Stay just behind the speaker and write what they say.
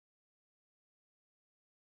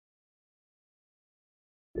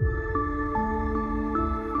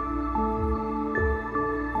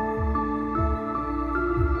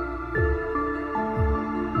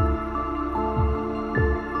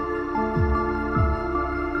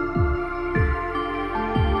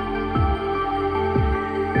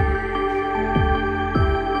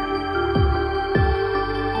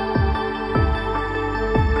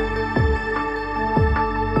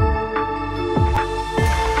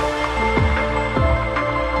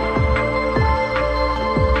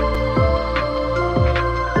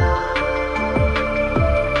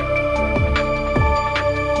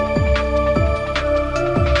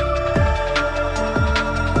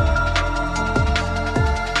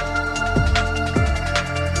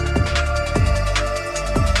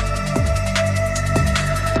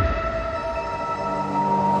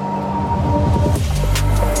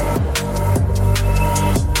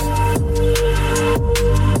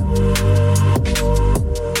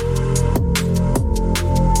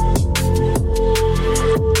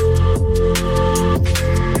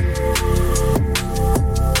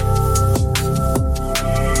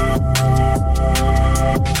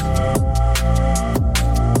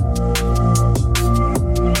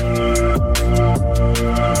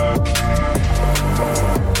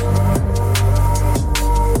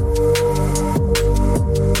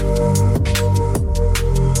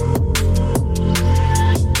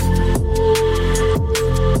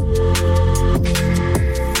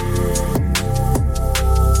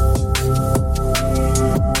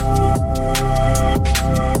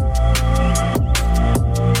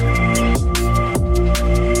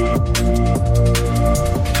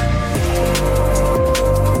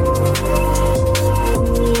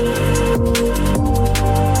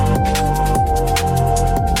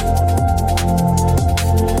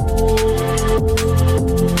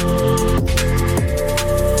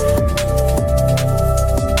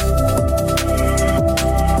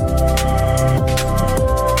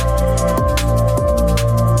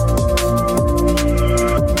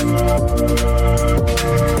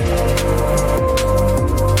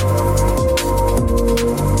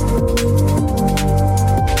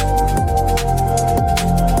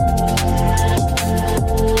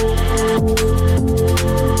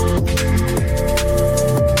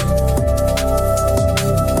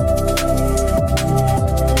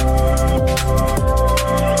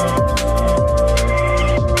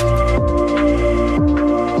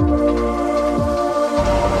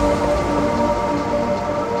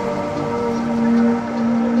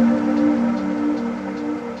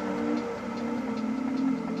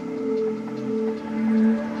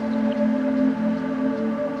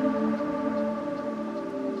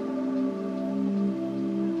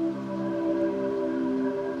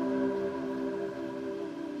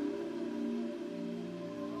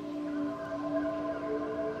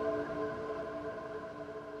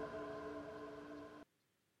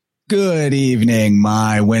Good evening,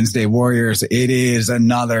 my Wednesday Warriors. It is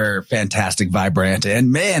another fantastic Vibrant,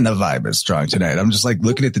 and man, the vibe is strong tonight. I'm just like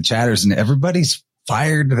looking at the chatters and everybody's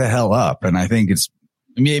fired the hell up. And I think it's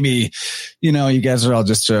maybe, you guys are all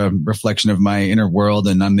just a reflection of my inner world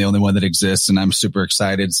and I'm the only one that exists and I'm super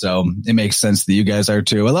excited. So it makes sense that you guys are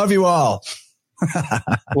too. I love you all.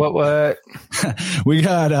 What? We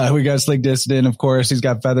got Slick Dissident, of course. He's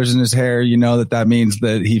got feathers in his hair. You know that means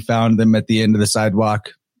that he found them at the end of the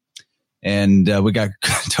sidewalk. And we got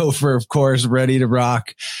Topher, of course, ready to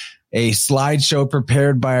rock. A slideshow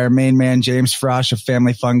prepared by our main man, James Frosch of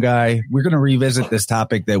Family Fun Guy. We're going to revisit this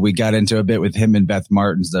topic that we got into a bit with him and Beth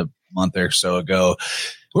Martins a month or so ago.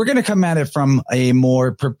 We're going to come at it from a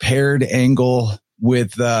more prepared angle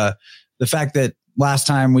with the fact that last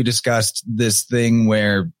time we discussed this thing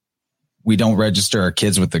where we don't register our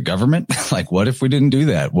kids with the government. Like, what if we didn't do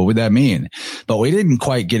that? What would that mean? But we didn't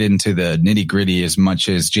quite get into the nitty gritty as much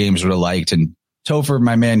as James would have liked. And Topher,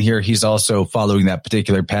 my man here, he's also following that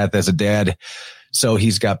particular path as a dad. So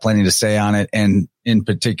he's got plenty to say on it. And in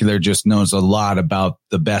particular, just knows a lot about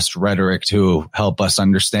the best rhetoric to help us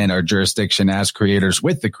understand our jurisdiction as creators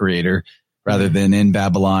with the creator rather than in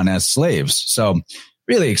Babylon as slaves. So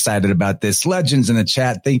really excited about this. Legends in the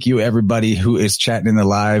chat. Thank you, everybody who is chatting in the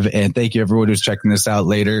live. And thank you, everyone who's checking this out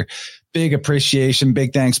later. Big appreciation,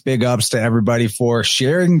 big thanks, big ups to everybody for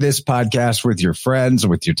sharing this podcast with your friends,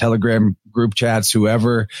 with your Telegram group chats,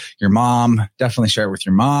 whoever, your mom. Definitely share it with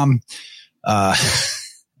your mom.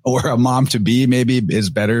 Or a mom to be maybe is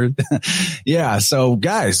better. Yeah. So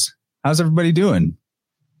guys, how's everybody doing?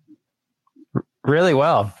 Really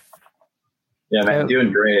well. Yeah, man,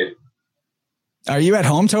 doing great. Are you at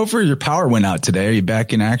home, Topher? Your power went out today. Are you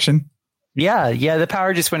back in action? Yeah. The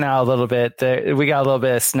power just went out a little bit. We got a little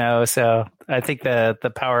bit of snow, so I think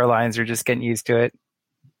the power lines are just getting used to it.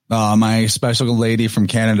 My special lady from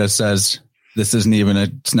Canada says this isn't even a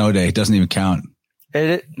snow day. It doesn't even count.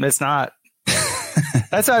 It's not.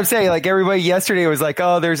 That's what I'm saying. Like, everybody yesterday was like,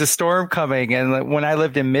 oh, there's a storm coming. And when I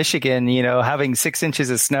lived in Michigan, having 6 inches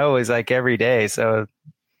of snow is like every day. So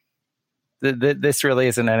this really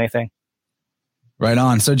isn't anything. Right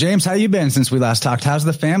on. So, James, how you been since we last talked? How's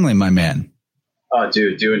the family, my man? Oh,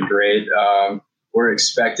 dude, doing great. We're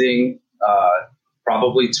expecting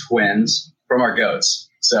probably twins from our goats.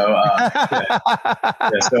 So,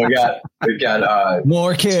 so we've got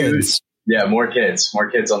more kids. More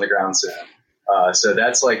kids on the ground soon. So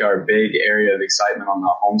that's like our big area of excitement on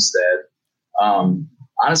the homestead.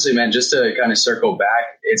 Honestly, man, just to kind of circle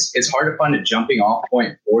back, it's hard to find a jumping off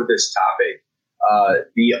point for this topic.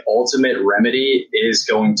 The ultimate remedy is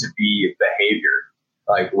going to be behavior.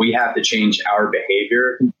 Like, we have to change our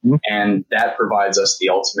behavior, and that provides us the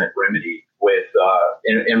ultimate remedy with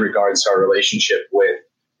in regards to our relationship with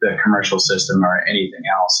the commercial system or anything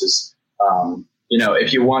else. Is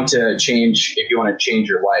if you want to change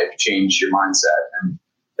your life, change your mindset, and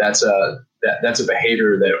that's a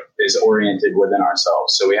behavior that is oriented within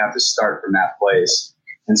ourselves. So we have to start from that place.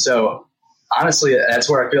 And so, honestly, that's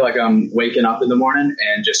where I feel like I'm waking up in the morning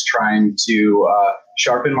and just trying to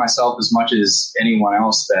sharpen myself as much as anyone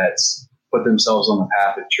else that's put themselves on the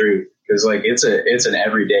path of truth. Because it's an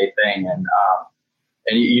everyday thing, and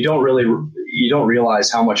you don't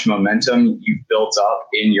realize how much momentum you've built up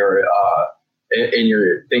in your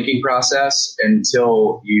thinking process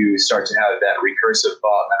until you start to have that recursive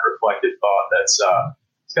thought, that reflective thought. That's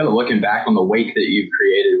it's kind of looking back on the wake that you've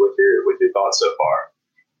created with your thoughts so far.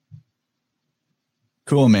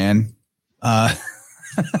 Cool, man. I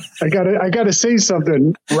gotta say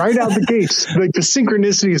something right out the gates. Like, the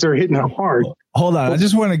synchronicities are hitting hard. Hold on. I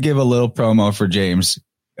just want to give a little promo for James.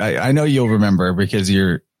 I know you'll remember because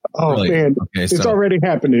you're. Oh, really, man. Okay, it's already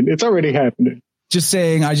happening. Just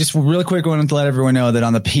saying, I just really quick wanted to let everyone know that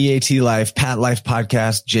on the Pat Life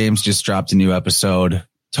podcast, James just dropped a new episode.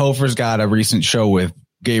 Topher's got a recent show with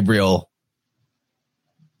Gabriel.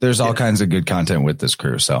 There's all kinds of good content with this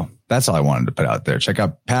crew. So that's all I wanted to put out there. Check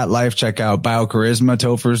out Pat Life. Check out BioCharisma,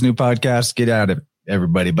 Topher's new podcast. Get at it,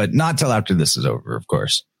 everybody, but not till after this is over, of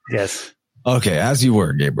course. Yes. Okay. As you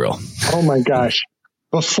were, Gabriel. Oh my gosh.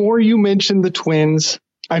 Before you mentioned the twins,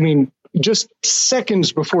 just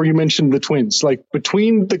seconds before you mentioned the twins, like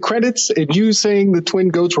between the credits and you saying the twin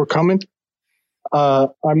goats were coming,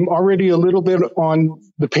 I'm already a little bit on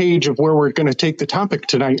the page of where we're going to take the topic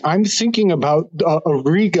tonight. I'm thinking about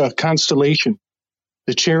Auriga constellation,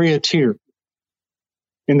 the charioteer,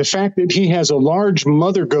 and the fact that he has a large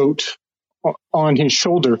mother goat on his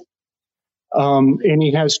shoulder, and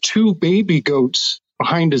he has 2 baby goats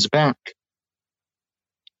behind his back.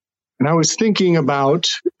 And I was thinking about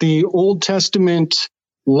the Old Testament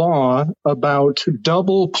law about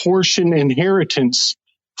double portion inheritance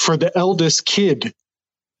for the eldest kid.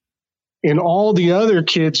 And all the other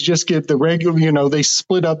kids just get the regular, they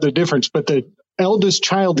split up the difference, but the eldest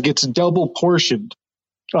child gets double portioned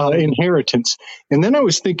inheritance. And then I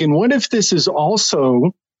was thinking, what if this is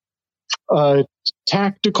also a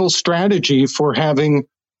tactical strategy for having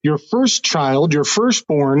your first child, your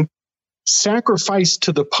firstborn, sacrificed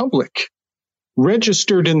to the public,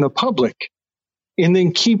 registered in the public, and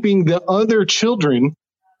then keeping the other children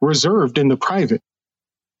reserved in the private?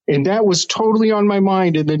 And that was totally on my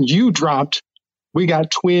mind. And then you dropped, we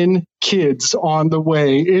got twin kids on the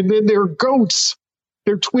way. And then they're goats.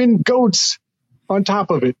 They're twin goats on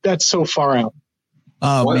top of it. That's so far out.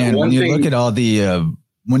 Oh, man. When you look at all the,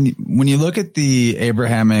 when you look at the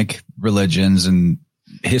Abrahamic religions, and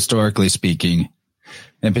historically speaking,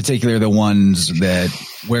 in particular, the ones that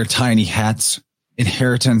wear tiny hats,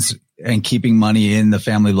 inheritance and keeping money in the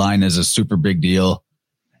family line is a super big deal.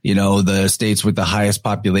 The states with the highest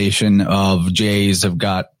population of Jays have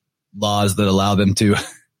got laws that allow them to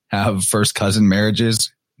have first cousin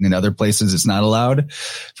marriages. In other places, it's not allowed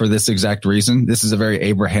for this exact reason. This is a very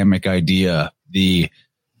Abrahamic idea, the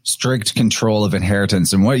strict control of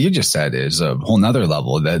inheritance. And what you just said is a whole nother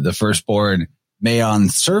level, that the firstborn may on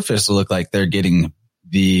surface look like they're getting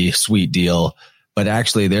the sweet deal, but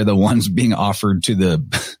actually they're the ones being offered to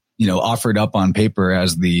offered up on paper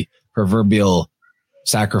as the proverbial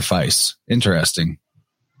sacrifice. Interesting.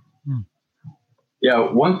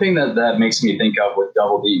 Yeah, one thing that makes me think of with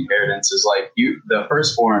double the inheritance is the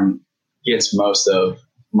firstborn gets most of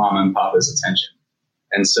mom and papa's attention,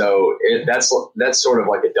 and so that's sort of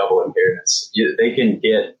like a double inheritance. They can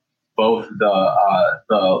get both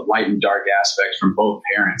the light and dark aspects from both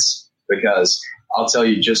parents, because I'll tell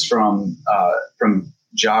you, just from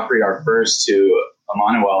Joffrey our first to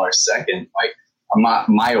Emmanuel our second,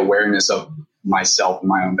 my awareness of myself and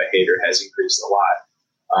my own behavior has increased a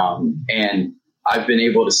lot. And I've been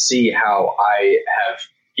able to see how I have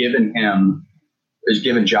given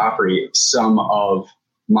Joffrey some of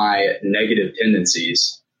my negative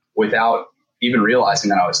tendencies without even realizing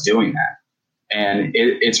that I was doing that. And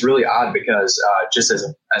it's really odd because just as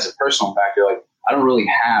a personal factor, I don't really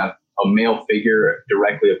have a male figure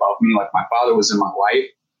directly above me. My father was in my life,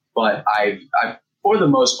 but I've for the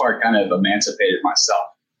most part kind of emancipated myself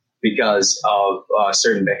because of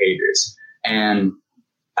certain behaviors. And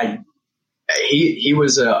he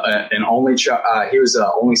was an only he was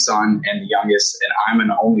the only son and the youngest, and I'm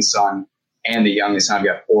an only son and the youngest. And I've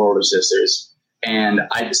got 4 older sisters, and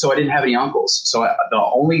I didn't have any uncles. So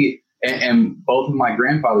and both of my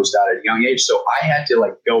grandfathers died at a young age. So I had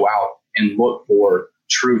to go out and look for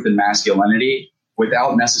truth and masculinity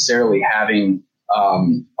without necessarily having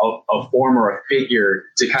a form or a figure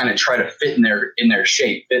to kind of try to fit in their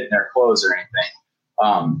shape, fit in their clothes or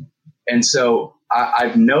anything. And so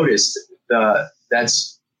I've noticed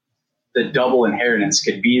that's the double inheritance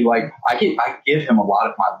could be I give him a lot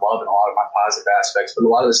of my love and a lot of my positive aspects, but a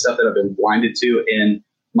lot of the stuff that I've been blinded to in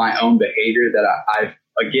my own behavior that I've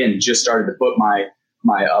again just started to put my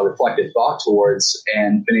reflective thought towards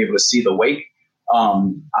and been able to see the wake.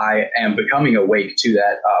 I am becoming awake to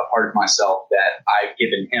that part of myself that I've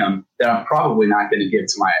given him that I'm probably not going to give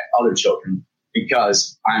to my other children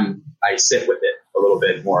because I sit with it a little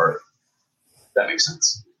bit more. If that makes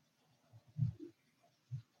sense.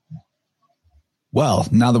 Well,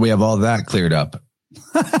 now that we have all that cleared up,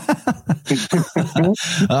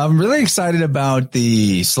 I'm really excited about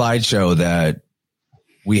the slideshow that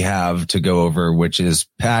we have to go over, which is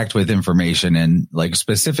packed with information and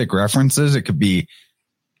specific references. It could be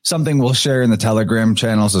something we'll share in the Telegram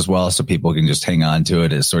channels as well, so people can just hang on to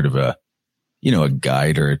it as sort of a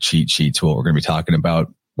guide or a cheat sheet to what we're going to be talking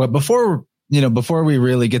about. But before we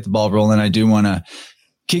really get the ball rolling, I do want to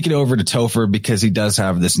kick it over to Topher because he does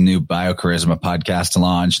have this new BioCharisma podcast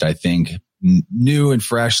launched. I think new and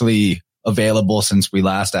freshly available since we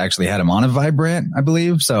last actually had him on a Vibrant, I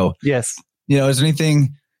believe. So yes. Is there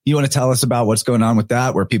anything you want to tell us about what's going on with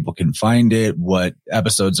that, where people can find it, what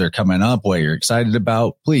episodes are coming up, what you're excited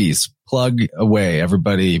about? Please plug away.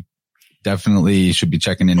 Everybody definitely should be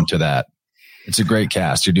checking into that. It's a great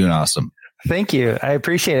cast. You're doing awesome. Thank you. I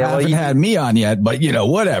appreciate it. I haven't had me on yet, but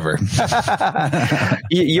whatever.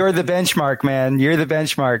 You're the benchmark, man. You're the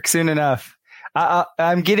benchmark. Soon enough.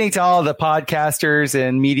 I'm getting to all the podcasters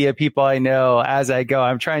and media people I know as I go.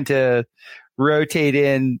 I'm trying to rotate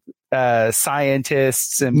in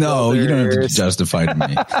scientists and no, builders. you don't have to justify to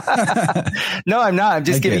me. No, I'm not. I'm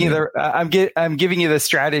just giving you I'm giving you the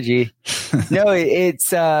strategy. No,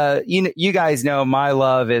 it's you guys know my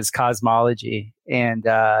love is cosmology, and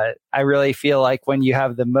I really feel like when you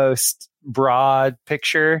have the most broad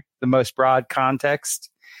picture, the most broad context,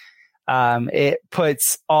 it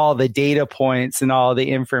puts all the data points and all the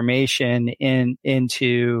information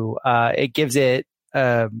into it gives it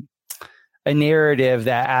a narrative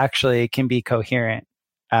that actually can be coherent.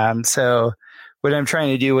 So what I'm trying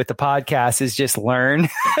to do with the podcast is just learn.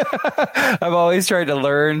 I've always tried to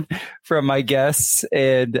learn from my guests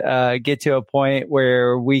and get to a point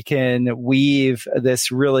where we can weave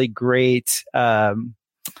this really great,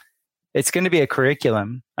 it's going to be a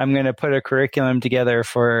curriculum. I'm going to put a curriculum together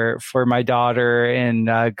for my daughter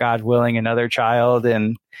and God willing, another child.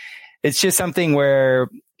 And it's just something where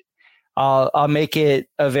I'll make it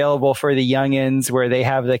available for the youngins where they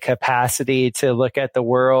have the capacity to look at the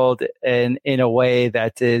world in a way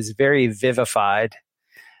that is very vivified,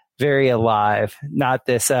 very alive, not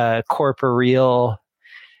this corporeal,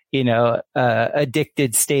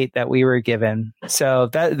 addicted state that we were given. So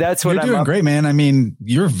that's what you're doing great, man. I mean,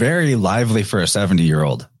 you're very lively for a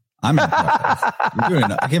 70-year-old.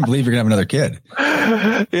 I can't believe you're gonna have another kid.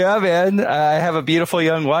 Yeah, man. I have a beautiful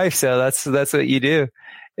young wife, so that's what you do.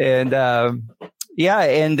 And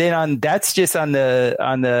and then that's just on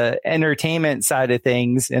the entertainment side of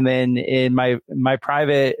things. And then in my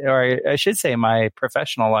private, or I should say my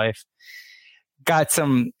professional life,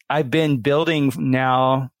 I've been building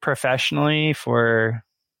now professionally for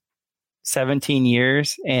 17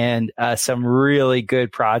 years, and some really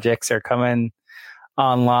good projects are coming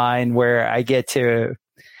online where I get to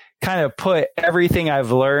kind of put everything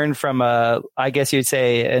I've learned from I guess you'd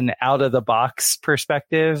say an out of the box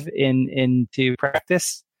perspective into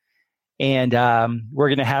practice. And we're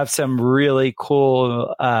going to have some really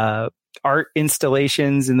cool art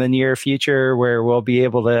installations in the near future where we'll be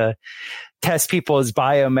able to test people's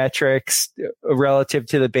biometrics relative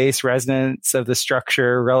to the base resonance of the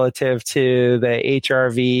structure, relative to the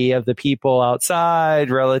HRV of the people outside,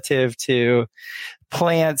 relative to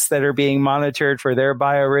plants that are being monitored for their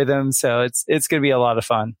biorhythms. So it's going to be a lot of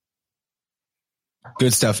fun.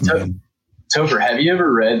 Good stuff, man. Topher, have you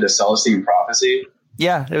ever read The Celestine Prophecy?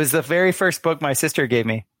 Yeah, it was the very first book my sister gave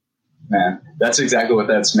me. Man, that's exactly what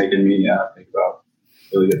that's making me think about.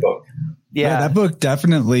 Really good book. Yeah, that book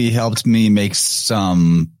definitely helped me make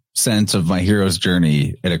some sense of my hero's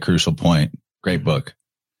journey at a crucial point. Great book.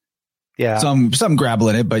 Yeah. Some grabble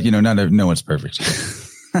in it, but no one's perfect.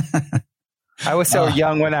 I was so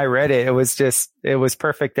young when I read it. It was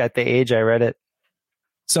perfect at the age I read it.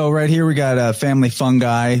 So right here, we got a Family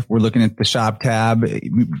Fungi. We're looking at the shop tab.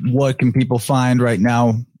 What can people find right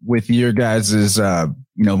now with your guys'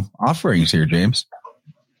 offerings here, James?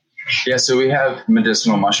 Yeah, so we have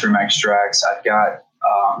medicinal mushroom extracts. I've got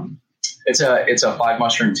it's a 5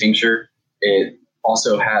 mushroom tincture. It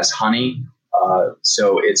also has honey,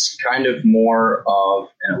 so it's kind of more of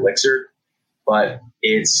an elixir, but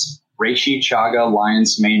it's reishi, chaga,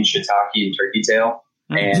 lion's mane, shiitake, and turkey tail,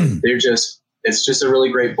 and it's just a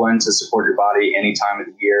really great blend to support your body any time of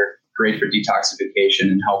the year. Great for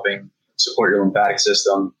detoxification and helping support your lymphatic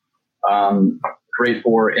system. Great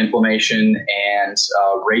for inflammation, and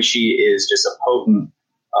reishi is just a potent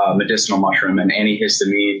medicinal mushroom and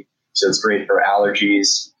antihistamine, so it's great for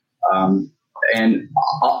allergies. And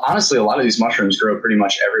honestly, a lot of these mushrooms grow pretty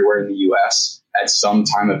much everywhere in the U.S. at some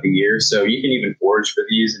time of the year, so you can even forage for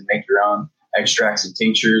these and make your own extracts and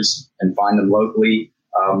tinctures and find them locally.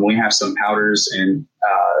 We have some powders and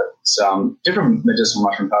some different medicinal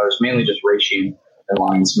mushroom powders, mainly just reishi and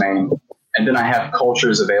lion's mane. And then I have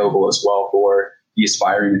cultures available as well for the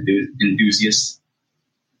aspiring enthusiasts.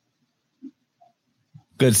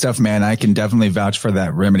 Good stuff, man. I can definitely vouch for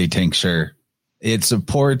that remedy tincture. It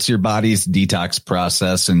supports your body's detox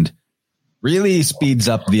process and really speeds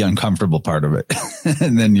up the uncomfortable part of it.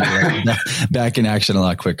 And then you're back in action a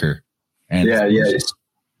lot quicker. And yeah.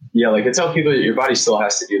 Like I tell people, your body still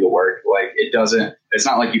has to do the work. Like it's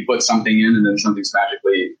not like you put something in and then something's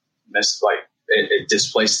magically missed. Like it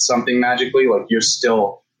displaced something magically. Like you're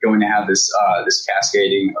still going to have this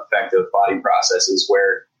cascading effect of body processes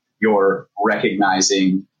where you're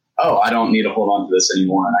recognizing, oh, I don't need to hold on to this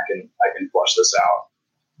anymore, and I can flush this out.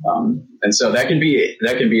 And so that can be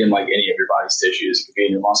in like any of your body's tissues. It could be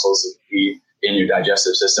in your muscles. It could be in your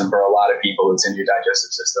digestive system. For a lot of people, it's in your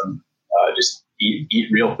digestive system. Just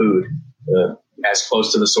eat real food as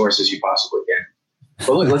close to the source as you possibly can.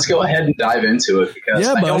 But look, let's go ahead and dive into it, because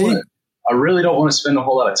I really don't want to spend a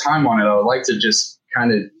whole lot of time on it. I would like to just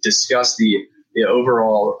kind of discuss the the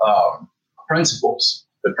overall principles.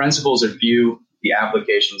 The principles are few, the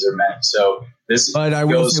applications are many. So but I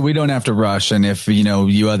will say we don't have to rush. And if,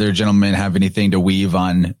 you other gentlemen have anything to weave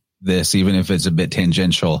on this, even if it's a bit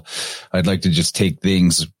tangential, I'd like to just take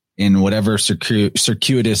things in whatever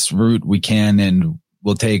circuitous route we can, and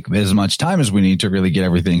we'll take as much time as we need to really get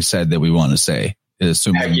everything said that we want to say.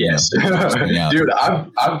 Assuming, heck yes. Dude,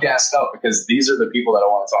 I'm gassed up because these are the people that I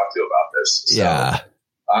want to talk to about this. So yeah.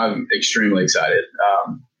 I'm extremely excited.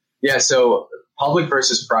 So public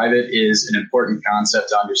versus private is an important concept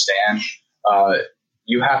to understand.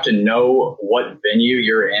 You have to know what venue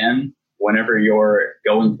you're in whenever you're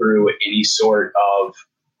going through any sort of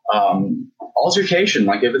altercation.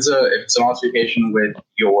 Like if it's an altercation with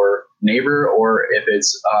your neighbor, or if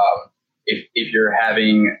it's if you're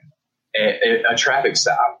having a traffic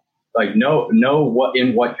stop, like know what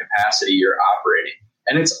capacity you're operating,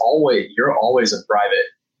 and you're always a private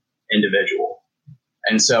individual.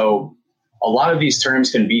 And so a lot of these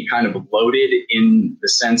terms can be kind of loaded in the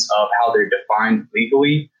sense of how they're defined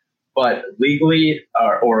legally, but legally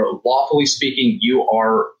or lawfully speaking, you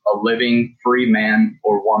are a living free man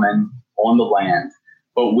or woman on the land,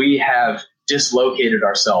 but we have dislocated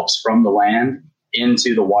ourselves from the land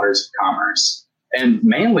into the waters of commerce. And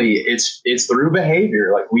mainly it's through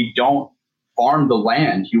behavior. Like we don't farm the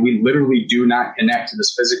land. We literally do not connect to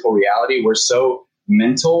this physical reality. We're so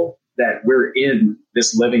mental that we're in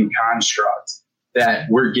this living construct that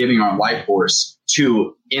we're giving our life force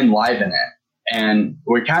to enliven it. And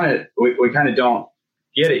we kind of don't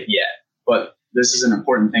get it yet, but this is an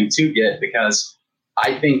important thing to get, because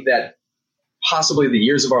I think that possibly the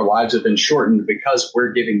years of our lives have been shortened because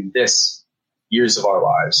we're giving this years of our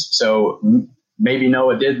lives. So maybe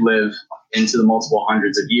Noah did live into the multiple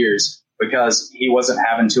hundreds of years because he wasn't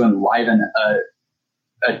having to enliven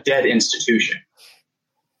a dead institution.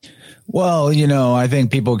 Well, I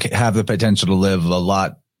think people have the potential to live a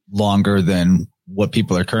lot longer than what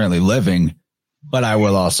people are currently living. But I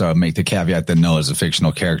will also make the caveat that Noah is a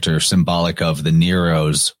fictional character symbolic of the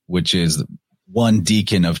Neros, which is one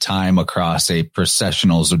deacon of time across a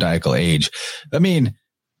processional zodiacal age. I mean,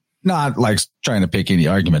 not like trying to pick any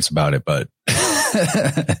arguments about it, but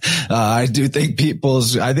I do think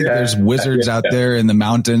there's wizards out there in the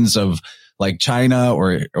mountains of like China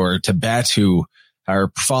or Tibet who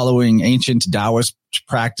are following ancient Taoist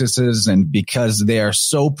practices, and because they are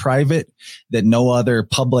so private that no other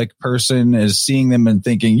public person is seeing them and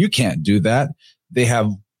thinking, you can't do that, they have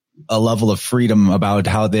a level of freedom about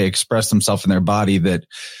how they express themselves in their body that,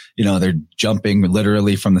 they're jumping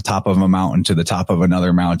literally from the top of a mountain to the top of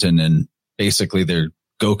another mountain, and basically they're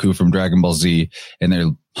Goku from Dragon Ball Z, and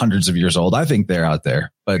they're hundreds of years old. I think they're out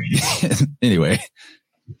there, but anyway.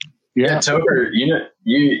 Yeah, Toker,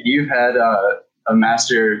 you've had a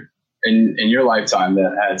master in your lifetime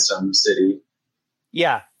that had some city.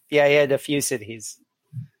 Yeah, he had a few cities.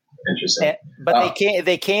 Interesting. But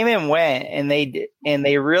they came and went, and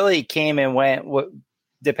they really came and went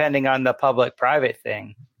depending on the public-private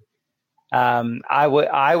thing. I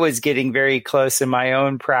was getting very close in my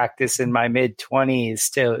own practice in my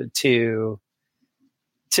mid-20s to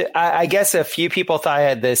I guess a few people thought I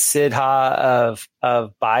had this siddha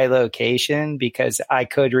of bilocation because I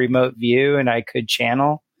could remote view and I could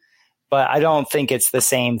channel, but I don't think it's the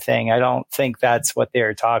same thing. I don't think that's what they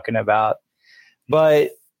were talking about.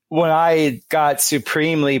 But when I got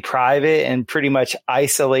supremely private and pretty much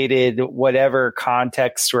isolated whatever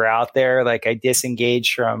contexts were out there, like I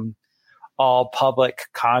disengaged from all public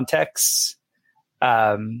contexts,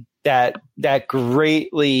 that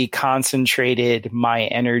greatly concentrated my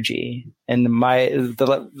energy. And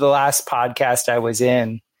the last podcast I was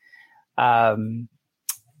in, my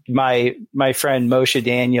friend Moshe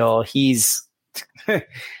Daniel, he's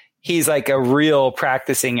like a real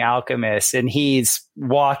practicing alchemist, and he's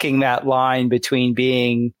walking that line between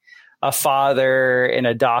being a father and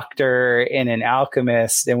a doctor and an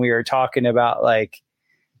alchemist. And we were talking about like,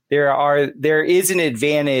 there is an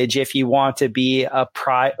advantage if you want to be a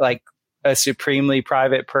supremely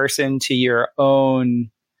private person to your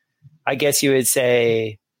own, I guess you would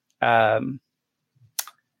say, your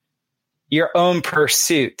own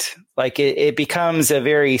pursuit. Like it becomes a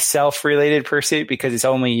very self-related pursuit because it's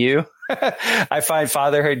only you. I find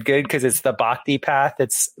fatherhood good because it's the bhakti path.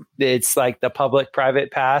 It's like the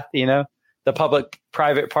public-private path, the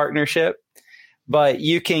public-private partnership. But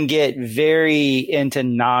you can get very into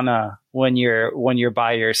jnana when you're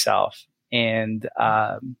by yourself. And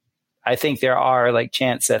I think there are like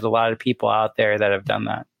chants that a lot of people out there that have done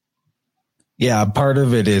that. Yeah, part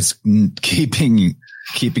of it is keeping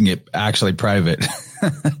it actually private.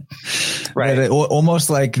 Right. Almost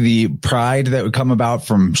like the pride that would come about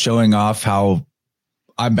from showing off how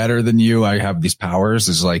I'm better than you, I have these powers,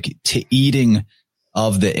 is like eating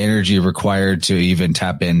of the energy required to even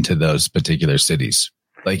tap into those particular cities.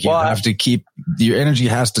 Like you have to keep, your energy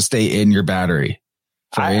has to stay in your battery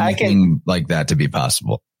for anything like that to be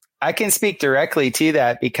possible. I can speak directly to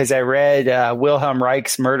that because I read Wilhelm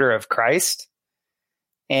Reich's Murder of Christ.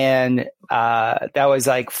 And that was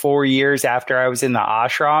like 4 years after I was in the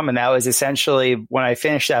ashram. And that was essentially when I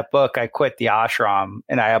finished that book, I quit the ashram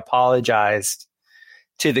and I apologized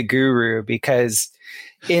to the guru because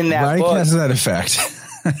in that book has that effect.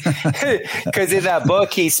 Because in that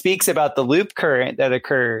book, he speaks about the loop current that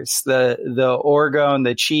occurs, the orgone,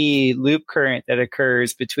 the chi loop current that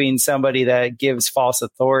occurs between somebody that gives false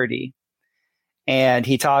authority. And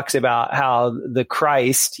he talks about how the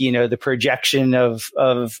Christ, the projection of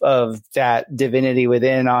that divinity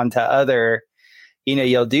within onto other,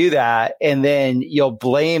 you'll do that. And then you'll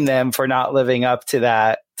blame them for not living up to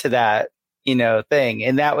that, thing.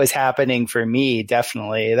 And that was happening for me.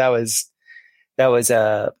 Definitely. That was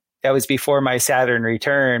before my Saturn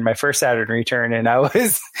return, my first Saturn return. And I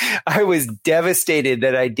was devastated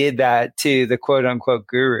that I did that to the quote unquote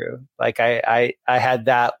guru. Like I had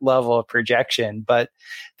that level of projection, but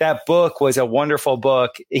that book was a wonderful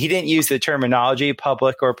book. He didn't use the terminology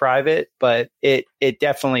public or private, but it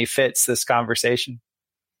definitely fits this conversation.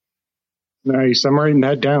 Nice. I'm writing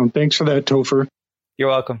that down. Thanks for that, Topher. You're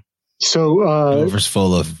welcome. So, Topher's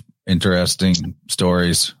full of interesting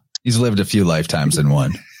stories. He's lived a few lifetimes in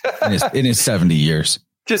one in his 70 years.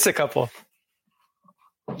 Just a couple.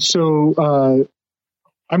 So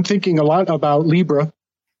I'm thinking a lot about Libra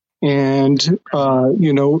and,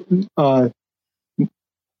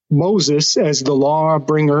 Moses as the law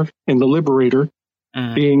bringer and the liberator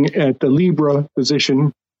being at the Libra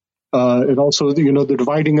position. And also, the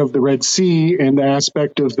dividing of the Red Sea and the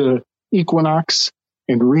aspect of the equinox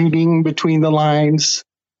and reading between the lines.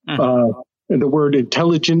 And the word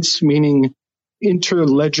intelligence, meaning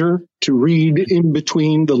interledger, to read in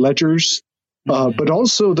between the ledgers, but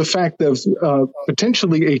also the fact of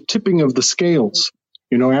potentially a tipping of the scales.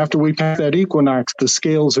 After we pass that equinox, the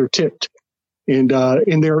scales are tipped. And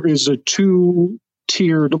there is a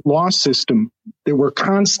 2-tiered law system that we're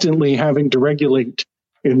constantly having to regulate.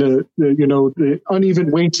 And the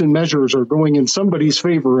uneven weights and measures are going in somebody's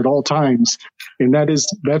favor at all times. And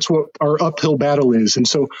that's what our uphill battle is. And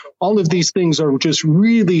so all of these things are just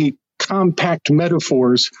really compact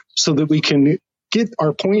metaphors so that we can get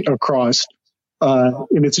our point across.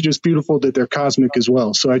 And it's just beautiful that they're cosmic as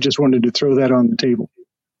well. So I just wanted to throw that on the table.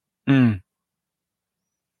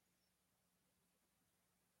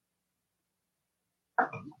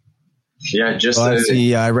 Yeah,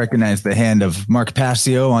 I recognize the hand of Mark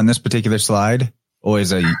Passio on this particular slide.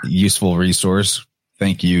 Always a useful resource.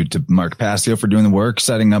 Thank you to Mark Passio for doing the work,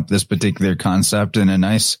 setting up this particular concept in a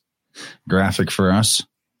nice graphic for us.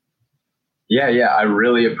 Yeah. I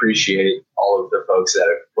really appreciate all of the folks that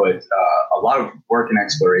have put a lot of work and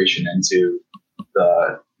exploration into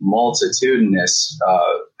the multitudinous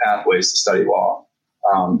pathways to study law.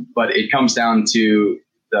 But it comes down to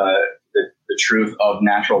the truth of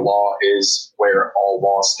natural law is where all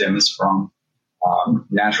law stems from.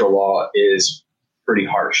 Natural law is pretty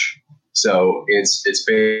harsh. So it's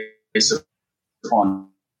based upon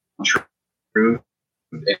truth.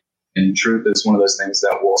 And truth is one of those things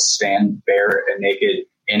that will stand bare and naked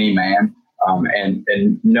any man.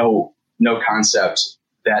 And no concept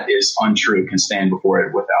that is untrue can stand before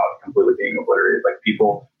it without completely being obliterated. Like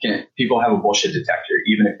people have a bullshit detector,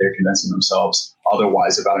 even if they're convincing themselves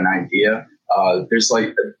otherwise about an idea. There's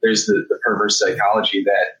the perverse psychology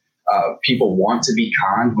that people want to be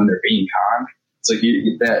conned when they're being conned. It's like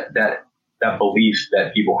that belief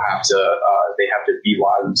that people have to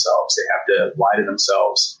belie themselves. They have to lie to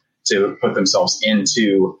themselves to put themselves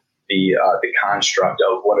into the construct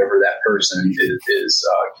of whatever that person is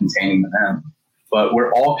containing them. But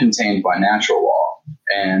we're all contained by natural law,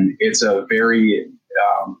 and it's a very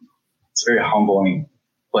humbling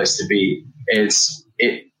place to be. As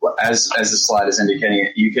the slide is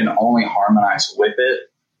indicating, you can only harmonize with it,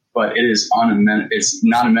 but it's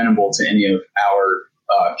not amenable to any of our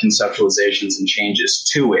conceptualizations and changes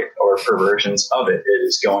to it or perversions of it. It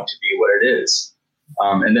is going to be what it is.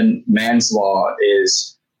 And then man's law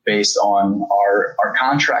is based on our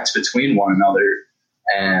contracts between one another,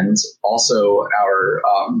 and also our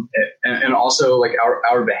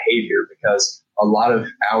behavior, because a lot of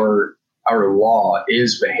our law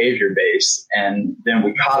is behavior based, and then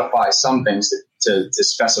we codify some things to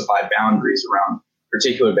specify boundaries around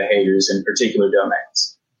particular behaviors in particular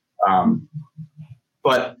domains.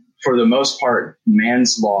 But for the most part,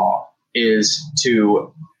 man's law is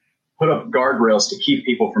to put up guardrails to keep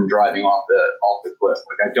people from driving off the cliff.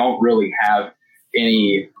 Like, I don't really have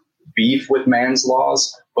any beef with man's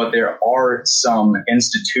laws, but there are some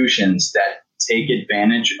institutions that take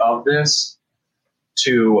advantage of this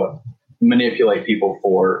to manipulate people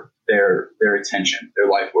for their attention, their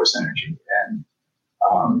life force energy. And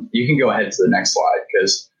you can go ahead to the next slide,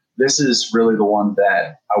 because this is really the one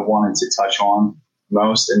that I wanted to touch on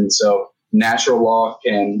most. And so natural law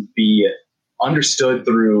can be understood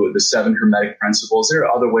through the 7 Hermetic principles. There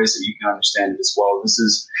are other ways that you can understand it as well. This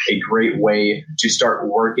is a great way to start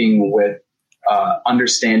working with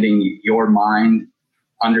understanding your mind,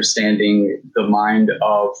 understanding the mind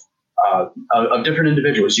of different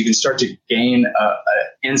individuals. You can start to gain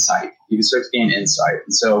insight. You can start to gain insight.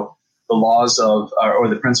 And so the laws of, or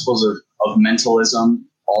the principles of mentalism,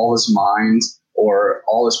 all is mind, or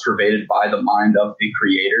all is pervaded by the mind of the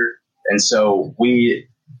creator. And so we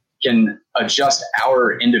can adjust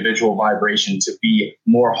our individual vibration to be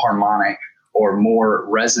more harmonic or more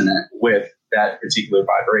resonant with that particular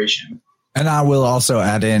vibration. And I will also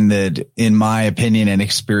add in that, in my opinion and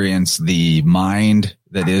experience, the mind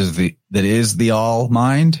that is the all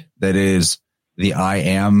mind, that is the I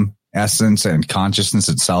am essence and consciousness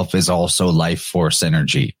itself, is also life force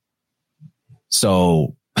energy.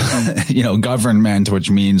 So, government, which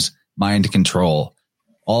means mind control,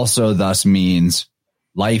 also thus means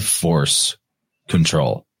life force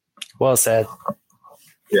control. Well said.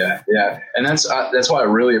 Yeah. And that's why I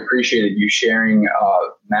really appreciated you sharing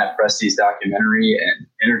Matt Presti's documentary and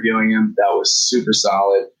interviewing him. That was super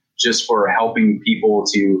solid, just for helping people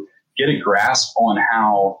to get a grasp on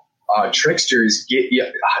how tricksters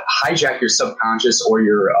hijack your subconscious or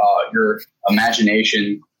your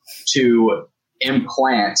imagination to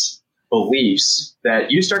implant beliefs that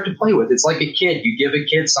you start to play with. It's like a kid. You give a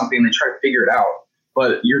kid something, they try to figure it out,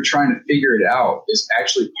 but you're trying to figure it out is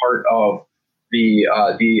actually part of the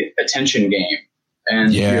attention game.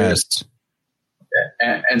 And yes.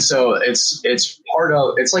 And so it's part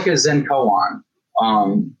of, it's like a Zen koan.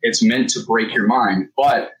 It's meant to break your mind,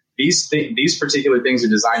 but these particular things are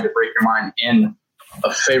designed to break your mind in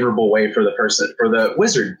a favorable way for the person, for the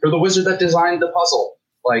wizard that designed the puzzle.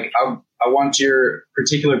 Like, I want your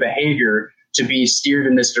particular behavior to be steered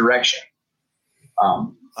in this direction.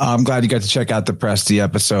 I'm glad you got to check out the Presti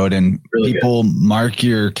episode, and really people good. Mark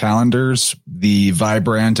your calendars. The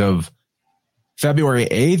Vibrant of February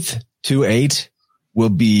 8th to 8 will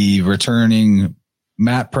be returning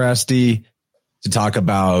Matt Presti to talk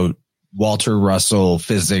about Walter Russell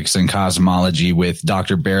physics and cosmology with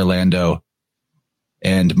Dr. Bear Lando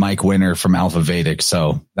and Mike Winter from Alpha Vedic.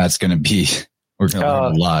 So that's going to be, we're going to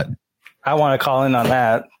learn a lot. I want to call in on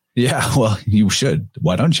that. Yeah, well, you should.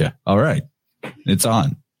 Why don't you? All right. It's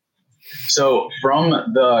on. So from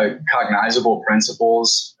the cognizable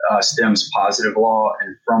principles stems positive law,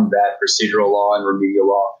 and from that procedural law and remedial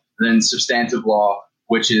law, then substantive law,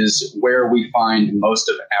 which is where we find most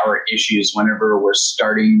of our issues whenever we're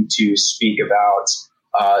starting to speak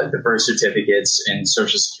about the birth certificates and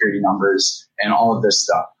social security numbers and all of this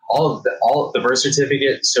stuff. All of the birth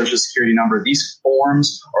certificate, social security number, these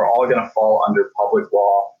forms are all going to fall under public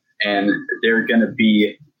law, and they're going to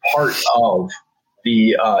be part of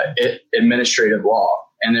the administrative law.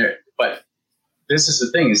 But this is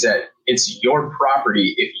the thing, is that it's your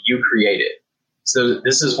property if you create it. So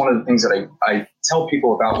this is one of the things that I tell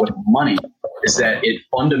people about with money, is that it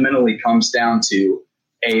fundamentally comes down to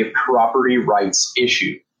a property rights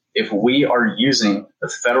issue. If we are using the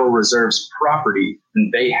Federal Reserve's property,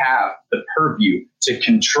 then they have the purview to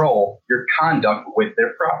control your conduct with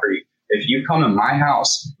their property. If you come in my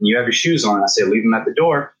house and you have your shoes on and I say, leave them at the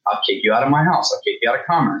door, I'll kick you out of my house. I'll kick you out of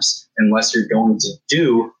commerce, unless you're going to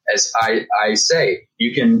do as I say.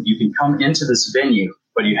 You can come into this venue,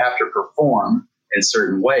 but you have to perform in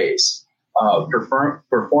certain ways.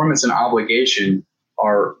 Performance and obligation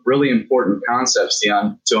are really important concepts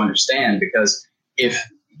to understand, because if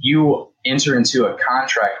you enter into a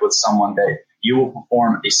contract with someone that you will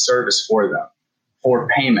perform a service for them for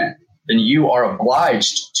payment, then you are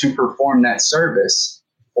obliged to perform that service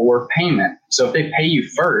for payment. So if they pay you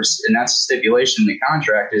first, and that's a stipulation in the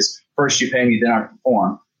contract, is first you pay me, then I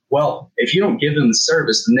perform. Well, if you don't give them the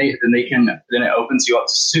service, then it opens you up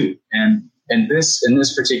to suit. And in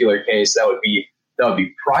this particular case, that would be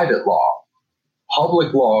private law.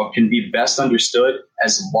 Public law can be best understood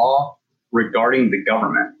as law regarding the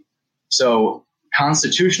government. So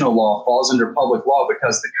constitutional law falls under public law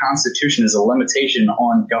because the Constitution is a limitation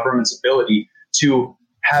on government's ability to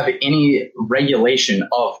have any regulation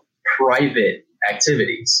of private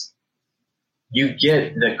activities. you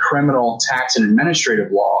get the criminal, tax, and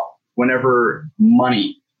administrative law whenever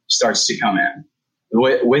money starts to come in.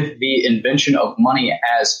 With the invention of money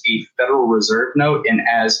as a Federal Reserve note and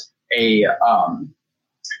as a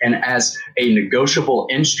negotiable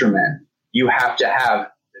instrument, you have to have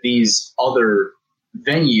these other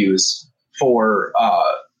venues for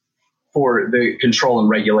the control and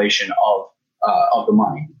regulation of the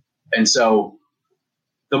money. And so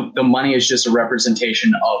the money is just a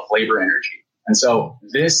representation of labor energy. And so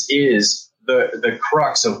this is the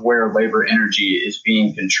crux of where labor energy is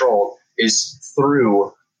being controlled, is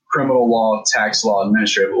through criminal law, tax law,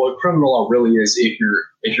 administrative. What criminal law really is if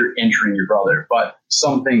you're injuring your brother, but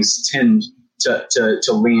some things tend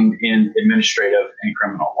to lean in administrative and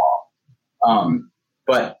criminal law.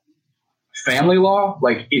 But family law,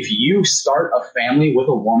 like if you start a family with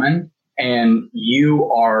a woman and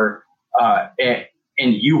you are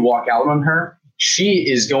and you walk out on her, she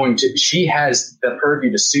has the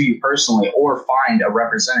purview to sue you personally or find a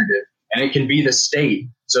representative, and it can be the state.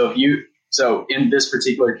 So in this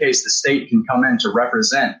particular case, the state can come in to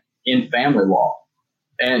represent in family law,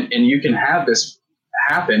 and you can have this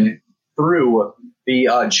happen through the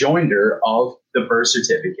joinder of the birth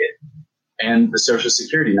certificate and the social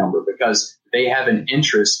security number, because they have an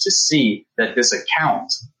interest to see that this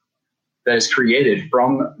account that is created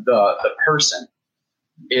from the person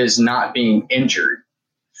is not being injured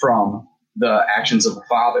from the actions of the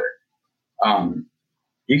father.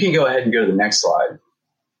 You can go ahead and go to the next slide,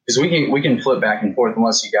 because we can flip back and forth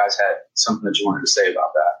unless you guys had something that you wanted to say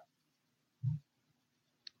about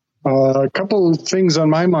that. A couple of things on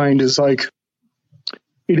my mind is like,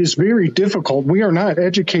 it is very difficult. We are not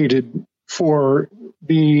educated for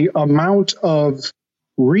the amount of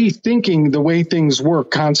rethinking the way things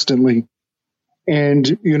work constantly.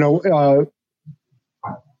 And, and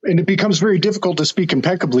it becomes very difficult to speak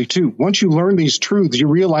impeccably too. Once you learn these truths, you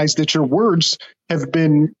realize that your words have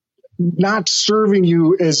been not serving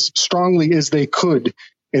you as strongly as they could.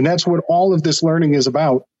 And that's what all of this learning is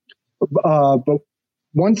about. But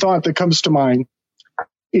one thought that comes to mind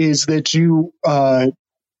is that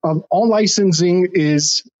all licensing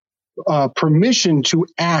is permission to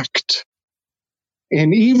act.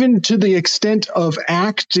 And even to the extent of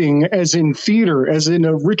acting as in theater, as in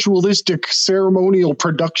a ritualistic ceremonial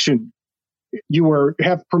production, you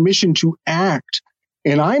have permission to act.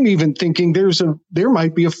 And I'm even thinking there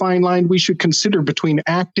might be a fine line we should consider between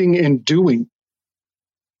acting and doing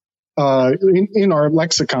in our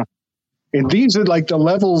lexicon. And these are like the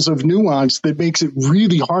levels of nuance that makes it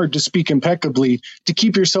really hard to speak impeccably, to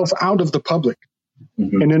keep yourself out of the public.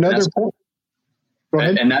 Mm-hmm. And another point. Go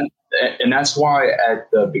ahead. And that's why at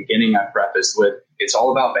the beginning I prefaced with, it's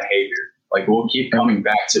all about behavior. Like we'll keep coming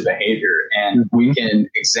back to behavior, and mm-hmm. we can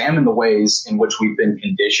examine the ways in which we've been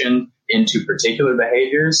conditioned into particular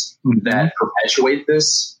behaviors mm-hmm. that perpetuate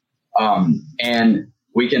this. And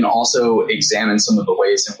we can also examine some of the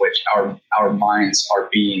ways in which our minds are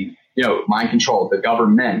being, mind controlled. The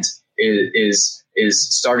government is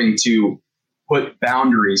starting to put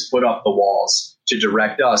boundaries, put up the walls to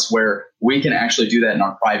direct us, where we can actually do that in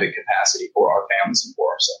our private capacity for our families and for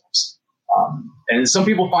ourselves. And some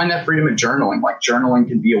people find that freedom in journaling. Like journaling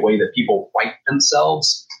can be a way that people write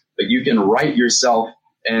themselves, but you can write yourself.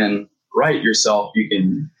 You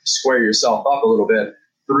can square yourself up a little bit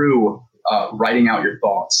through writing out your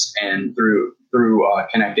thoughts and through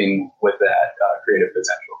connecting with that creative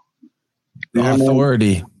potential.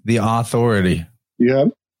 The authority. Yeah.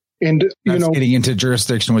 And, that's getting into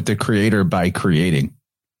jurisdiction with the creator by creating.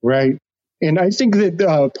 Right. And I think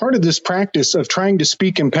that part of this practice of trying to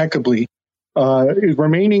speak impeccably,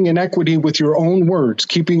 remaining in equity with your own words,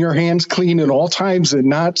 keeping your hands clean at all times and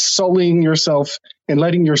not sullying yourself and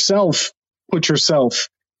letting yourself put yourself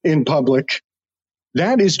in public,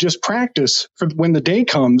 that is just practice for when the day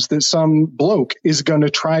comes that some bloke is going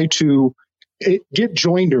to try to get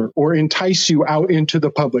joinder or entice you out into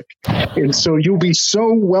the public. And so you'll be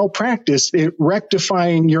so well practiced at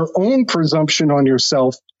rectifying your own presumption on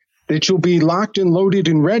yourself that you'll be locked and loaded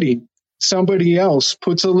and ready. Somebody else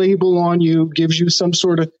puts a label on you, gives you some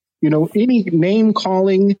sort of, any name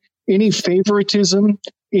calling, any favoritism,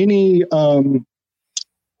 any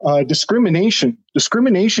discrimination.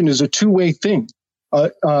 Discrimination is a two-way thing.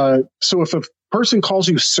 So if a person calls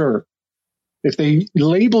you sir, if they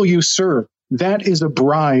label you sir, that is a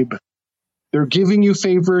bribe. They're giving you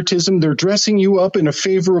favoritism. They're dressing you up in a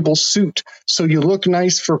favorable suit so you look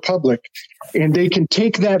nice for public. And they can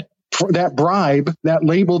take that bribe, that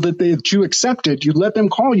label that you accepted, you let them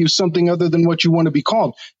call you something other than what you want to be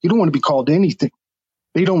called. You don't want to be called anything.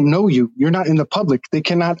 They don't know you. You're not in the public. They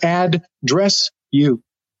cannot address you.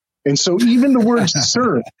 And so even the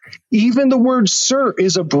word sir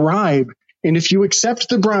is a bribe. And if you accept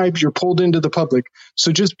the bribe, you're pulled into the public.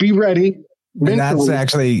 So just be ready. And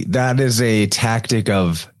that is a tactic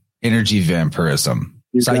of energy vampirism.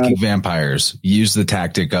 Psychic vampires use the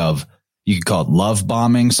tactic of, you could call it love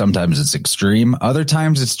bombing. Sometimes it's extreme. Other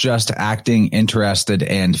times it's just acting interested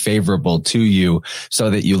and favorable to you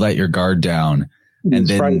so that you let your guard down. And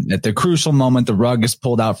then at the crucial moment, the rug is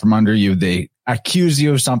pulled out from under you. They accuse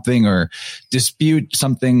you of something or dispute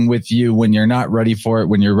something with you when you're not ready for it,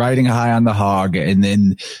 when you're riding high on the hog. And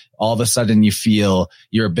then all of a sudden you feel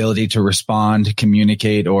your ability to respond,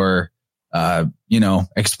 communicate, or,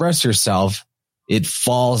 express yourself. It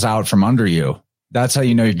falls out from under you. That's how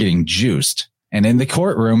you know you're getting juiced. And in the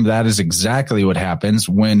courtroom, that is exactly what happens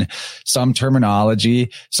when some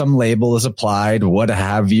terminology, some label is applied, what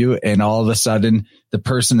have you, and all of a sudden the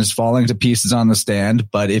person is falling to pieces on the stand.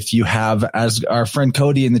 But if you have, as our friend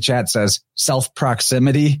Cody in the chat says,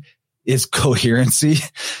 self-proximity is coherency.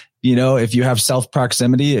 If you have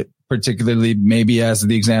self-proximity, particularly maybe as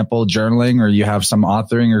the example, journaling, or you have some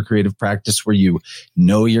authoring or creative practice where you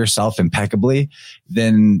know yourself impeccably,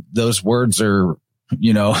 then those words are,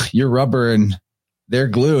 you're rubber and they're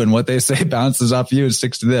glue, and what they say bounces off you and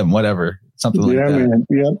sticks to them, whatever, something like that. Man.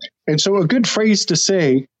 Yeah. And so a good phrase to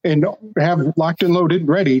say and have locked and loaded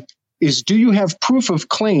ready is, do you have proof of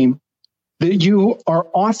claim that you are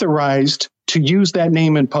authorized to use that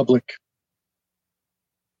name in public?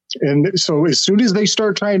 And so as soon as they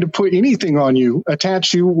start trying to put anything on you,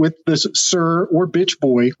 attach you with this sir or bitch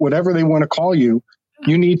boy, whatever they want to call you,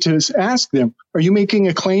 you need to ask them, are you making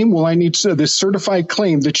a claim? Well, I need this certified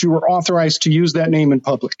claim that you are authorized to use that name in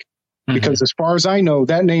public. Mm-hmm. Because as far as I know,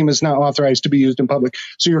 that name is not authorized to be used in public.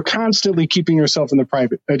 So you're constantly keeping yourself in the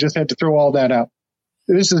private. I just had to throw all that out.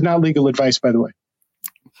 This is not legal advice, by the way.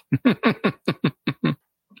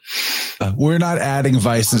 We're not adding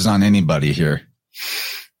vices on anybody here.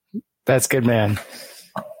 That's good, man.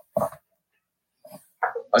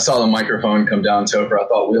 I saw the microphone come down, Topher. I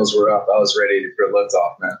thought wheels were up. I was ready to throw legs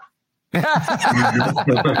off, man.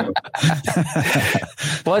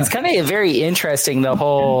 Well, it's kind of very interesting. The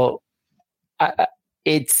whole,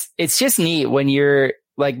 it's just neat when you're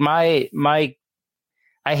like I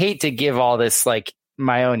hate to give all this like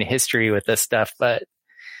my own history with this stuff, but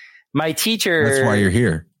my teacher, that's why you're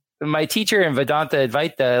here. My teacher in Vedanta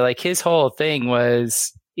Advaita, like his whole thing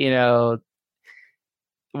was,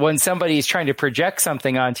 when somebody's trying to project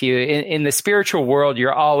something onto you in the spiritual world,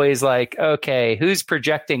 you're always like, okay, who's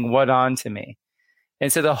projecting what onto me?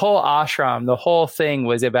 And so the whole ashram, the whole thing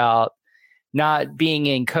was about not being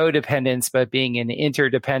in codependence, but being in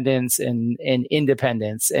interdependence and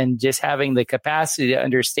independence, and just having the capacity to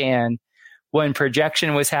understand when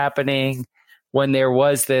projection was happening, when there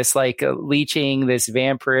was this like leeching, this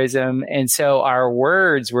vampirism. And so our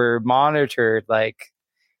words were monitored, like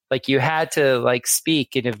you had to like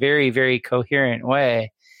speak in a very, very coherent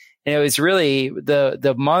way. And it was really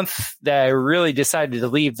the month that I really decided to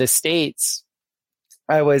leave the States.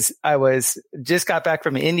 I was just got back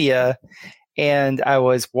from India, and I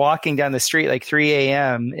was walking down the street like 3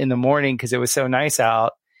 a.m. in the morning because it was so nice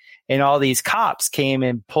out. And all these cops came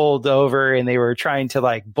and pulled over, and they were trying to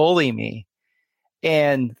like bully me.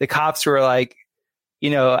 And the cops were like,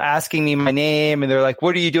 asking me my name, and they're like,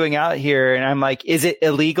 what are you doing out here? And I'm like, is it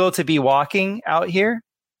illegal to be walking out here?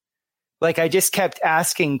 Like, I just kept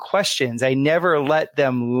asking questions. I never let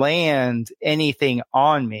them land anything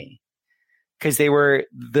on me because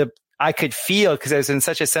I could feel, because I was in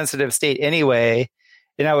such a sensitive state anyway.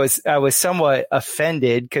 And I was somewhat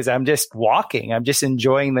offended because I'm just walking. I'm just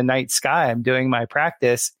enjoying the night sky. I'm doing my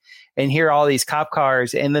practice, and hear all these cop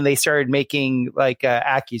cars. And then they started making like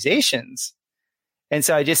accusations. And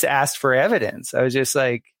so I just asked for evidence. I was just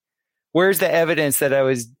like, where's the evidence that I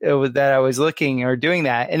was looking or doing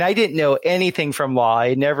that? And I didn't know anything from law.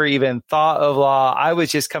 I never even thought of law. I was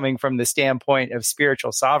just coming from the standpoint of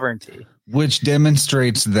spiritual sovereignty. Which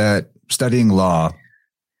demonstrates that studying law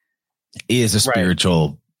is a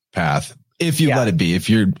spiritual path. If you let it be. If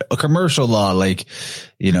you're a commercial law, like,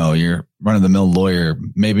 you're run-of-the-mill lawyer,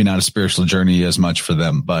 maybe not a spiritual journey as much for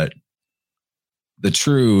them, but the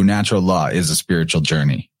true natural law is a spiritual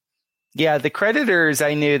journey. Yeah, the creditors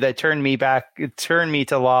I knew that turned me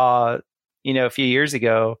to law, a few years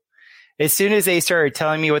ago. As soon as they started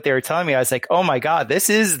telling me what they were telling me, I was like, oh my God,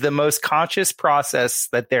 this is the most conscious process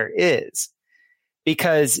that there is.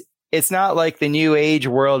 Because it's not like the new age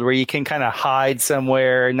world where you can kind of hide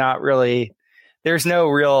somewhere, not really, there's no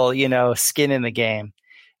real, skin in the game.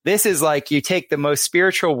 This is like you take the most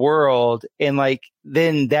spiritual world and like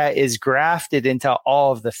then that is grafted into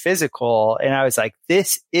all of the physical. And I was like,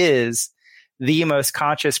 this is the most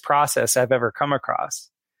conscious process I've ever come across.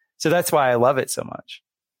 So that's why I love it so much.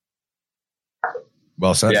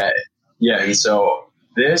 Well said. Yeah. And so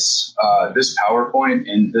this PowerPoint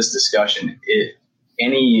and this discussion,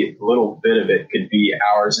 any little bit of it could be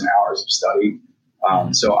hours and hours of study.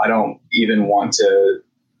 So I don't even want to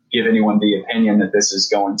give anyone the opinion that this is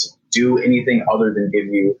going to do anything other than give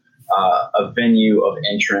you a venue of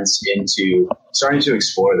entrance into starting to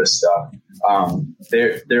explore this stuff.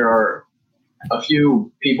 There are a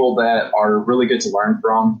few people that are really good to learn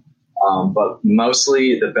from, but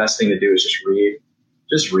mostly the best thing to do is just read.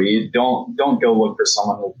 Just read. Don't go look for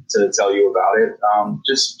someone to tell you about it.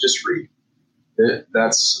 Just read.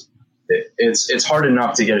 It's hard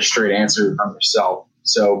enough to get a straight answer from yourself.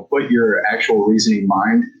 So put your actual reasoning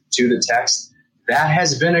mind to the text that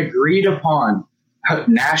has been agreed upon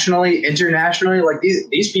nationally, internationally. Like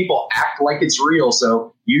these people act like it's real,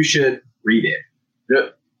 so you should read it.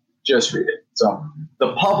 Just read it. So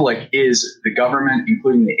the public is the government,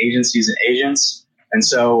 including the agencies and agents, and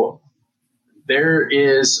so there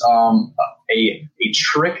is a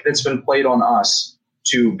trick that's been played on us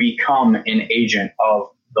to become an agent of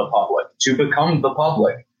the public. To become the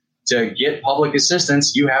public, to get public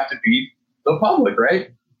assistance, you have to be the public,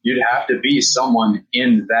 right? You'd have to be someone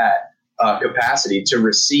in that capacity to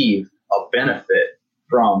receive a benefit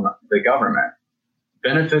from the government.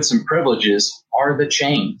 Benefits and privileges are the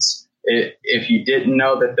chains. If you didn't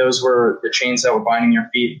know that those were the chains that were binding your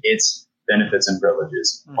feet, it's benefits and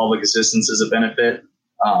privileges. Public assistance is a benefit.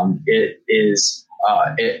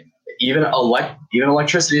 Even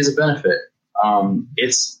electricity is a benefit.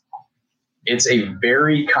 It's a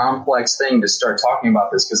very complex thing to start talking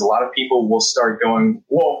about this, because a lot of people will start going,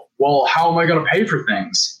 well, how am I going to pay for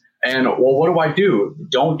things? And well, what do I do?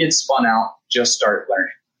 Don't get spun out. Just start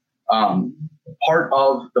learning. Part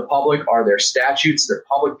of the public are their statutes, their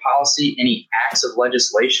public policy, any acts of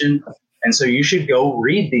legislation. And so you should go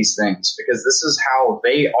read these things, because this is how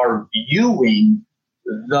they are viewing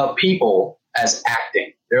the people as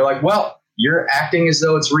acting. They're like, well, you're acting as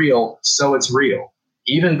though it's real, so it's real.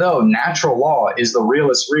 Even though natural law is the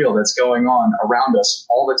realest real that's going on around us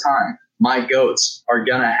all the time. My goats are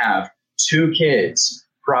going to have 2 kids,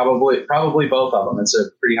 probably both of them. It's a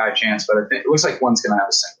pretty high chance, but I think it looks like one's going to have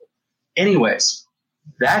a single. Anyways,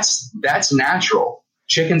 that's natural.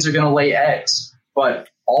 Chickens are going to lay eggs, but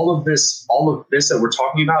all of this that we're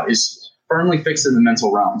talking about is firmly fixed in the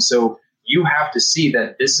mental realm. So you have to see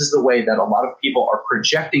that this is the way that a lot of people are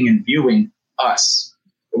projecting and viewing us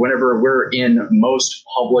whenever we're in most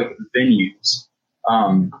public venues.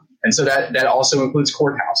 And so that also includes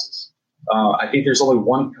courthouses. I think there's only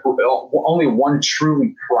one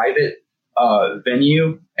truly private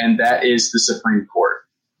venue, and that is the Supreme Court.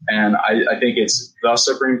 And I think it's the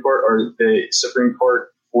Supreme Court or the Supreme Court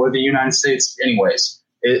for the United States. Anyways,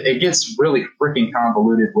 it gets really freaking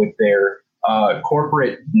convoluted with their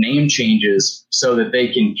corporate name changes so that they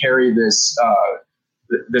can carry this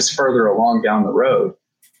further along down the road.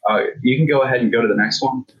 You can go ahead and go to the next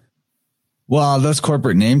one. Well, those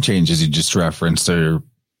corporate name changes you just referenced are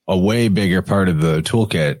a way bigger part of the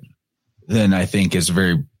toolkit than I think is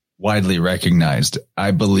very widely recognized. I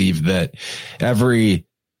believe that every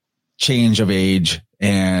change of age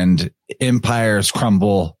and empires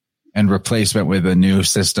crumble and replacement with a new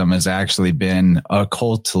system has actually been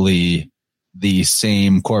occultly the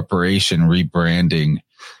same corporation rebranding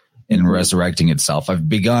and resurrecting itself. I've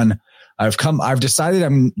decided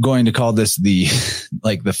I'm going to call this the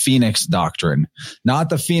Phoenix doctrine, not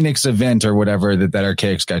the Phoenix event or whatever that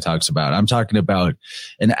archaic guy talks about. I'm talking about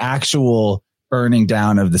an actual burning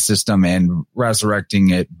down of the system and resurrecting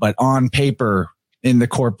it, but on paper in the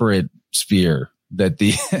corporate sphere, that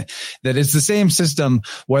it's the same system,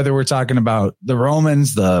 whether we're talking about the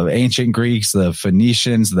Romans, the ancient Greeks, the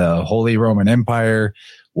Phoenicians, the Holy Roman Empire,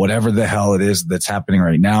 whatever the hell it is that's happening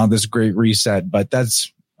right now, this great reset. But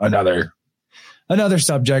that's another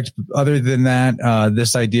subject. Other than that,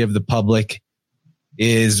 this idea of the public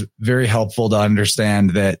is very helpful to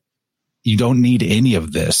understand that you don't need any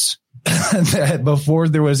of this. That before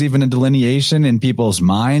there was even a delineation in people's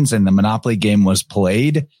minds and the Monopoly game was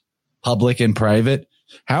played, public and private,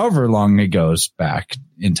 however long it goes back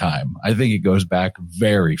in time. I think it goes back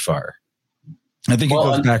very far. I think it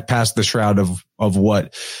goes back past the shroud of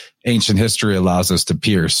what ancient history allows us to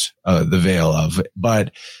pierce the veil of.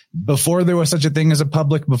 But before there was such a thing as a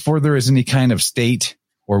public, before there was any kind of state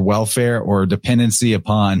or welfare or dependency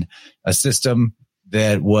upon a system,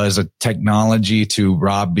 that was a technology to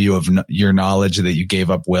rob you of your knowledge that you gave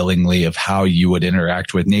up willingly of how you would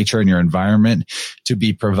interact with nature and your environment to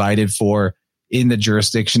be provided for in the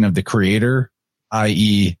jurisdiction of the creator,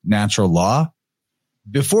 i.e. natural law.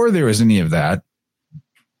 Before there was any of that,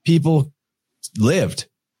 people lived,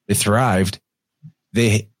 they thrived,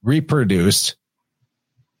 they reproduced,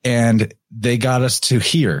 and they got us to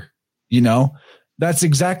here. You know, that's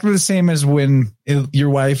exactly the same as when your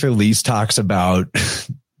wife Elise talks about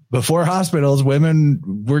before hospitals,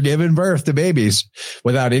 women were giving birth to babies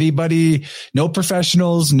without anybody, no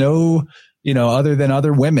professionals, no, you know, other than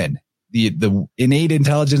other women. The innate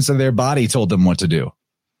intelligence of their body told them what to do.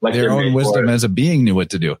 Like their own wisdom as a being knew what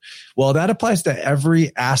to do. Well, that applies to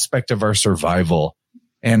every aspect of our survival.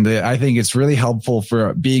 And I think it's really helpful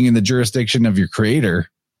for being in the jurisdiction of your creator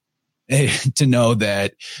to know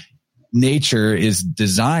that nature is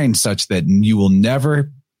designed such that you will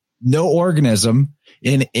never, no organism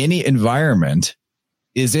in any environment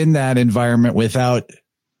is in that environment without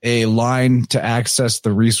a line to access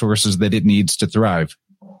the resources that it needs to thrive.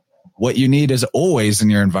 What you need is always in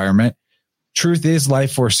your environment. Truth is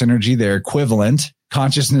life force energy. They're equivalent.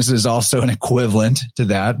 Consciousness is also an equivalent to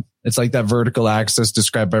that. It's like that vertical axis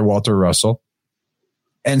described by Walter Russell.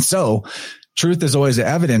 And so truth is always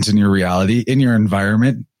evident in your reality, in your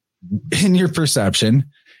environment, in your perception.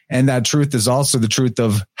 And that truth is also the truth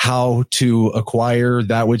of how to acquire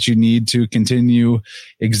that which you need to continue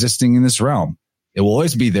existing in this realm. It will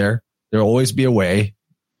always be there. There will always be a way.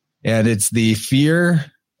 And it's the fear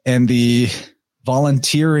and the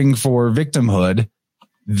volunteering for victimhood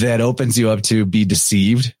that opens you up to be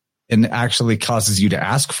deceived and actually causes you to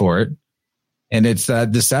ask for it. And it's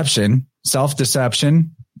that deception,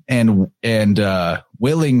 self-deception, and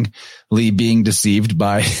willingly being deceived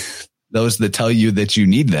by those that tell you that you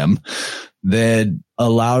need them, that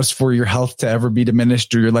allows for your health to ever be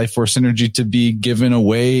diminished or your life force energy to be given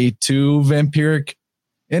away to vampiric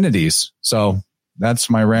entities. So that's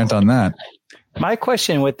my rant on that. My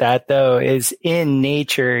question with that, though, is in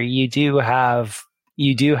nature, you do have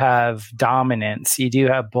dominance, you do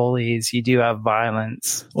have bullies, you do have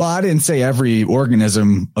violence. Well, I didn't say every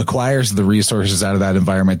organism acquires the resources out of that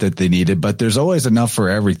environment that they needed, but there's always enough for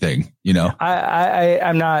everything, you know.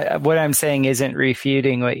 I'm not, what I'm saying isn't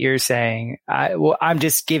refuting what you're saying. I'm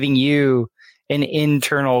just giving you an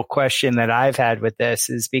internal question that I've had with this,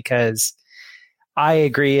 is because I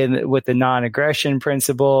agree with the non-aggression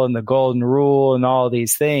principle and the golden rule and all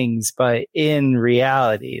these things, but in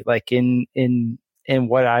reality, like in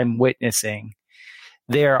what I'm witnessing,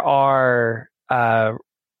 there are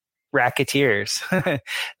racketeers,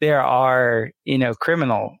 there are,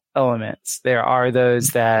 criminal elements, there are those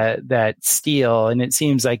that steal, and it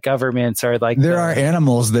seems like governments are like there are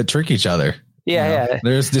animals that trick each other. Yeah, yeah.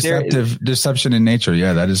 There's deception in nature.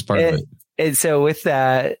 Yeah, that is part of it. And so with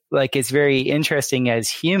that, like, it's very interesting as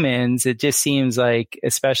humans. It just seems like,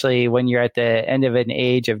 especially when you're at the end of an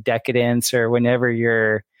age of decadence, or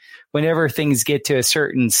whenever things get to a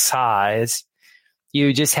certain size,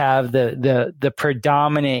 you just have the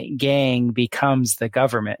predominant gang becomes the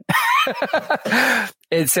government.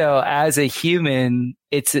 And so as a human,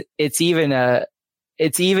 it's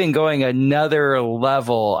even going another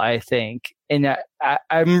level, I think. And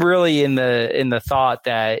I'm really in the thought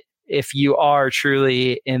that if you are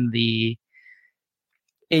truly in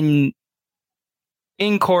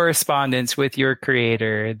correspondence with your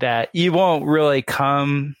creator, that you won't really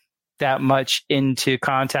come that much into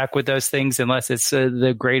contact with those things unless it's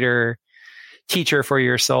the greater teacher for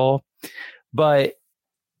your soul. But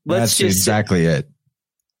that's exactly it.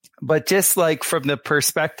 But just like from the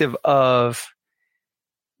perspective of,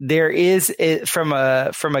 there is from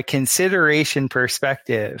a consideration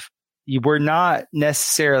perspective, we're not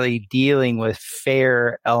necessarily dealing with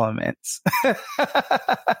fair elements.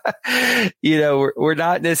 We're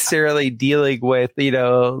not necessarily dealing with,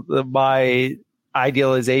 my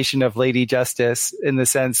idealization of Lady Justice in the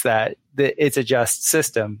sense that it's a just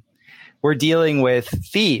system. We're dealing with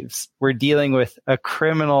thieves. We're dealing with a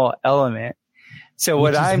criminal element. So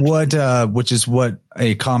which is what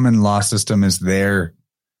a common law system is there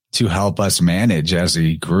to help us manage as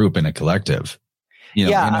a group and a collective.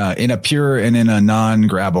 In a pure and in a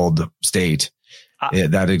non-grabbled state.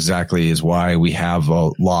 That exactly is why we have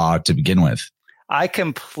a law to begin with. I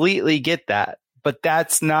completely get that, but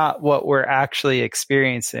that's not what we're actually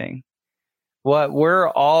experiencing. What we're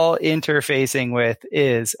all interfacing with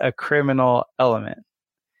is a criminal element.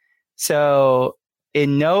 So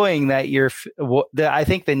in knowing that I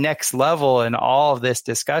think the next level in all of this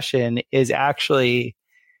discussion is actually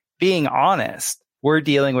being honest. we're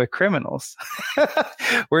dealing with criminals.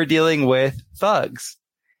 We're dealing with thugs.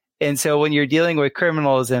 And so when you're dealing with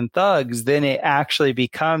criminals and thugs, then it actually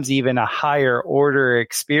becomes even a higher order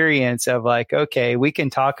experience of like, okay, we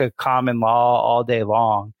can talk of common law all day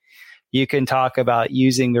long. You can talk about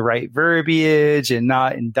using the right verbiage and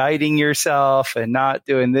not indicting yourself and not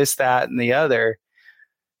doing this, that, and the other.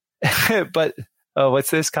 But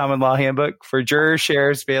what's this common law handbook for jurors,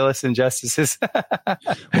 sheriffs, bailiffs, and justices? Well,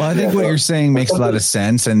 I think what you're saying makes a lot of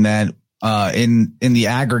sense, and that in the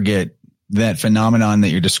aggregate, that phenomenon that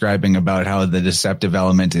you're describing about how the deceptive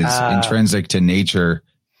element is intrinsic to nature,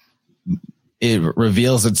 it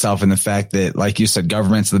reveals itself in the fact that, like you said,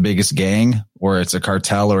 government's the biggest gang, or it's a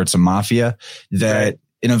cartel, or it's a mafia, that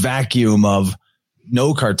in a vacuum of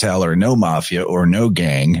no cartel or no mafia or no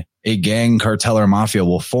gang, a gang, cartel, or mafia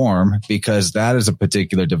will form, because that is a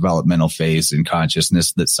particular developmental phase in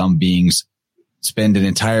consciousness that some beings spend an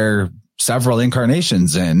entire several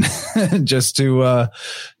incarnations in just to,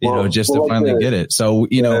 finally get it. So,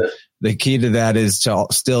 the key to that is to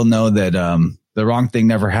still know that, the wrong thing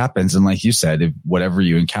never happens. And like you said, if whatever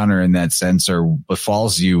you encounter in that sense or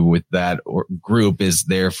befalls you with that group is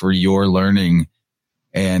there for your learning,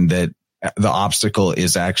 and that the obstacle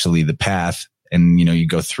is actually the path. And, you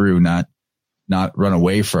go through, not run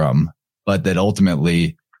away from, but that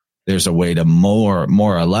ultimately there's a way to more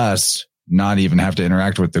or less not even have to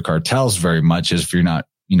interact with the cartels very much, as if you're not,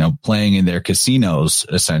 playing in their casinos,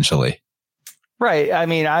 essentially. Right. I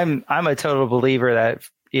mean, I'm a total believer that,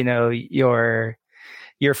 your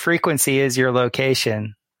frequency is your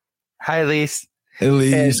location. Hi, Elise.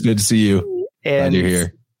 Elise, good to see you. Glad you're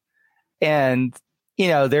here. And,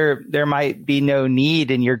 there might be no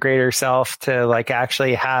need in your greater self to like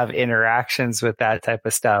actually have interactions with that type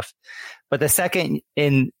of stuff. But the second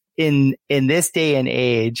in this day and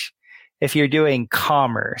age, if you're doing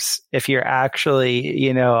commerce, if you're actually,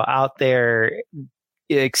 out there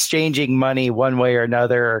exchanging money one way or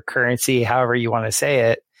another, or currency, however you want to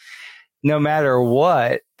say it, no matter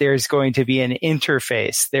what, there's going to be an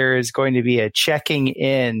interface. There is going to be a checking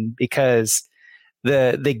in, because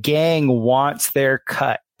the gang wants their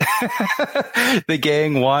cut. The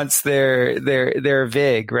gang wants their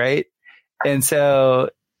vig, right? And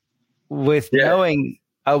so with knowing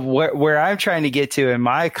where I'm trying to get to in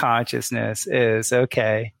my consciousness is,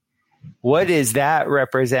 okay, what does that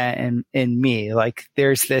represent in me? Like,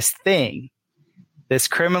 there's this thing, this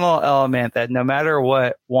criminal element that no matter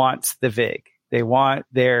what wants the vig. They want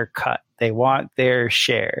their cut. They want their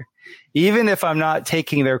share. Even if I'm not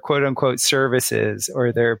taking their quote unquote services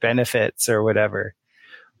or their benefits or whatever,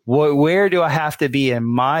 where do I have to be in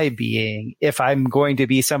my being if I'm going to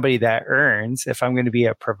be somebody that earns, if I'm going to be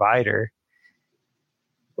a provider?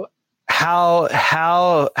 How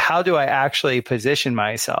do I actually position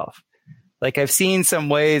myself? Like, I've seen some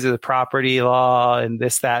ways of the property law and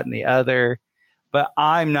this, that, and the other, but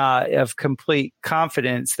I'm not of complete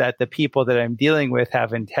confidence that the people that I'm dealing with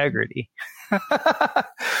have integrity.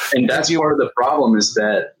 And that's part of the problem, is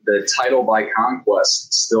that the title by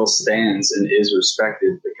conquest still stands and is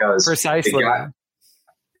respected, because precisely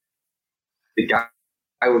the guy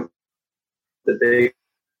with the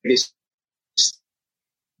biggest.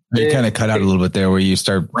 You kind of cut out a little bit there, where you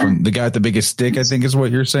start from the guy with the biggest stick, I think is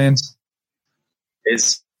what you're saying.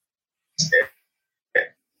 He's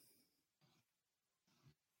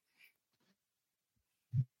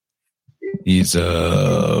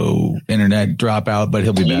internet dropout, but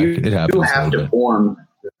he'll be back. It happens. You have to form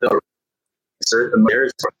the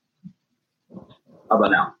how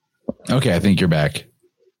about now? Okay, I think you're back.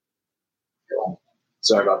 Cool.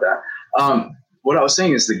 Sorry about that. What I was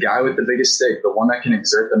saying is, the guy with the biggest stick, the one that can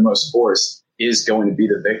exert the most force, is going to be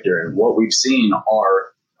the victor. And what we've seen are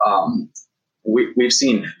we've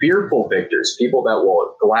seen fearful victors, people that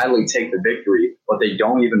will gladly take the victory, but they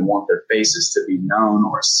don't even want their faces to be known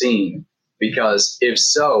or seen, because if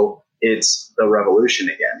so, it's the revolution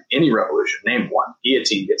again. Any revolution, name one.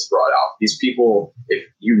 Guillotine gets brought out. These people, if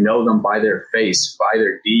you know them by their face, by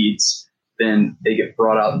their deeds, then they get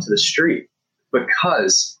brought out into the street,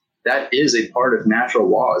 because that is a part of natural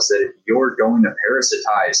laws, that if you're going to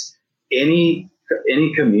parasitize any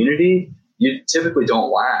community, you typically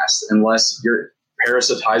don't last unless you're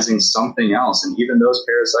parasitizing something else. And even those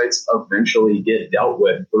parasites eventually get dealt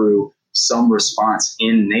with through some response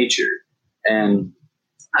in nature. And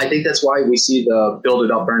I think that's why we see the build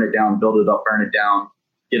it up, burn it down, build it up, burn it down,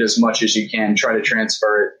 get as much as you can, try to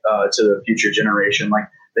transfer it to the future generation. Like,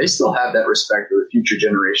 they still have that respect for the future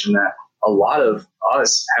generation that a lot of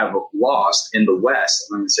us have lost in the West.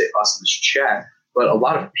 I'm going to say us in this chat, but a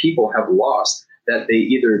lot of people have lost, that they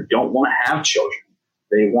either don't want to have children,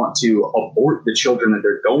 They want to abort the children that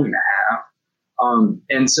they're going to have.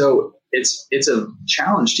 And so it's a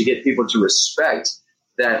challenge to get people to respect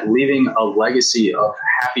that leaving a legacy of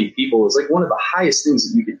happy people is like one of the highest things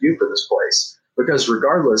that you could do for this place, because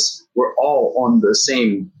regardless, we're all on the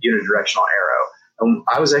same unidirectional arrow. And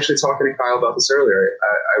I was actually talking to Kyle about this earlier.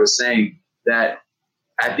 I was saying that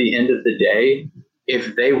at the end of the day,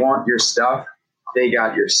 if they want your stuff, they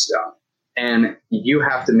got your stuff. And you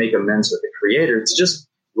have to make amends with the creator to just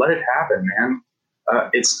let it happen, man.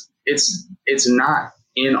 It's not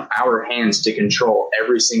in our hands to control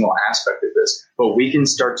every single aspect of this, but we can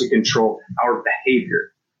start to control our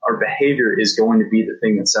behavior. Our behavior is going to be the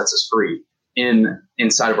thing that sets us free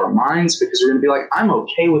inside of our minds, because we're going to be like, I'm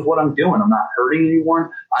okay with what I'm doing. I'm not hurting anyone.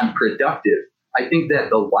 I'm productive. I think that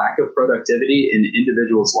the lack of productivity in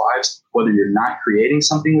individuals' lives, whether you're not creating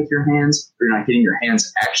something with your hands, or you're not getting your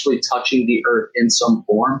hands actually touching the earth in some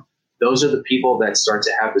form, those are the people that start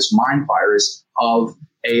to have this mind virus of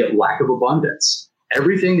a lack of abundance.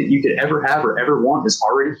 Everything that you could ever have or ever want is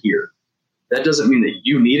already here. That doesn't mean that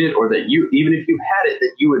you need it, or that you, even if you had it,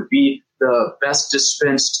 that you would be the best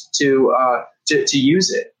dispensed to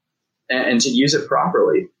use it and to use it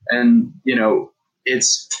properly. And, you know,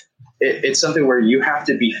 it's something where you have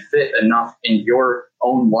to be fit enough in your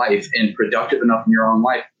own life and productive enough in your own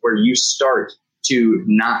life where you start to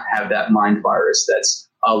not have that mind virus that's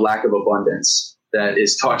a lack of abundance that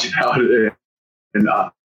is talked about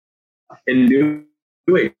in New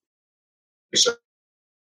Age.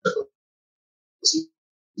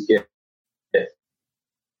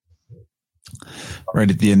 Right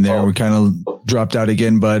at the end there, we kind of dropped out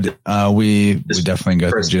again, but we definitely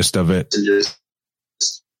got the gist of it. Just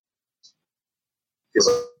feels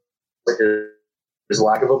like there's a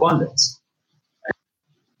lack of abundance.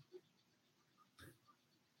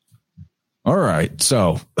 All right,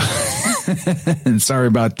 so sorry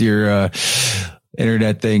about your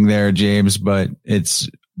internet thing there, James, but it's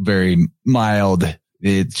very mild.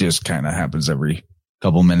 It just kind of happens every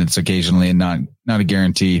couple minutes occasionally, and not a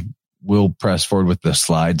guarantee. We'll press forward with the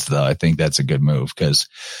slides, though. I think that's a good move because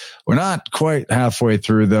we're not quite halfway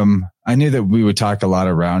through them. I knew that we would talk a lot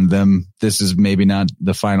around them. This is maybe not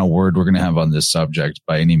the final word we're going to have on this subject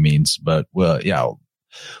by any means, but we'll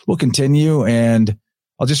continue, and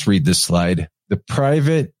I'll just read this slide. The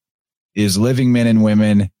private is living men and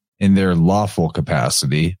women in their lawful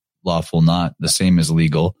capacity, lawful not the same as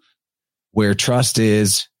legal, where trust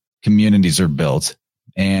is, communities are built.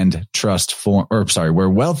 And where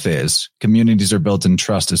wealth is, communities are built and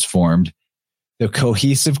trust is formed. The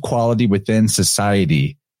cohesive quality within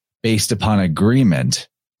society based upon agreement,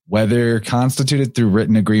 whether constituted through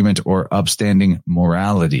written agreement or upstanding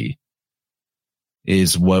morality,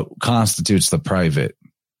 is what constitutes the private.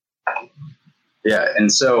 Yeah.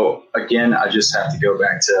 And so again, I just have to go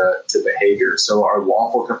back to behavior. So our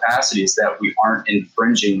lawful capacity is that we aren't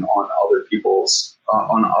infringing on other people's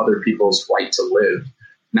right to live.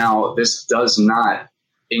 Now, this does not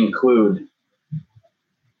include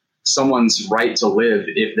someone's right to live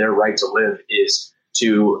if their right to live is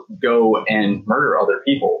to go and murder other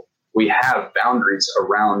people. We have boundaries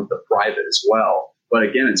around the private as well. But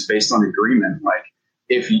again, it's based on agreement. Like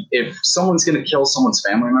if someone's going to kill someone's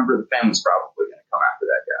family member, the family's probably going to come after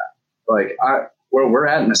that guy. Like where we're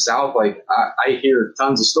at in the South, like I hear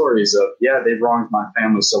tons of stories of, yeah, they wronged my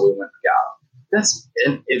family, so we went and got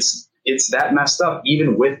them. It's that messed up,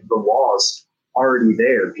 even with the laws already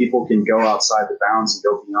there. People can go outside the bounds and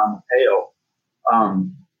go beyond the pale.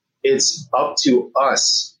 It's up to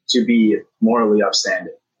us to be morally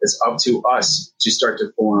upstanding. It's up to us to start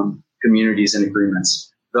to form communities and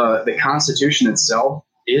agreements. The Constitution itself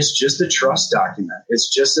is just a trust document. It's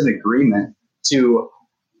just an agreement to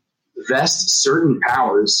vest certain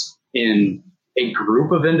powers in a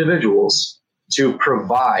group of individuals to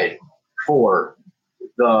provide for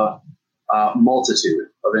the multitude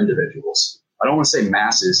of individuals. I don't want to say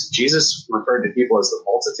masses. Jesus referred to people as the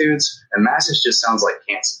multitudes, and masses just sounds like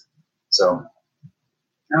cancer. So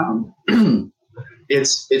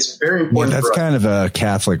it's very important. Yeah, that's kind of a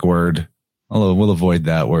Catholic word. Although we'll avoid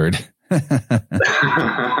that word. and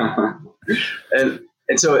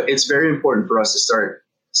so it's very important for us to start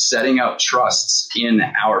setting up trusts in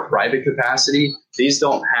our private capacity. These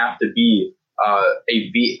don't have to be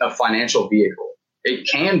a financial vehicle. It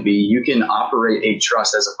can be. You can operate a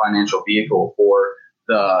trust as a financial vehicle for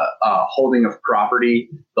the holding of property,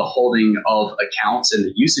 the holding of accounts, and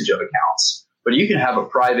the usage of accounts. But you can have a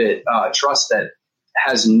private trust that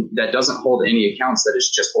doesn't hold any accounts, that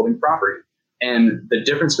is just holding property. And the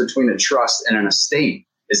difference between a trust and an estate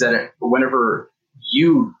is that whenever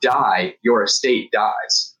you die, your estate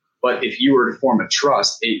dies. But if you were to form a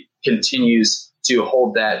trust, it continues to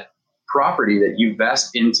hold that property that you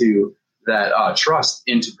vest into that trust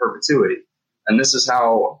into perpetuity. And this is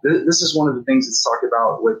one of the things that's talked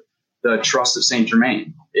about with the Trust of Saint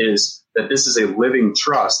Germain, is that this is a living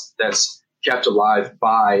trust that's kept alive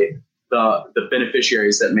by the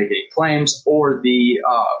beneficiaries that make any claims or the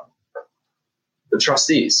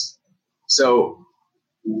trustees. So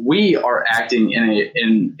we are acting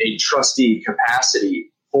in a trustee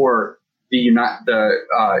capacity for the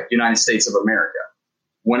United States of America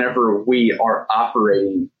whenever we are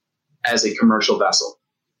operating as a commercial vessel.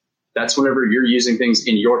 That's whenever you're using things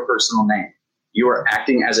in your personal name. You are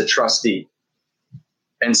acting as a trustee.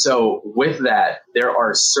 And so with that, there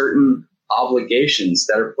are certain obligations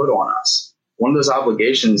that are put on us. One of those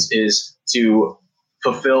obligations is to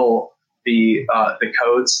fulfill the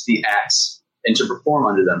codes, the acts, and to perform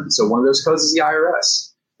under them. And so one of those codes is the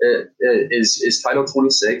IRS. It is Title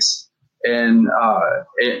 26, and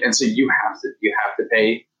so you have to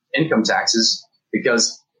pay income taxes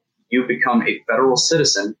because you become a federal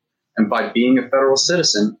citizen, and by being a federal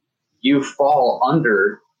citizen, you fall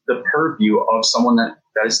under the purview of someone that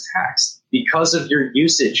is taxed because of your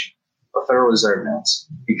usage of Federal Reserve notes,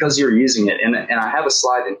 because you're using it. And I have a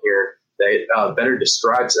slide in here that better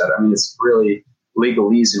describes that. I mean, it's really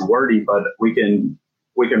legalese and wordy, but we can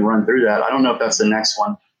run through that. I don't know if that's the next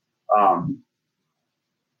one.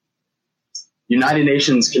 United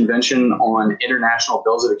Nations Convention on International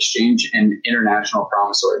Bills of Exchange and International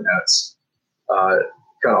Promissory Notes.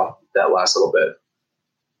 Cut off that last little bit.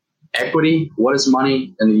 Equity, what is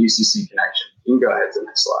money, and the UCC connection. You can go ahead to the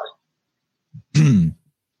next slide.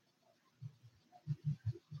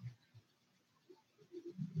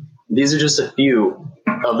 These are just a few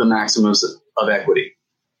of the maxims of equity.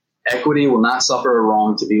 Equity will not suffer a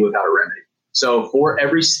wrong to be without a remedy. So for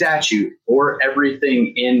every statute or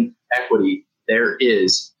everything in equity, there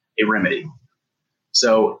is a remedy.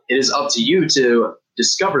 So it is up to you to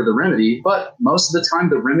discover the remedy, but most of the time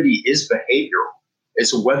the remedy is behavioral.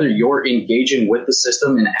 It's whether you're engaging with the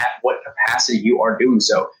system and at what capacity you are doing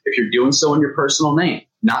so. If you're doing so in your personal name,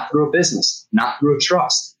 not through a business, not through a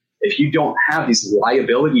trust, if you don't have these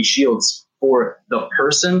liability shields for the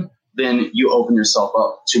person, then you open yourself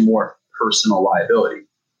up to more personal liability.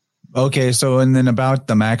 Okay, so and then about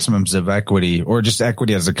the maximums of equity, or just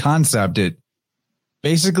equity as a concept, it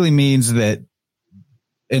basically means that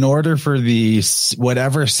in order for the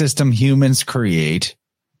whatever system humans create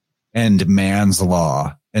and man's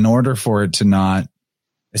law, in order for it to not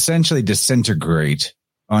essentially disintegrate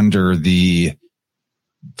under the,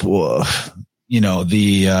 what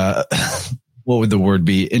would the word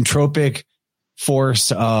be? Entropic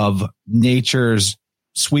force of nature's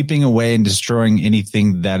sweeping away and destroying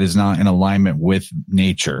anything that is not in alignment with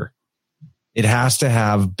nature. It has to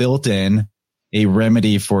have built in a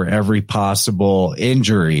remedy for every possible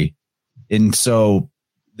injury. And so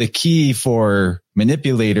the key for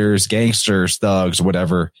manipulators, gangsters, thugs,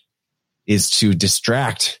 whatever, is to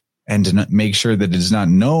distract and to make sure that it is not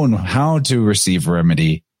known how to receive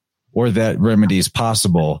remedy or that remedy is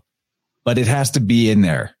possible, but it has to be in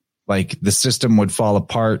there. Like the system would fall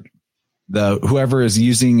apart. Whoever is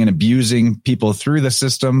using and abusing people through the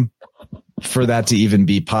system, for that to even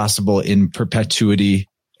be possible in perpetuity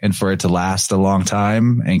and for it to last a long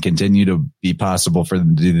time and continue to be possible for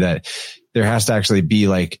them to do that, there has to actually be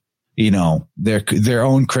their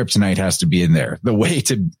own kryptonite has to be in there. The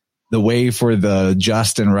way for the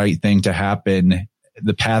just and right thing to happen,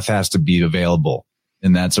 the path has to be available.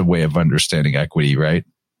 And that's a way of understanding equity, right?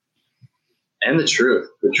 And the truth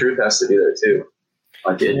has to be there too.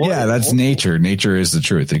 Yeah, that's nature. Nature is the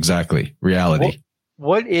truth. Exactly. Reality.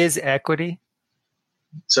 What is equity?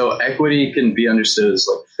 So equity can be understood as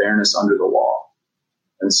like fairness under the law.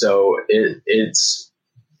 And so it's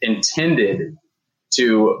intended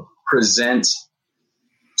to present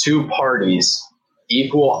two parties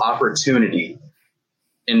equal opportunity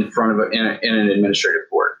in front of in an administrative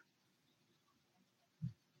court.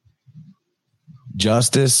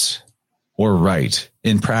 Justice or right.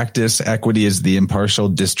 In practice, equity is the impartial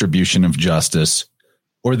distribution of justice,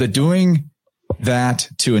 or the doing that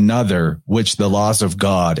to another which the laws of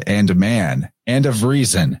God and man and of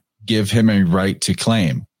reason give him a right to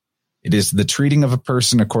claim. It is the treating of a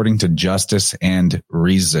person according to justice and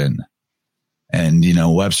reason. And,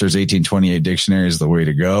 Webster's 1828 dictionary is the way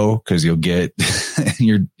to go, because you'll get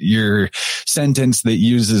your sentence that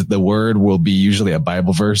uses the word will be usually a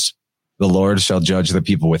Bible verse. The Lord shall judge the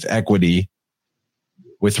people with equity.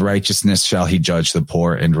 With righteousness shall he judge the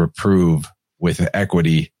poor and reprove with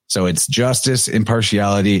equity. So it's justice,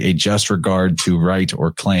 impartiality, a just regard to right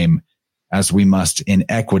or claim, as we must in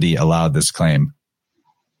equity allow this claim.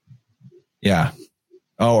 Yeah.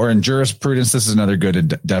 Oh, or in jurisprudence, this is another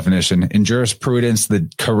good definition. In jurisprudence, the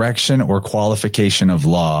correction or qualification of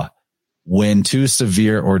law when too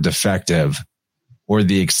severe or defective, or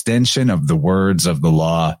the extension of the words of the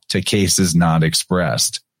law to cases not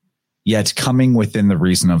expressed, yet coming within the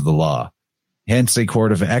reason of the law. Hence, a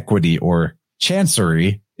court of equity or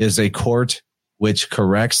chancery is a court which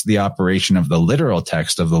corrects the operation of the literal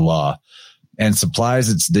text of the law and supplies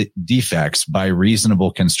its defects by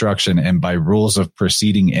reasonable construction and by rules of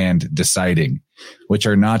proceeding and deciding, which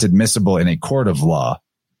are not admissible in a court of law.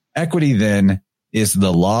 Equity, then, is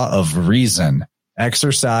the law of reason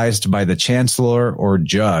exercised by the chancellor or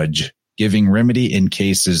judge, giving remedy in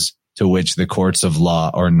cases to which the courts of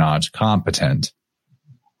law are not competent.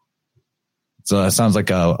 So that sounds like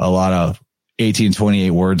a lot of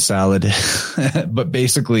 1828 word salad, but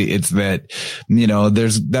basically it's that,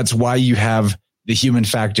 that's why you have the human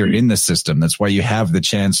factor in the system. That's why you have the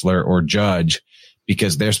chancellor or judge,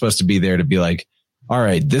 because they're supposed to be there to be like, all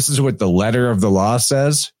right, this is what the letter of the law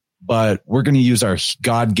says, but we're going to use our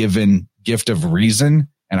God-given gift of reason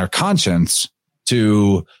and our conscience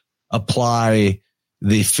to apply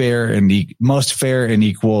the most fair and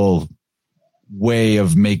equal way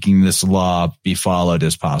of making this law be followed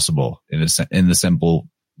as possible in the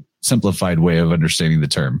simplified way of understanding the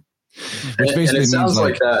term. Which basically means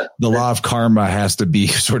like that the law of karma has to be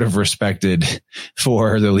sort of respected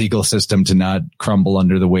for the legal system to not crumble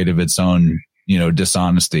under the weight of its own,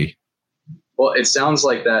 dishonesty. Well, it sounds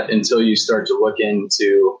like that until you start to look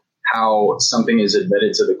into how something is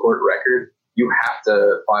admitted to the court record. You have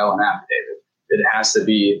to file an affidavit. It has to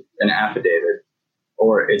be an affidavit,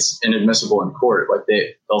 or it's inadmissible in court. Like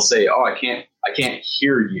they'll say, "Oh, I can't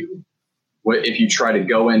hear you." If you try to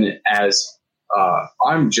go in as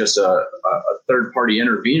I'm just a third party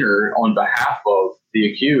intervener on behalf of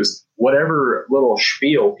the accused, whatever little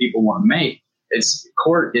spiel people want to make,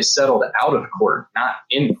 court is settled out of court, not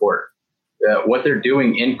in court. What they're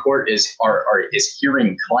doing in court is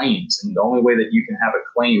hearing claims, and the only way that you can have a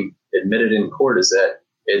claim admitted in court is that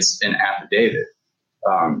it's an affidavit.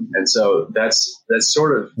 And so that's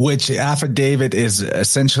sort of, which affidavit is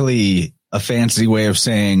essentially a fancy way of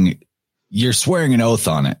saying you're swearing an oath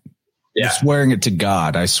on it. Yeah. You're swearing it to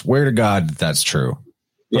God. I swear to God that's true.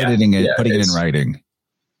 Putting it in writing.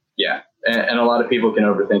 Yeah. And a lot of people can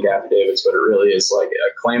overthink affidavits, but it really is like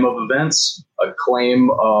a claim of events, a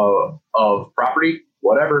claim of property,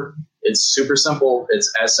 whatever. It's super simple.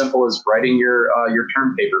 It's as simple as writing your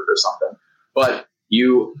term paper for something. But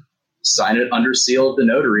you sign it under seal of the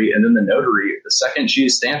notary, and then the notary, the second she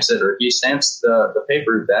stamps it or he stamps the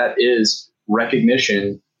paper, that is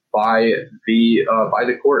recognition by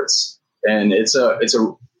the courts. And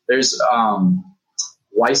there's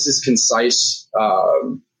Weiss's concise.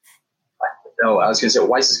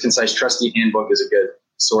 Weiss's concise trustee handbook is a good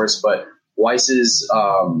source, but Weiss's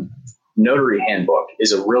notary handbook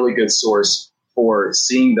is a really good source for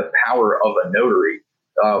seeing the power of a notary.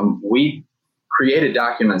 We created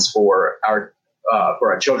documents for our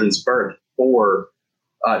children's birth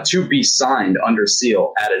to be signed under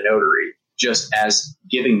seal at a notary, just as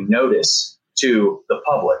giving notice to the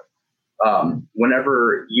public.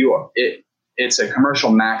 Whenever it's a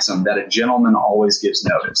commercial maxim that a gentleman always gives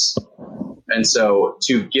notice. And so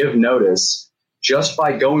to give notice just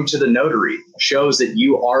by going to the notary shows that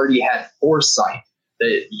you already had foresight,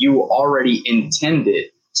 that you already intended.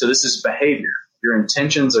 So this is behavior. Your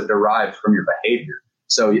intentions are derived from your behavior.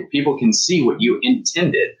 So people can see what you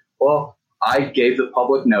intended. Well, I gave the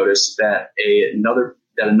public notice that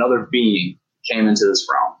another being came into this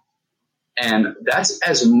realm. And that's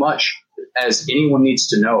as much as anyone needs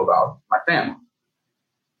to know about my family.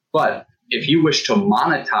 But if you wish to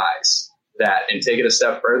monetize that and take it a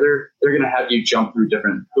step further, they're going to have you jump through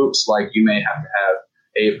different hoops. Like you may have to have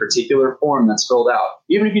a particular form that's filled out.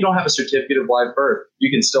 Even if you don't have a certificate of live birth, you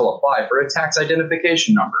can still apply for a tax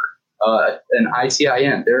identification number, an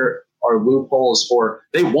ITIN. There are loopholes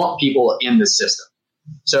they want people in the system.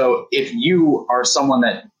 So if you are someone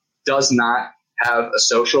that does not have a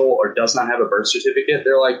social or does not have a birth certificate,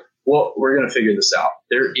 they're like, well, we're going to figure this out.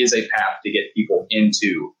 There is a path to get people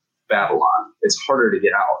into Babylon. It's harder to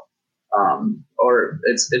get out. Or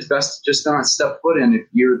it's best just not step foot in if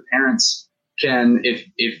your parents can,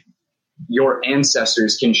 if your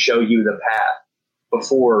ancestors can show you the path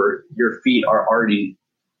before your feet are already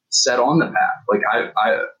set on the path. Like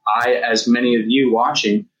I, as many of you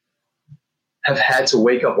watching, have had to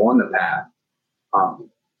wake up on the path.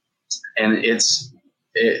 And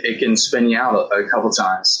it can spin you out a couple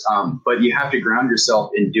times. But you have to ground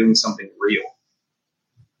yourself in doing something real.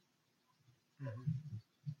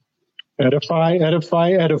 Edify,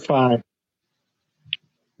 edify, edify.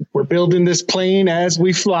 We're building this plane as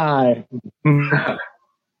we fly.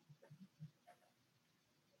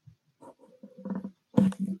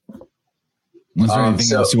 Was there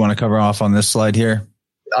anything else you want to cover off on this slide here?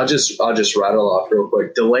 I'll just rattle off real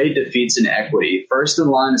quick. Delay defeats inequity. First in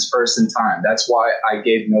line is first in time. That's why I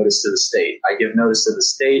gave notice to the state. I give notice to the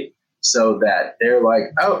state so that they're like,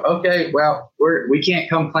 oh, okay, well, we can't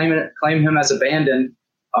come claim him as abandoned.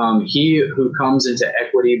 He who comes into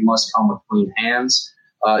equity must come with clean hands.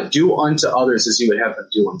 Do unto others as you would have them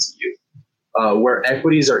do unto you. Where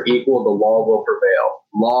equities are equal, the law will prevail.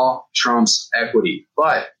 Law trumps equity.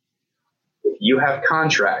 But if you have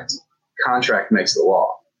contract makes the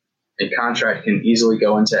law. And contract can easily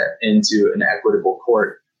go into an equitable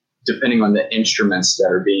court depending on the instruments that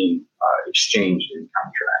are being exchanged in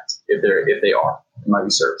contract. If they are, it might be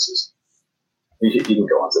services. You can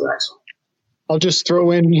go on to the next one. I'll just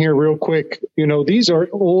throw in here real quick. These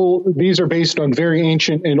are based on very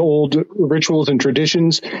ancient and old rituals and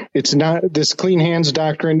traditions. It's not this clean hands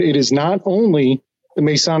doctrine. It is not only the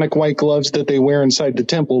Masonic white gloves that they wear inside the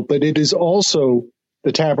temple, but it is also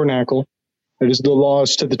the tabernacle. It is the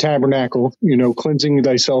laws to the tabernacle, cleansing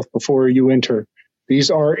thyself before you enter.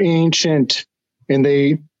 These are ancient and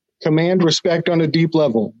they command respect on a deep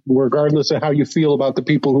level, regardless of how you feel about the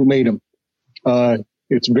people who made them.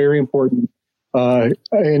 It's very important.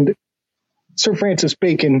 And Sir Francis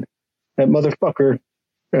Bacon, that motherfucker,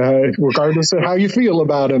 regardless of how you feel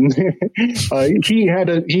about him, he had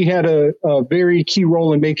a very key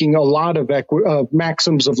role in making a lot of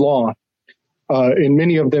maxims of law. And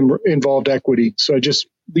many of them involved equity. So I just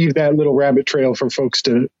leave that little rabbit trail for folks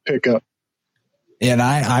to pick up. And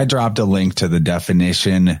I dropped a link to the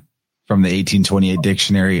definition from the 1828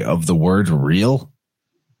 dictionary of the word real.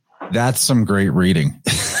 That's some great reading.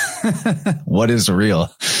 What is real?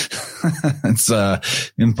 It's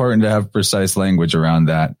important to have precise language around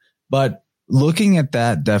that. But looking at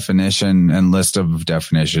that definition and list of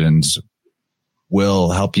definitions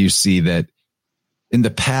will help you see that in the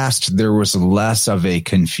past, there was less of a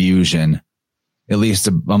confusion, at least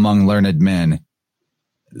among learned men,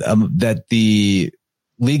 that the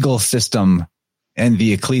legal system and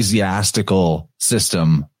the ecclesiastical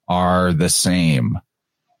system are the same.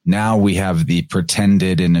 Now we have the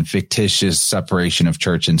pretended and fictitious separation of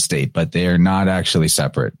church and state, but they are not actually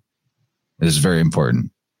separate. This is very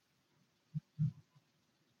important.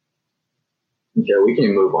 Okay, we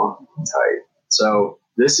can move on. Tight. So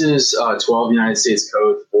this is 12 United States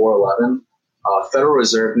Code 411. Federal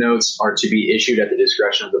Reserve notes are to be issued at the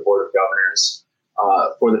discretion of the Board of Governors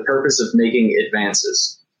for the purpose of making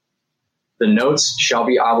advances. The notes shall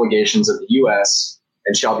be obligations of the U.S.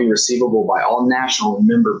 and shall be receivable by all national and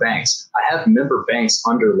member banks. I have member banks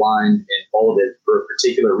underlined and bolded for a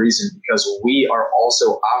particular reason because we are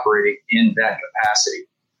also operating in that capacity.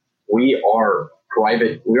 We are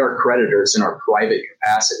creditors in our private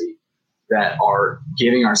capacity that are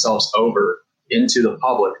giving ourselves over into the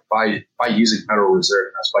public by using Federal Reserve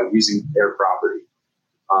notes, by using their property.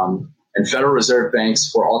 And Federal Reserve banks,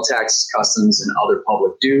 for all taxes, customs, and other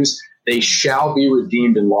public dues, they shall be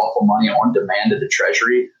redeemed in lawful money on demand of the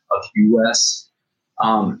Treasury of the U.S.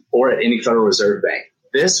 Or at any Federal Reserve bank.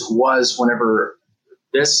 This was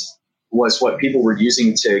what people were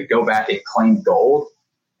using to go back and claim gold.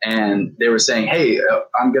 And they were saying, hey,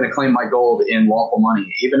 I'm going to claim my gold in lawful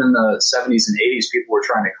money. Even in the 70s and 80s, people were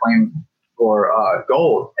trying to claim for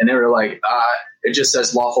gold. And they were like, it just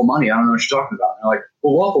says lawful money. I don't know what you're talking about. And they're like,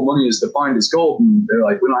 well, lawful money is defined as gold. And they're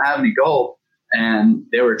like, we don't have any gold. And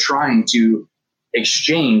they were trying to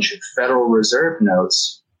exchange Federal Reserve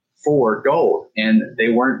notes for gold. And they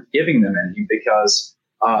weren't giving them anything because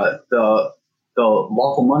the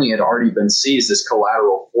lawful money had already been seized as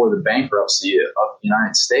collateral for the bankruptcy of the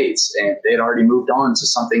United States. And they had already moved on to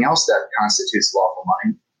something else that constitutes lawful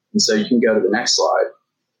money. And so you can go to the next slide.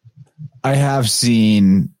 I have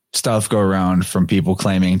seen stuff go around from people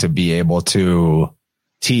claiming to be able to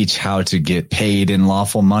teach how to get paid in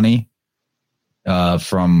lawful money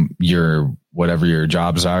from your whatever your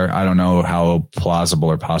jobs are. I don't know how plausible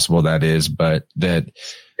or possible that is, but that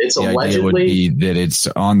it's the idea would be that it's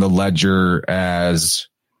on the ledger as,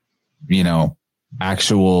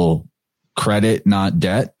 actual credit, not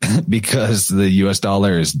debt, because the US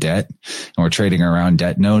dollar is debt and we're trading around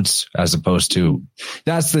debt notes as opposed to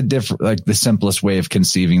that's the simplest way of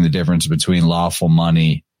conceiving the difference between lawful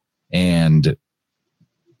money and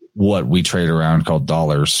what we trade around called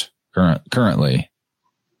dollars currently.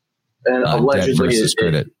 And allegedly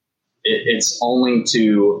it's only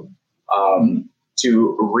to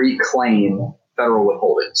reclaim federal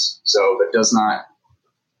withholdings. So it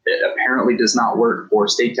It apparently does not work for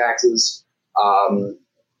state taxes.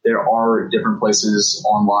 There are different places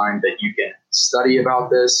online that you can study about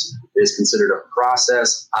this. It is considered a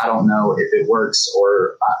process. I don't know if it works,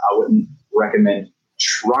 or I wouldn't recommend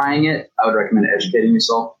trying it. I would recommend educating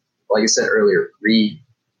yourself. Like I said earlier, read,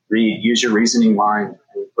 use your reasoning mind,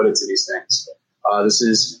 and put it to these things. This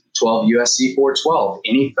is 12 USC 412.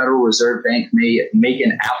 Any Federal Reserve Bank may make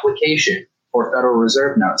an application for Federal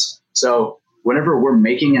Reserve notes. So whenever we're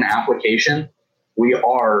making an application, we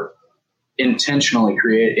are intentionally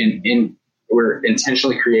creating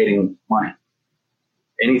money.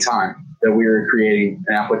 Anytime that we are creating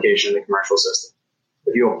an application in the commercial system,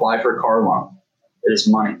 if you apply for a car loan, it is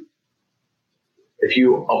money. If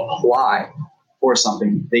you apply for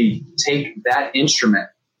something, they take that instrument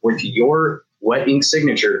with your wet ink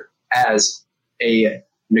signature as a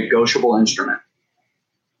negotiable instrument.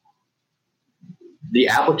 The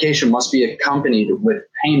application must be accompanied with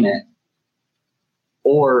payment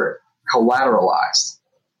or collateralized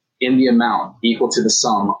in the amount equal to the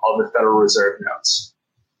sum of the Federal Reserve notes.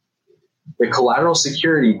 The collateral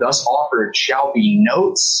security thus offered shall be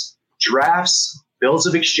notes, drafts, bills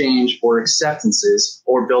of exchange, or acceptances,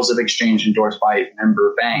 or bills of exchange endorsed by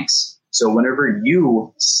member banks. So whenever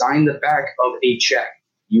you sign the back of a check,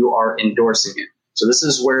 you are endorsing it. So this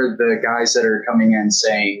is where the guys that are coming in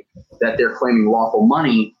saying that they're claiming lawful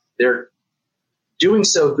money, they're doing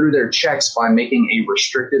so through their checks by making a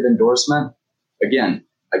restrictive endorsement. Again,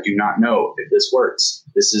 I do not know if this works.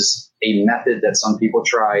 This is a method that some people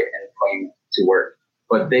try and claim to work.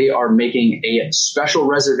 But they are making a special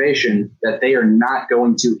reservation that they are not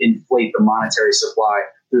going to inflate the monetary supply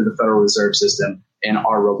through the Federal Reserve System and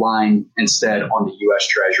are relying instead on the U.S.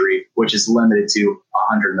 Treasury, which is limited to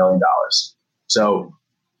 $100 million. So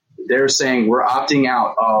they're saying we're opting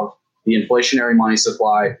out of the inflationary money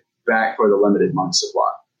supply back for the limited money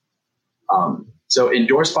supply. So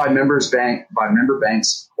endorsed by member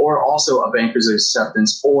banks, or also a banker's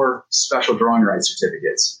acceptance or special drawing rights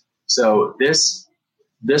certificates. So this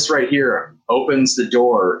right here opens the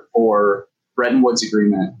door for Bretton Woods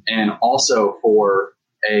Agreement, and also for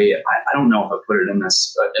I don't know if I put it in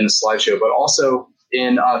this in the slideshow, but also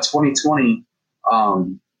in 2020,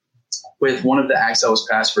 with one of the acts that was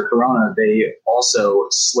passed for Corona, they also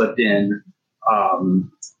slipped in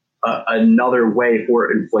another way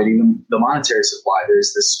for inflating the monetary supply.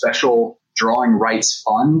 There's this special drawing rights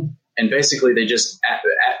fund, and basically they just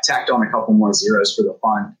tacked on a couple more zeros for the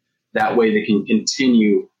fund. That way they can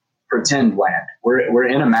continue pretend land. We're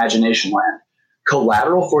in imagination land.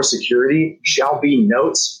 Collateral for security shall be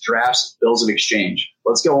notes, drafts, bills of exchange.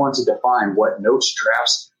 Let's go on to define what notes,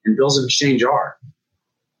 drafts, and bills of exchange are.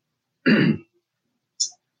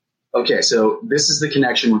 Okay, so this is the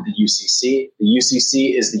connection with the UCC. The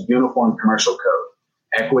UCC is the Uniform Commercial Code.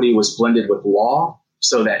 Equity was blended with law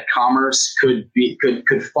so that commerce could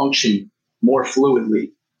function more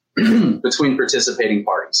fluidly between participating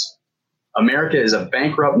parties. America is a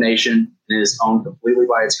bankrupt nation and is owned completely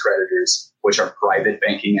by its creditors, which are private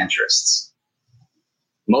banking interests.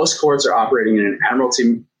 Most courts are operating in an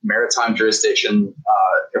admiralty maritime jurisdiction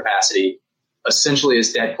capacity, essentially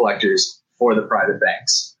as debt collectors for the private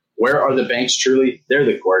banks. Where are the banks truly? They're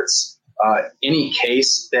the courts. Any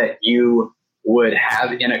case that you would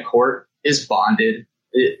have in a court is bonded,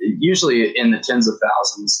 usually in the tens of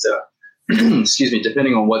thousands to, excuse me,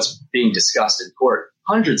 depending on what's being discussed in court,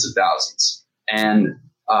 hundreds of thousands. And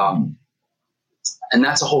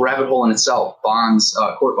that's a whole rabbit hole in itself, bonds,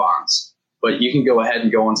 court bonds. But you can go ahead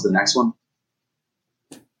and go on to the next one.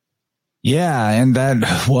 Yeah. And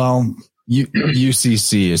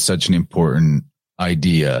UCC is such an important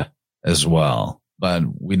idea as well, but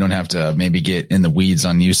we don't have to maybe get in the weeds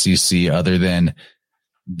on UCC other than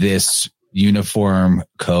this uniform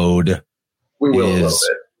code. We will a little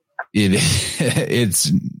bit.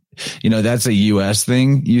 It's, that's a US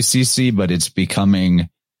thing, UCC, but it's becoming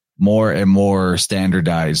more and more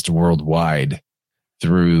standardized worldwide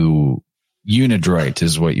through Unidroit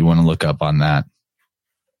is what you want to look up on that.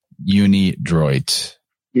 Unidroit.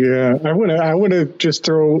 Yeah, I want to just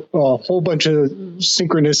throw a whole bunch of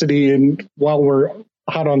synchronicity in while we're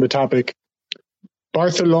hot on the topic.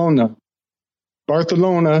 Barcelona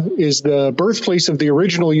is the birthplace of the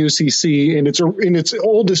original UCC in its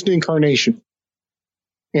oldest incarnation,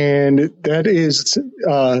 and that is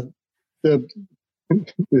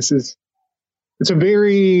it's a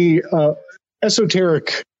very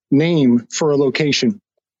esoteric name for a location.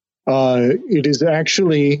 It is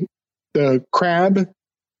actually the crab.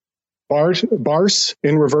 Barce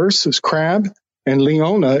in reverse is crab, and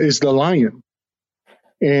Leona is the lion.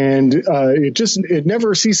 And it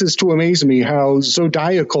never ceases to amaze me how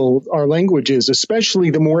zodiacal our language is,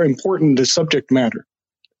 especially the more important the subject matter.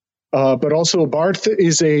 But also Barth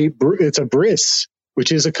it's a bris,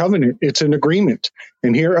 which is a covenant. It's an agreement.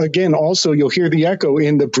 And here again, also you'll hear the echo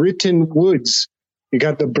in the Britain woods. You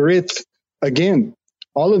got the Brith again.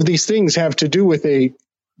 All of these things have to do with a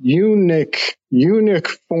unique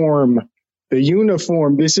form, the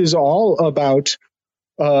uniform. This is all about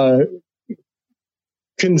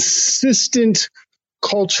consistent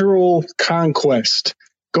cultural conquest,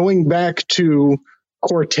 going back to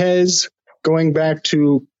Cortez, going back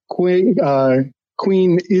to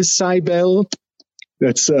Queen Isabel,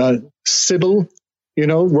 that's Sybil,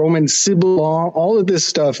 Roman Civil law, all of this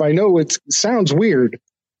stuff. I know it sounds weird,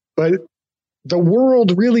 but the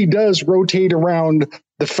world really does rotate around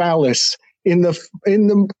the phallus in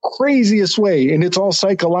the craziest way, and it's all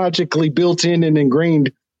psychologically built in and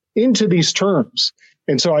ingrained into these terms.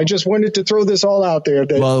 And so I just wanted to throw this all out there.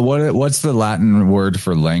 Well, what's the Latin word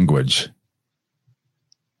for language?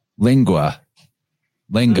 Lingua.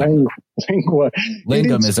 Lingam.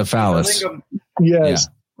 Lingam is a phallus. Yes.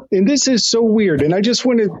 Yeah. And this is so weird. And I just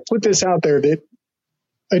want to put this out there that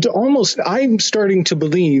I'm starting to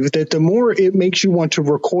believe that the more it makes you want to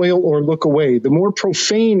recoil or look away, the more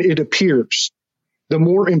profane it appears, the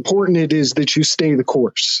more important it is that you stay the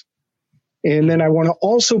course. And then I want to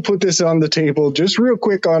also put this on the table just real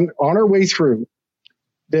quick on our way through,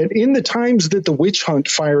 that in the times that the witch hunt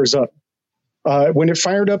fires up, when it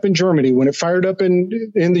fired up in Germany, when it fired up in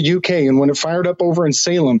the UK, and when it fired up over in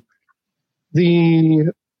Salem,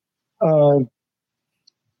 the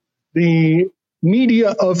media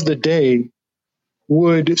of the day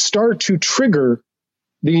would start to trigger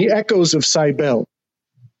the echoes of Cybele,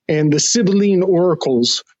 and the Sibylline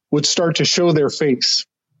oracles would start to show their face.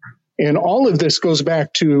 And all of this goes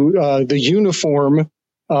back to the uniform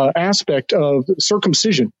aspect of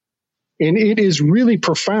circumcision. And it is really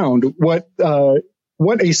profound what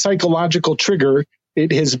a psychological trigger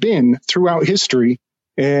it has been throughout history,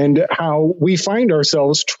 and how we find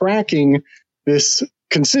ourselves tracking this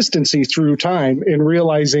consistency through time and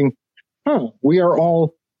realizing, we are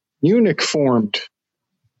all eunuch formed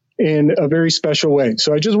in a very special way.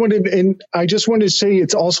 So I just wanted to say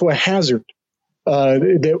it's also a hazard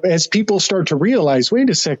that as people start to realize, wait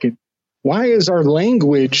a second, why is our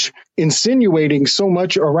language insinuating so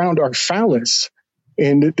much around our phallus?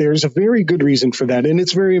 And there's a very good reason for that. And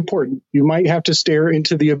it's very important. You might have to stare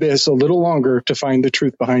into the abyss a little longer to find the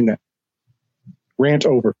truth behind that. Rant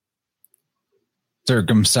over.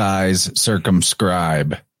 Circumcise,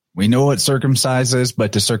 circumscribe. We know what circumcise is,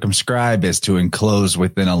 but to circumscribe is to enclose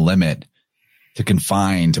within a limit, to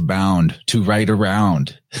confine, to bound, to write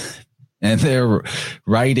around. And they're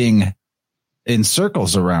writing in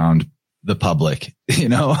circles around the public.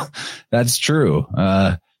 That's true.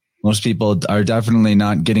 Most people are definitely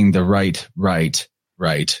not getting the right.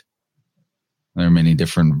 There are many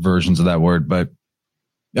different versions of that word, but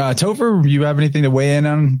Topher, you have anything to weigh in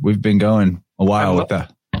on? We've been going a while with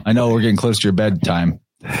that. I know we're getting close to your bedtime.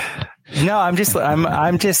 No, I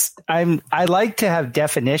like to have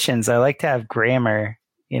definitions. I like to have grammar.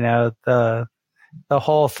 The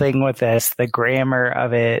whole thing with this, the grammar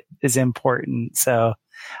of it is important. So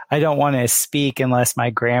I don't want to speak unless my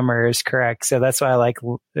grammar is correct. So that's why I like,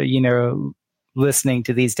 listening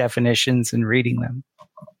to these definitions and reading them.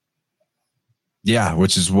 Yeah,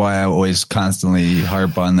 which is why I always constantly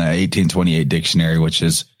harp on the 1828 dictionary, which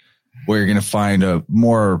is where you're going to find a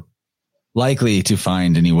more likely to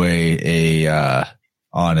find anyway, a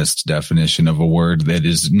honest definition of a word that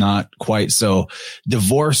is not quite so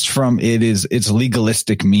divorced from its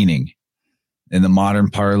legalistic meaning. In the modern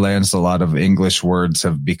parlance, a lot of English words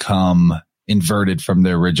have become inverted from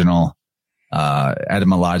their original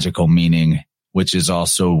etymological meaning, which is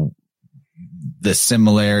also the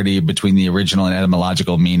similarity between the original and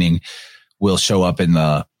etymological meaning will show up in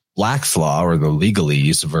the Black's Law or the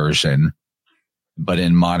legalese version. But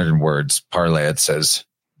in modern words, parlance has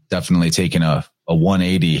definitely taken a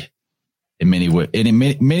 180 in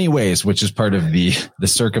many ways, which is part of the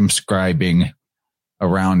circumscribing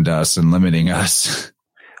around us and limiting us.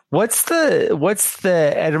 What's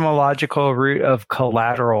the etymological root of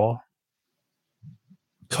collateral?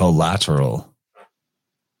 Collateral.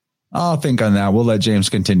 I'll think on that. We'll let James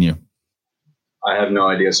continue. I have no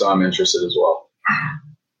idea, so I'm interested as well.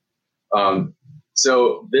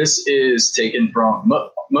 So this is taken from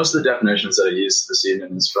most of the definitions that I used this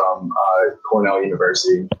evening is from Cornell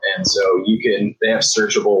University, and so they have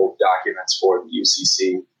searchable documents for the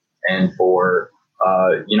UCC and for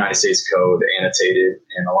United States Code, annotated,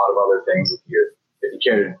 and a lot of other things if you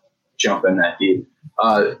care to jump in that deep.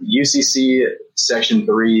 UCC Section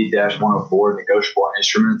 3-104, negotiable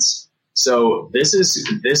instruments. So this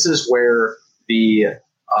is where the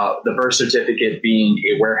birth certificate being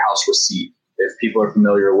a warehouse receipt, if people are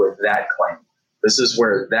familiar with that claim, this is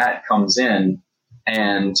where that comes in,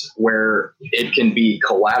 and where it can be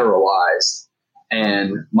collateralized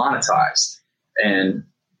and monetized, and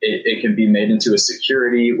it can be made into a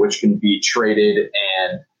security which can be traded.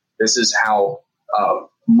 And this is how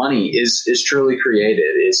money is truly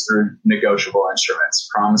created, is through negotiable instruments,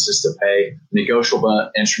 promises to pay.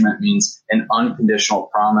 Negotiable instrument means an unconditional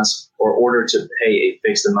promise or order to pay a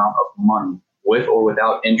fixed amount of money with or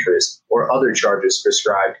without interest or other charges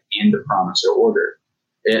prescribed in the promise or order.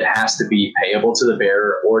 It has to be payable to the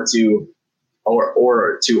bearer or to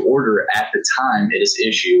order at the time it is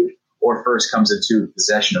issued, or first comes into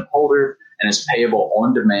possession of holder, and is payable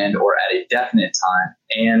on demand or at a definite time.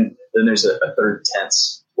 And then there's a third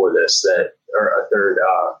tense for this, or a third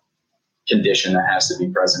condition that has to be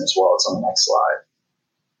present as well. It's on the next slide.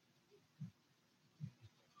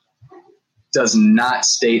 Does not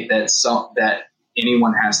state that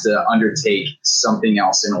anyone has to undertake something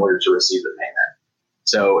else in order to receive the payment.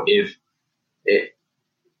 So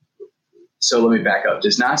let me back up.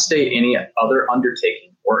 Does not state any other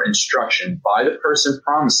undertaking or instruction by the person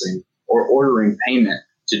promising or ordering payment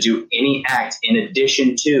to do any act in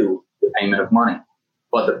addition to the payment of money.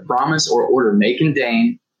 But the promise or order may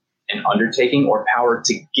contain an undertaking or power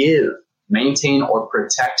to give, maintain, or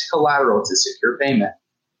protect collateral to secure payment,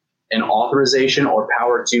 an authorization or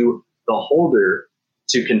power to the holder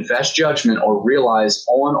to confess judgment or realize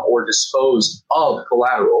on or dispose of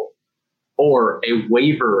collateral, or a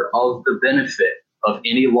waiver of the benefit of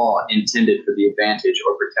any law intended for the advantage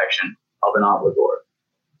or protection of an obligor.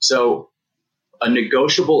 So a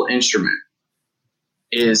negotiable instrument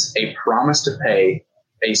is a promise to pay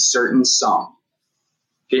a certain sum.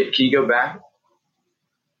 Can you go back?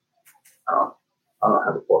 I don't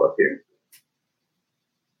have it pulled up here.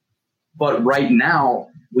 But right now,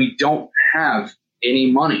 we don't have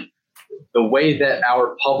any money. The way that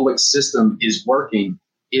our public system is working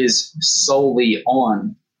is solely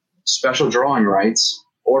on special drawing rights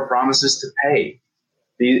or promises to pay.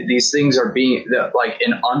 These things are being like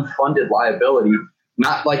an unfunded liability,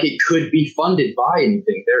 not like it could be funded by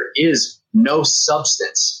anything. There is no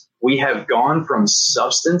substance. We have gone from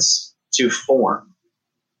substance to form.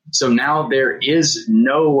 So now there is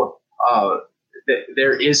no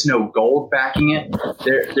gold backing it.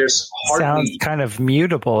 There's hardly. Sounds kind of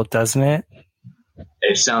mutable, doesn't it?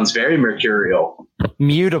 It sounds very mercurial.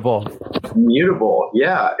 Mutable.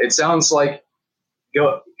 Yeah, it sounds like.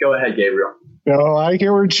 Go ahead, Gabriel. No, I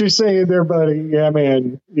hear what you're saying there, buddy. Yeah,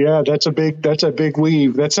 man. Yeah, that's a big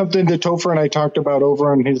weave. That's something that Topher and I talked about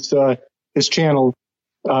over on his channel.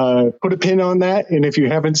 Put a pin on that, and if you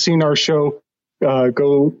haven't seen our show,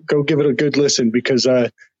 go give it a good listen, because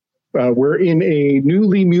we're in a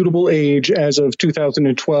newly mutable age as of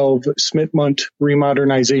 2012 Smit-Mundt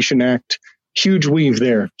Remodernization Act. Huge weave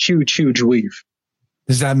there. Huge weave.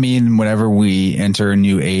 Does that mean whenever we enter a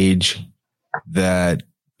new age, that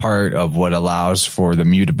part of what allows for the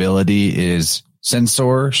mutability is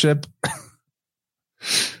censorship?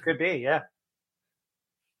 Could be, yeah.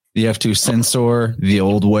 You have to censor the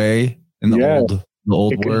old way and the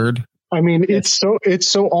old word. I mean, it's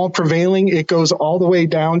so all prevailing. It goes all the way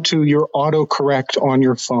down to your autocorrect on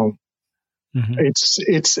your phone. Mm-hmm.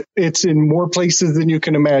 It's in more places than you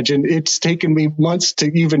can imagine. It's taken me months to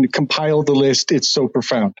even compile the list. It's so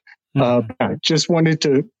profound. Mm-hmm. Just wanted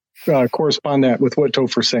to correspond that with what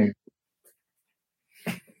Topher's saying.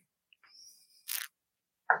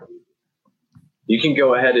 You can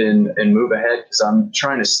go ahead and move ahead, because I'm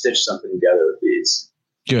trying to stitch something together with these.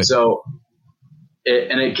 Good. So,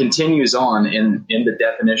 it continues on in the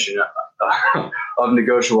definition of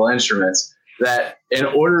negotiable instruments, that an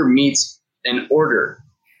order meets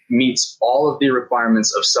all of the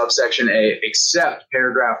requirements of subsection A, except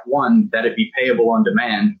paragraph 1, that it be payable on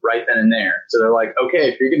demand right then and there. So they're like, okay,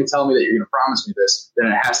 if you're going to tell me that you're going to promise me this,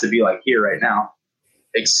 then it has to be like here right now,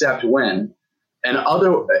 except when,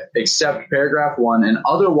 except paragraph 1, and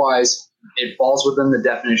otherwise it falls within the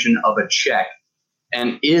definition of a check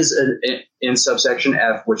and is in subsection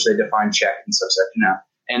F, which they define check in subsection F,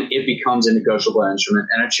 and it becomes a negotiable instrument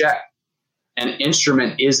and a check. An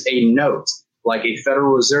instrument is a note, like a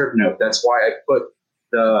Federal Reserve note. That's why I put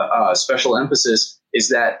the special emphasis is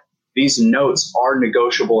that these notes are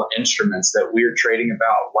negotiable instruments that we're trading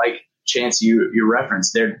about. Like Chance, you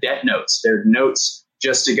referenced, they're debt notes. They're notes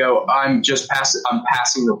just to go, I'm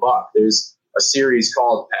passing the buck. There's a series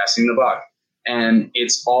called Passing the Buck, and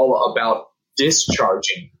it's all about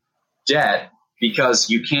discharging debt because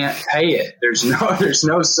you can't pay it. There's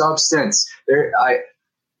no substance there.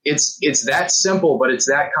 It's that simple, but it's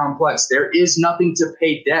that complex. There is nothing to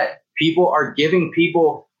pay debt. People are giving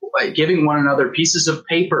one another pieces of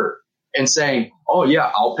paper and saying, oh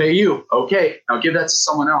yeah, I'll pay you. Okay, now give that to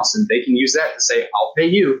someone else. And they can use that to say, I'll pay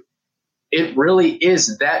you. It really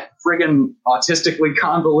is that friggin' autistically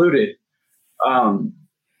convoluted.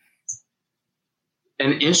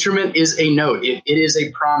 An instrument is a note. It is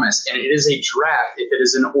a promise, and it is a draft if it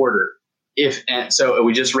is an order. So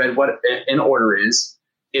we just read what an order is.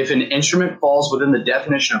 If an instrument falls within the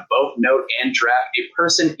definition of both note and draft, a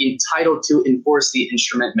person entitled to enforce the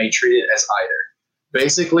instrument may treat it as either.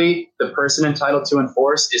 Basically, the person entitled to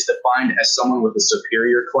enforce is defined as someone with a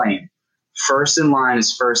superior claim. First in line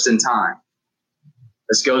is first in time.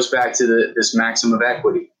 This goes back to this maxim of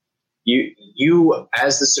equity. You,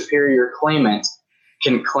 as the superior claimant,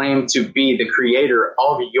 can claim to be the creator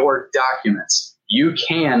of your documents. You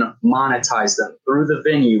can monetize them through the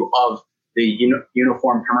venue of the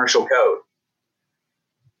Uniform Commercial Code.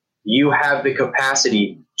 You have the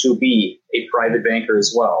capacity to be a private banker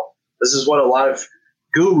as well. This is what a lot of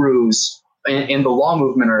gurus in the law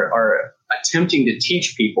movement are attempting to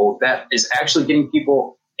teach people, that is actually getting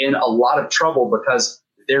people in a lot of trouble because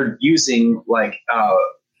they're using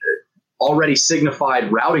already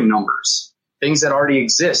signified routing numbers, things that already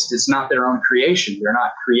exist. It's not their own creation. They're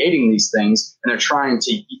not creating these things, and they're trying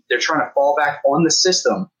to fall back on the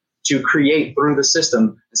system to create through the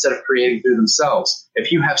system instead of creating through themselves.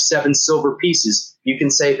 If you have 7 silver pieces, you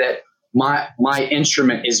can say that my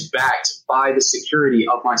instrument is backed by the security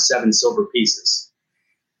of my 7 silver pieces.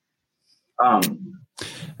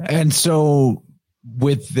 And so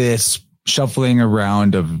with this shuffling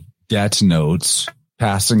around of debt notes,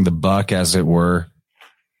 passing the buck, as it were,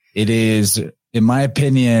 it is, in my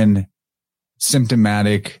opinion,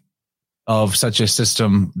 symptomatic of such a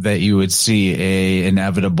system that you would see a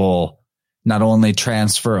inevitable, not only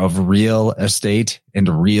transfer of real estate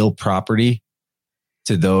and real property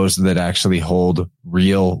to those that actually hold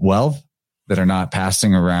real wealth that are not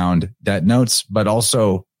passing around debt notes, but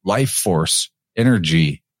also life force,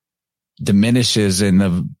 energy diminishes in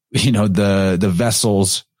the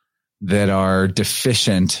vessels that are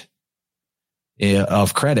deficient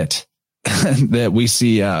of credit. That we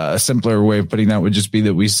see a simpler way of putting that would just be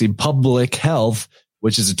that we see public health,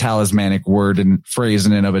 which is a talismanic word and phrase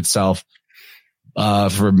in and of itself,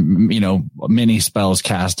 for many spells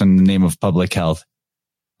cast in the name of public health.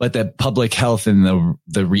 But that public health and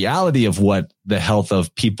the reality of what the health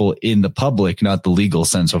of people in the public, not the legal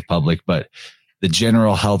sense of public, but the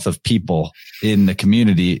general health of people in the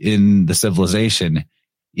community, in the civilization,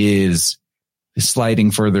 is sliding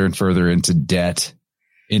further and further into debt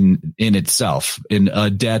in itself, in a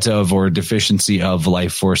debt of or deficiency of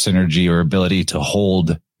life force energy or ability to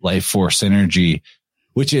hold life force energy,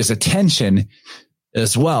 which is attention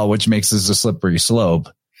as well, which makes this a slippery slope.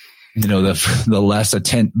 The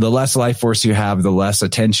less life force you have, the less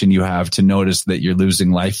attention you have to notice that you're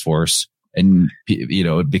losing life force, and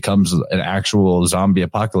it becomes an actual zombie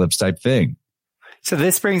apocalypse type thing. So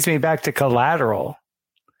this brings me back to collateral.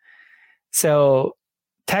 So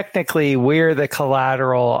technically, we're the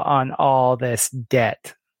collateral on all this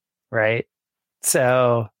debt, right?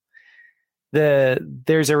 So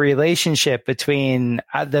there's a relationship between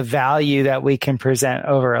the value that we can present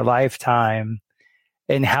over a lifetime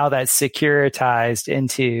and how that's securitized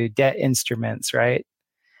into debt instruments, right?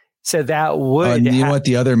 So that would... you know what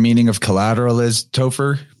the other meaning of collateral is,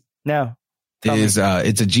 Topher? No. It's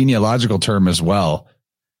a genealogical term as well,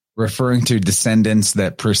 referring to descendants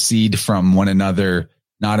that proceed from one another,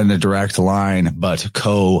 not in a direct line, but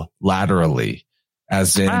co-laterally.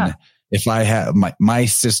 As in, if I have my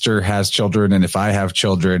sister has children, and if I have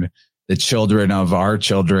children, the children of our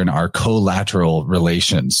children are collateral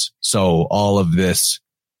relations. So all of this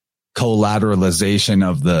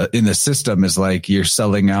collateralization in the system is like you're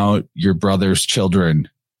selling out your brother's children,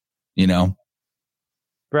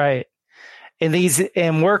 Right. And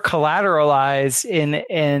we're collateralized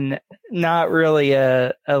in not really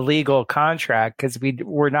a legal contract, because we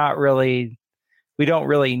don't really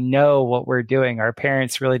know what we're doing. Our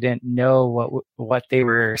parents really didn't know what they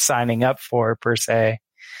were signing up for, per se.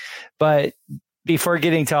 But before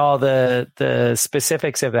getting to all the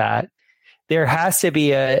specifics of that, there has to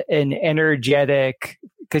be an energetic,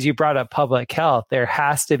 because you brought up public health, there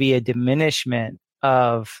has to be a diminishment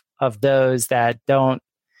of those that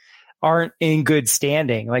aren't in good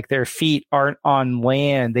standing. Like their feet aren't on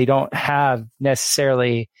land. They don't have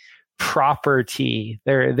necessarily property.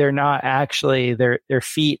 They're not actually, their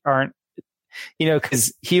feet aren't,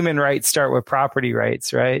 because human rights start with property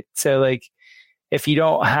rights, right? So like if you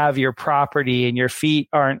don't have your property and your feet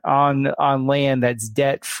aren't on land that's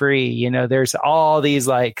debt free, you know, there's all these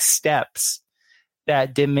like steps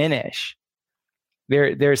that diminish.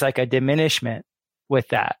 There's like a diminishment with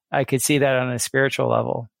that. I could see that on a spiritual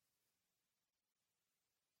level.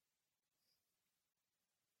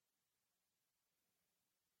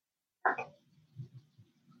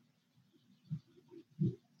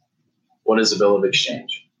 What is a bill of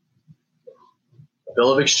exchange? A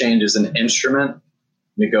bill of exchange is an instrument,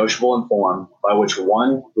 negotiable in form, by which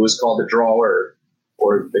one who is called the drawer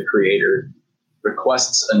or the creator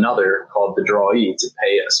requests another called the drawee to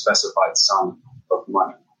pay a specified sum of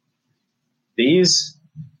money. These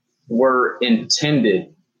were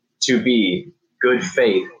intended to be good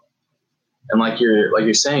faith. And like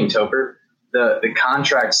you're saying, Topher, the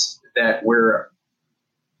contracts that we're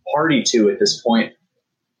party to at this point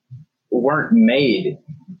weren't made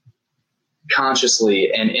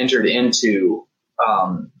consciously and entered into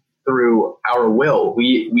through our will.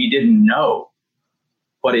 We didn't know,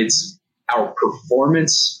 but it's our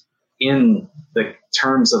performance in the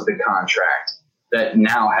terms of the contract that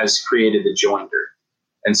now has created the joinder.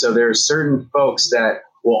 And so there are certain folks that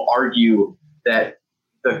will argue that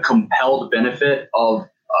the compelled benefit of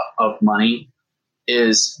money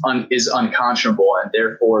is unconscionable, and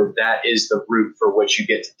therefore that is the route for which you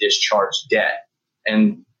get to discharge debt.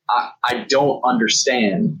 And I don't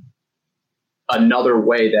understand another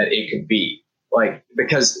way that it could be, like,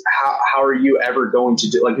 because how are you ever going to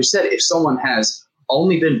do, like you said, if someone has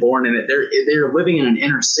only been born in it, they're living in an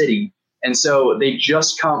inner city, and so they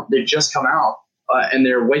just come out and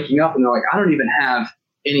they're waking up and they're like, I don't even have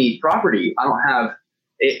any property, I don't have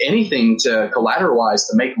anything to collateralize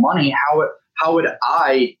to make money. How would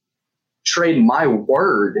I trade my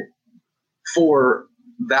word for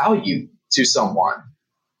value to someone?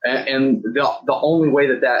 And the only way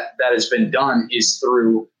that has been done is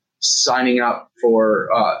through signing up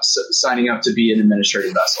to be an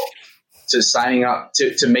administrative vessel, to signing up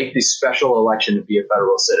to make the special election to be a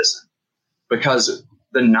federal citizen, because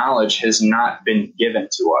the knowledge has not been given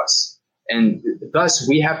to us. And thus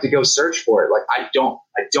we have to go search for it. Like, I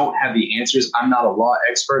don't have the answers. I'm not a law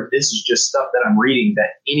expert. This is just stuff that I'm reading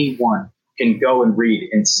that anyone can go and read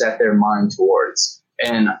and set their mind towards.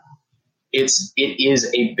 And it is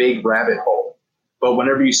a big rabbit hole. But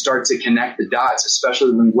whenever you start to connect the dots,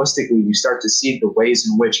 especially linguistically, you start to see the ways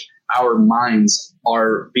in which our minds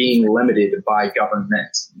are being limited by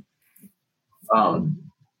government.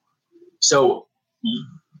 So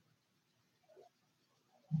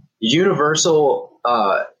universal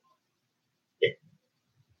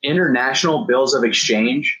international bills of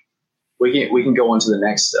exchange. We can go on to the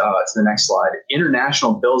next slide.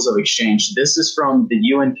 International bills of exchange. This is from the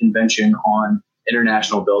UN Convention on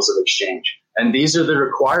International Bills of Exchange, and these are the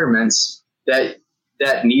requirements that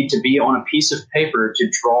need to be on a piece of paper to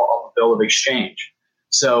draw up a bill of exchange.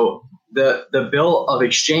 So the bill of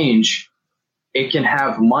exchange, it can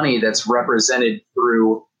have money that's represented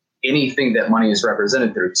through anything that money is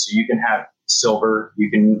represented through. So you can have silver,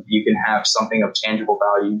 you can have something of tangible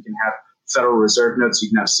value, you can have Federal Reserve notes, you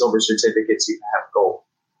can have silver certificates, you can have gold.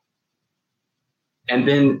 And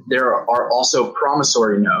then there are also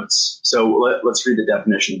promissory notes. So let's read the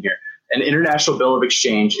definition here. An international bill of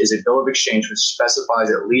exchange is a bill of exchange which specifies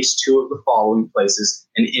at least two of the following places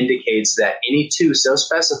and indicates that any two so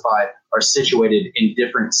specified are situated in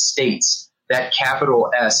different states. That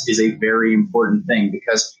capital S is a very important thing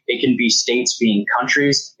because it can be states being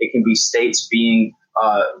countries. It can be states being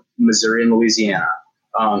Missouri and Louisiana.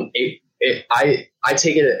 I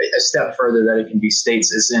take it a step further that it can be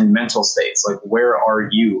states as in mental states. Like, where are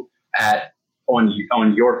you at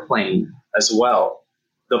on your plane as well?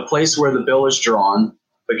 The place where the bill is drawn,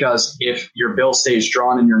 because if your bill stays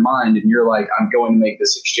drawn in your mind and you're like, I'm going to make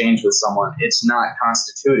this exchange with someone, it's not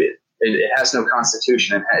constituted. It has no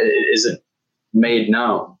constitution. It isn't made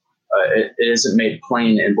known. It isn't made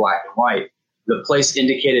plain in black and white. The place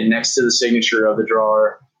indicated next to the signature of the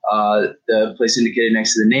drawer, the place indicated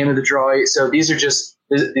next to the name of the drawee. So these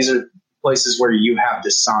are places where you have to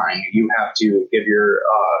sign. You have to give your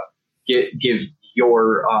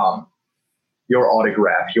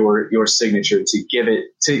autograph, your signature, to give it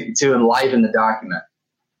to enliven the document.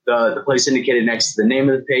 The place indicated next to the name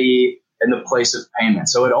of the payee and the place of payment.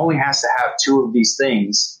 So it only has to have two of these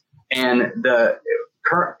things. And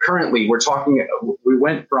currently we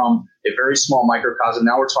went from a very small microcosm.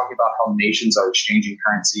 Now we're talking about how nations are exchanging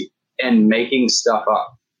currency and making stuff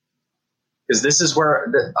up. Because this is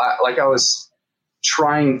where, like I was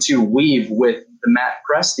trying to weave with the Matt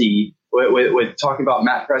Presti, with talking about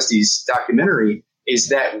Matt Presti's documentary, is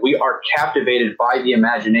that we are captivated by the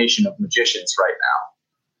imagination of magicians right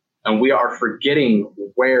now. And we are forgetting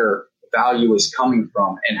where value is coming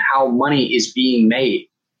from and how money is being made.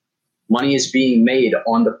 Money is being made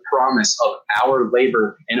on the promise of our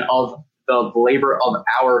labor and of the labor of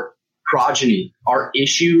our progeny. Our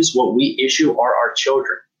issues, what we issue, are our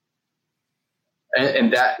children.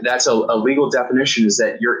 And that's a legal definition, is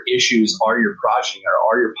that your issues are your progeny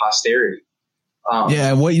or are your posterity.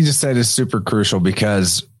 Yeah, what you just said is super crucial,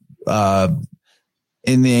 because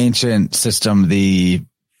in the ancient system, the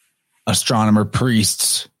astronomer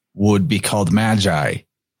priests would be called magi.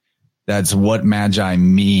 That's what magi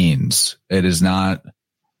means. It is not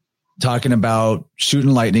talking about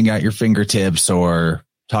shooting lightning at your fingertips or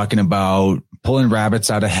talking about pulling rabbits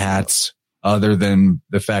out of hats, other than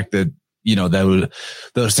the fact that, you know,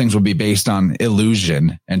 those things would be based on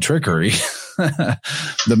illusion and trickery.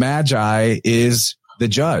 The magi is the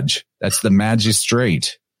judge. That's the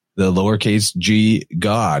magistrate, the lowercase g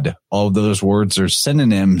God. All of those words are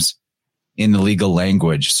synonyms in the legal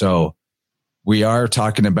language. So we are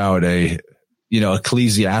talking about a,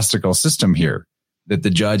 ecclesiastical system here, that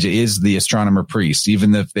the judge is the astronomer priest,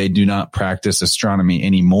 even if they do not practice astronomy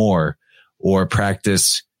anymore or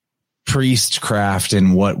practice priestcraft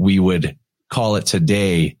in what we would call it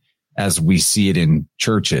today as we see it in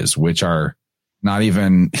churches, which are not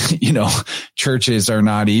even, churches are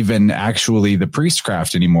not even actually the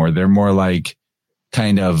priestcraft anymore. They're more like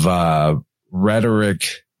kind of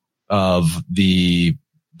rhetoric of the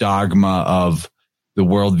dogma of the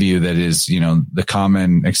worldview that is, the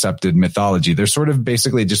common accepted mythology. They're sort of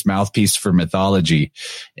basically just mouthpiece for mythology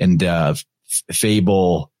and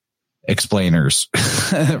fable explainers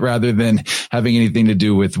rather than having anything to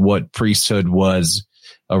do with what priesthood was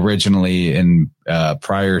originally in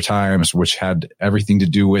prior times, which had everything to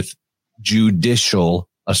do with judicial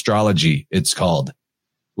astrology, it's called,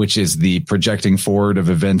 which is the projecting forward of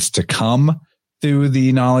events to come through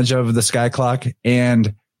the knowledge of the sky clock,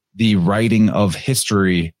 and the writing of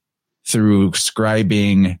history through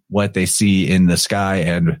scribing what they see in the sky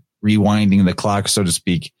and rewinding the clock, so to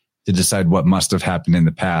speak, to decide what must have happened in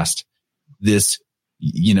the past. This,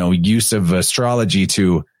 use of astrology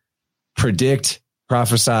to predict,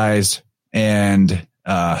 prophesize, and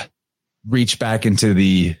reach back into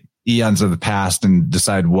the eons of the past and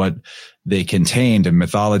decide what they contained and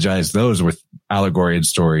mythologize those with allegory and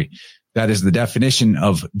story. That is the definition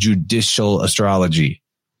of judicial astrology.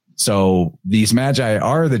 So these magi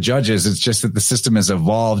are the judges. It's just that the system has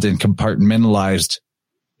evolved and compartmentalized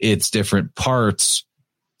its different parts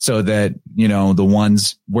so that, the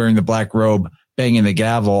ones wearing the black robe, banging the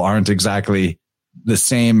gavel aren't exactly the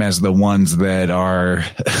same as the ones that are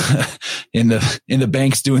in the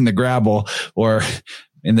banks doing the grabble, or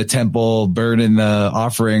in the temple burning the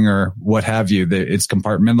offering, or what have you. It's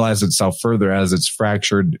compartmentalized itself further as it's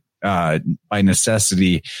fractured by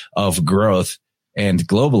necessity of growth and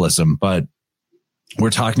globalism. But we're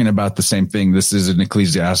talking about the same thing. This is an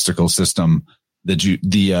ecclesiastical system,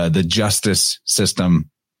 the justice system.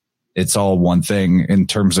 It's all one thing in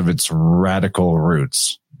terms of its radical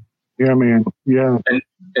roots. Yeah, man. Yeah.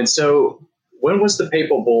 And so when was the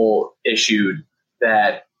papal bull issued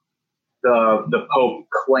that the Pope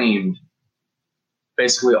claimed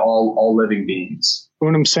basically all living beings?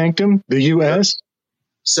 Unum Sanctum, the U.S.?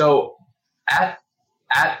 So at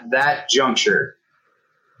that juncture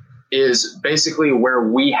is basically where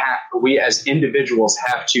we as individuals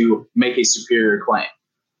have to make a superior claim.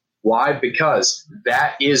 Why? Because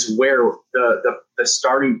that is where the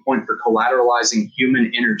starting point for collateralizing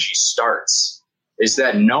human energy starts, is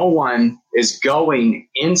that no one is going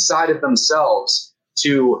inside of themselves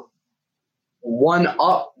to one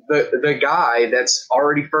up the guy that's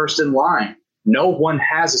already first in line. No one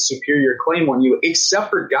has a superior claim on you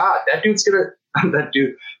except for God.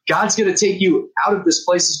 God's going to take you out of this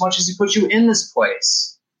place as much as he put you in this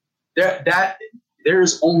place.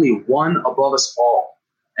 There's only one above us all,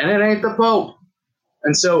 and it ain't the Pope.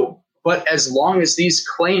 And so, but as long as these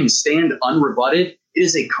claims stand unrebutted, it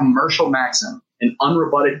is a commercial maxim. An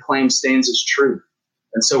unrebutted claim stands as truth.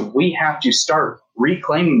 And so we have to start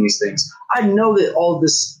reclaiming these things. I know that all of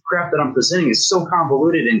this crap that I'm presenting is so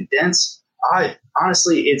convoluted and dense.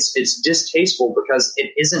 Honestly, it's distasteful because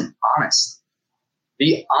it isn't honest.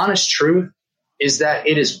 The honest truth is that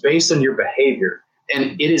it is based on your behavior,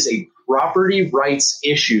 and it is a property rights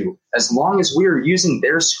issue. As long as we are using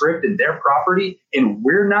their script and their property, and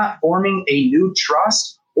we're not forming a new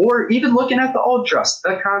trust, or even looking at the old trust,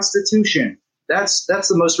 the Constitution, that's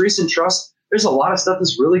the most recent trust. There's a lot of stuff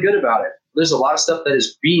that's really good about it. There's a lot of stuff that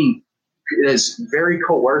is very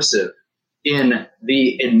coercive. in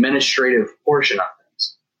the administrative portion of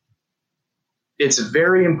things. It's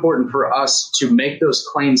very important for us to make those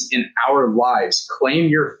claims in our lives. Claim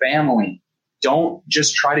your family. Don't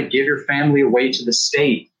just try to give your family away to the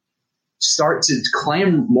state. Start to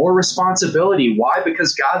claim more responsibility. Why?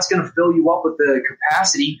 Because God's going to fill you up with the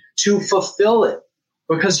capacity to fulfill it,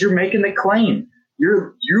 because you're making the claim.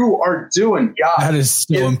 You are doing God. That is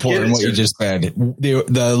so important what you just said.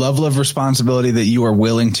 The level of responsibility that you are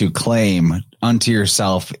willing to claim unto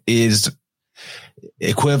yourself is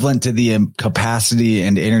equivalent to the capacity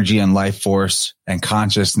and energy and life force and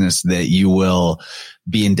consciousness that you will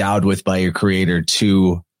be endowed with by your creator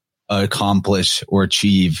to accomplish or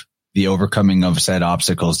achieve the overcoming of said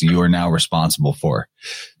obstacles you are now responsible for.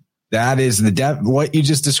 That is the depth. What you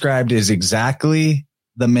just described is exactly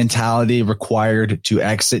the mentality required to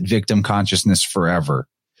exit victim consciousness forever.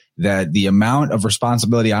 That the amount of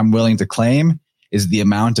responsibility I'm willing to claim is the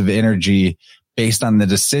amount of energy based on the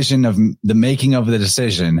decision of the making of the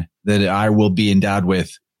decision that I will be endowed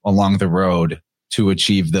with along the road to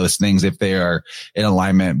achieve those things if they are in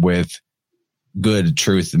alignment with good,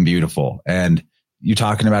 truth, and beautiful. And you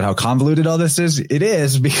talking about how convoluted all this is? It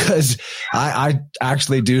is, because I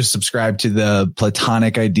actually do subscribe to the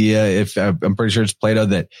Platonic idea. If I'm pretty sure it's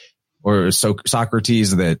Plato or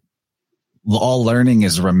Socrates, that all learning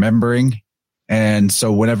is remembering. And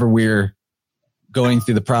so whenever we're going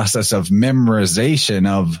through the process of memorization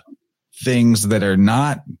of things that are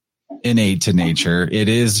not innate to nature, it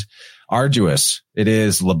is arduous. It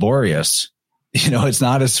is laborious. It's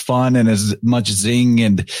not as fun and as much zing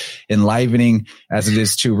and enlivening as it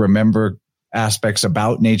is to remember aspects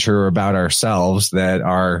about nature or about ourselves that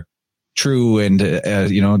are true and,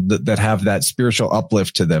 that have that spiritual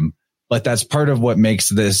uplift to them. But that's part of what makes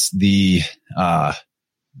this the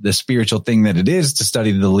spiritual thing that it is to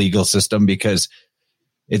study the legal system, because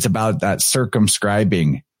it's about that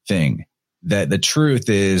circumscribing thing, that the truth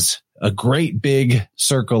is a great big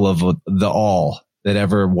circle of the all that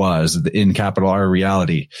ever was, in capital R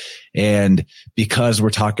reality. And because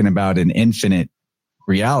we're talking about an infinite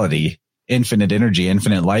reality, infinite energy,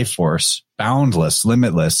 infinite life force, boundless,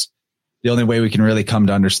 limitless, the only way we can really come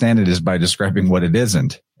to understand it is by describing what it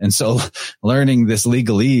isn't. And so learning this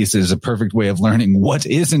legalese is a perfect way of learning what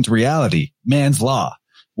isn't reality, man's law.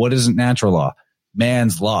 What isn't natural law?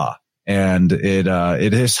 Man's law. And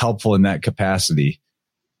it is helpful in that capacity.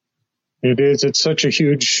 It is. It's such a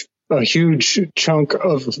huge chunk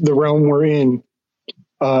of the realm we're in.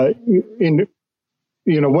 One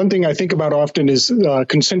thing I think about often is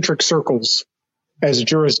concentric circles as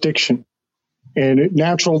jurisdiction, and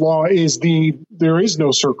natural law is there is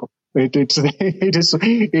no circle. It is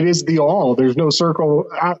the all. There's no circle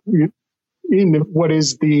in what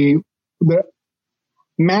is the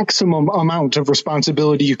maximum amount of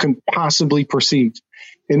responsibility you can possibly perceive.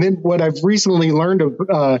 And then what I've recently learned of,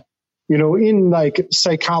 in like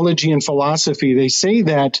psychology and philosophy, they say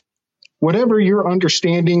that whatever your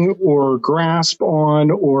understanding or grasp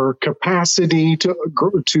on or capacity to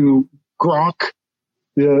grok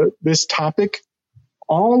this topic,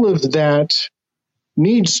 all of that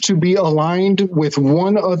needs to be aligned with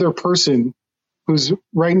one other person who's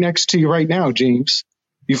right next to you right now, James.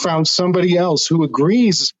 You found somebody else who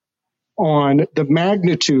agrees on the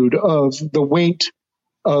magnitude of the weight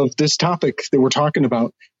of this topic that we're talking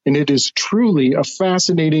about. And it is truly a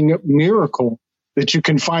fascinating miracle that you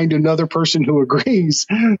can find another person who agrees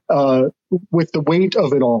with the weight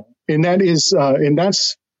of it all. And that is,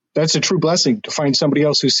 that's a true blessing, to find somebody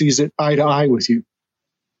else who sees it eye to eye with you.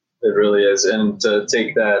 It really is. And to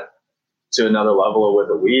take that to another level with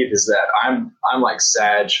the weave is that I'm like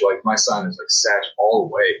Sag, like my son is like Sag all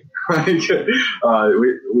the way.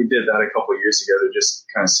 We did that a couple of years ago to just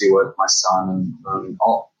kind of see what my son and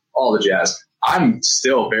all the jazz. I'm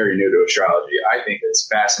still very new to astrology. I think it's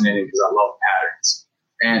fascinating because I love patterns.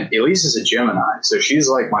 And Elise is a Gemini, so she's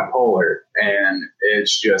like my polar, and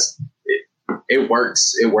it's just it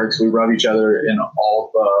works. It works. We rub each other in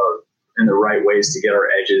the right ways to get our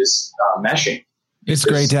edges meshing. It's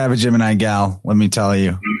great to have a Gemini gal, let me tell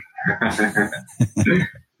you.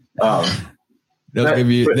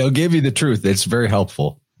 They'll give you the truth. It's very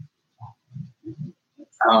helpful.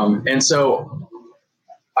 And so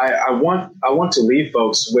I want to leave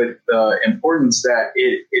folks with the importance that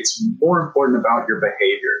it's more important about your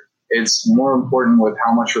behavior. It's more important with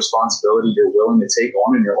how much responsibility you're willing to take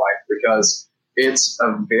on in your life, because it's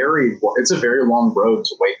a very long road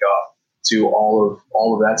to wake up to all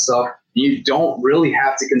of that stuff. You don't really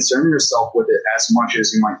have to concern yourself with it as much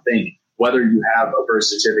as you might think, whether you have a birth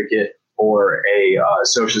certificate or a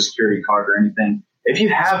social security card or anything. If you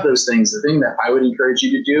have those things, the thing that I would encourage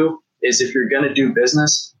you to do is if you're going to do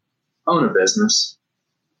business, own a business.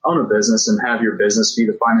 Own a business and have your business be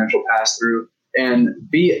the financial pass-through, and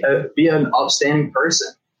be an upstanding person.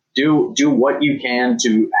 Do what you can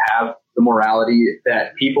to have the morality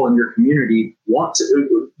that people in your community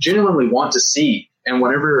genuinely want to see. And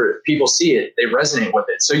whenever people see it, they resonate with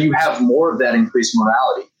it. So you have more of that increased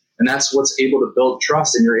morality. And that's what's able to build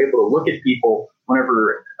trust. And you're able to look at people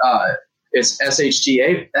whenever it's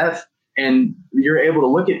SHTF, and you're able to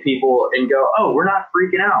look at people and go, oh, we're not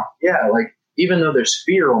freaking out. Yeah, like, even though there's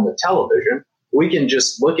fear on the television, we can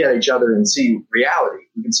just look at each other and see reality.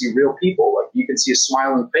 We can see real people. Like, you can see a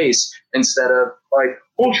smiling face instead of like,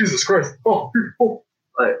 oh, Jesus Christ. Oh.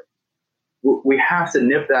 Like, we have to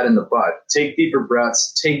nip that in the bud. Take deeper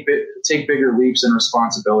breaths, take bigger leaps in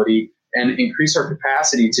responsibility, and increase our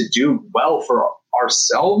capacity to do well for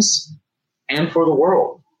ourselves and for the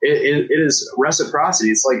world. It is reciprocity.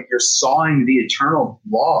 It's like you're sawing the eternal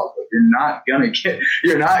log. Like, you're not gonna get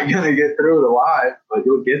through it alive, but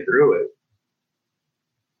you'll get through it.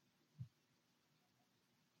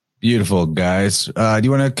 Beautiful, guys. Do you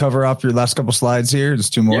want to cover off your last couple slides here?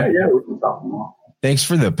 Just two more. Yeah, we can talk more. Thanks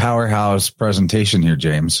for the powerhouse presentation here,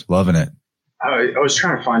 James. Loving it. I was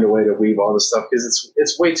trying to find a way to weave all this stuff because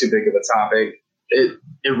it's way too big of a topic. It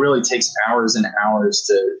really takes hours and hours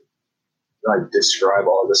to like describe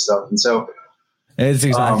all of this stuff. And so it's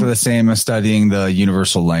exactly the same as studying the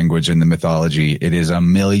universal language and the mythology. It is a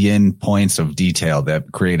million points of detail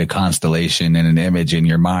that create a constellation and an image in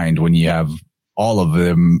your mind when you have all of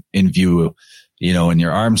them in view, and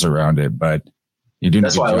your arms around it. But you're doing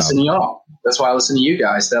that's why I listen to y'all. That's why I listen to you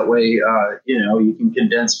guys. That way, you can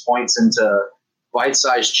condense points into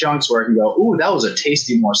bite-sized chunks where I can go, ooh, that was a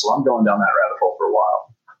tasty morsel. I'm going down that rabbit hole for a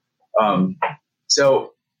while.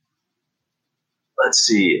 So let's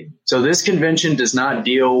see. So this convention does not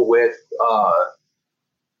deal with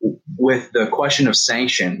the question of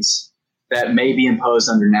sanctions that may be imposed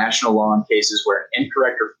under national law in cases where an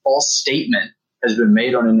incorrect or false statement has been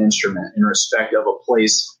made on an instrument in respect of a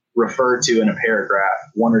place referred to in a paragraph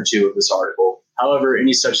 1 or 2 of this article. However,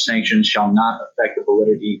 any such sanctions shall not affect the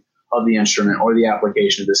validity of the instrument or the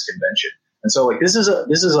application of this convention. And so, like, this is a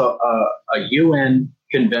UN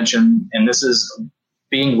convention, and this is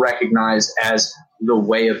being recognized as the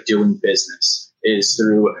way of doing business is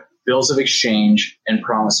through bills of exchange and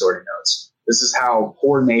promissory notes. This is how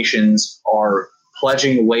poor nations are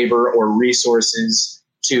pledging labor or resources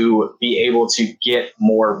to be able to get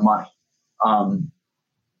more money.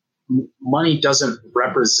 Money doesn't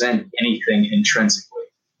represent anything intrinsically.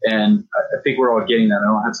 And I think we're all getting that. I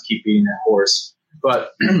don't have to keep beating that horse.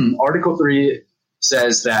 But Article 3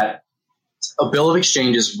 says that a bill of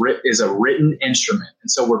exchange is a written instrument. And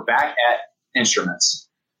so we're back at instruments,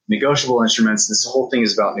 negotiable instruments. This whole thing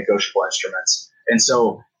is about negotiable instruments. And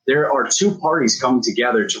so there are two parties coming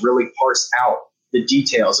together to really parse out the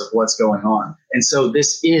details of what's going on. And so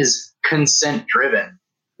this is consent driven.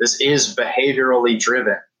 This is behaviorally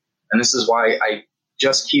driven. And this is why I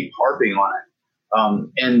just keep harping on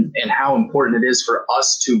it. And how important it is for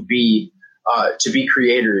us to be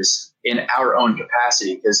creators in our own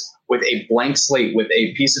capacity, because with a blank slate, with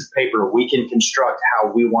a piece of paper, we can construct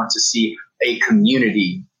how we want to see a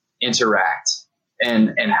community interact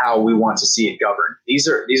and how we want to see it governed. These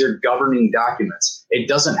are governing documents. It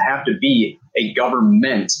doesn't have to be a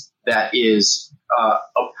government that is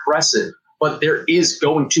oppressive, but there is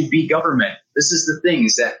going to be government. This is the thing,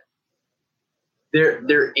 is that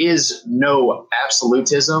there is no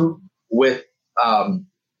absolutism with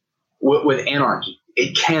anarchy.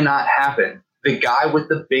 It cannot happen. The guy with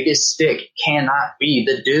the biggest stick cannot be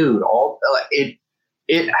the dude.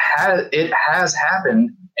 It has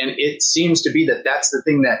happened, and it seems to be that that's the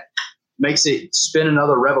thing that makes it spin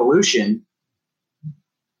another revolution.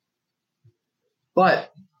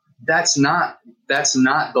 But that's not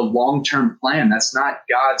the long-term plan. That's not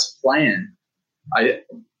God's plan.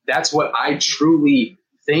 That's what I truly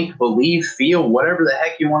think, believe, feel, whatever the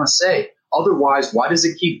heck you want to say. Otherwise, why does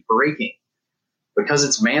it keep breaking? Because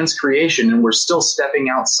it's man's creation, and we're still stepping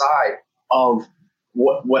outside of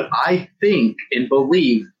what I think and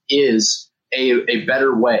believe is a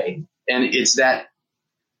better way. And it's that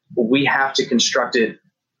we have to construct it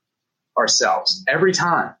ourselves every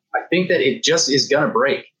time. I think that it just is going to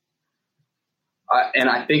break. And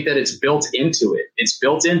I think that it's built into it. It's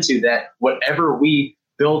built into that whatever we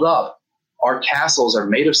build up, our castles are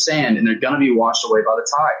made of sand, and they're going to be washed away by the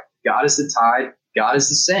tide. God is the tide. God is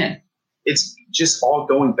the sand. It's just all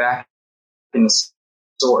going back in the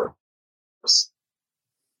source.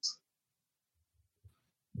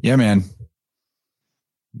 Yeah, man.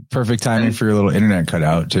 Perfect timing for your little internet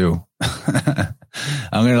cutout too.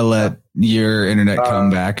 I'm going to let your internet come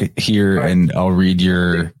back here, and I'll read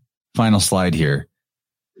your final slide here.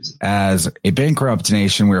 As a bankrupt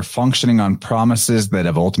nation, we're functioning on promises that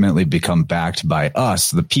have ultimately become backed by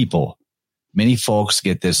us, the people. Many folks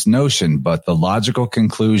get this notion, but the logical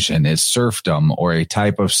conclusion is serfdom or a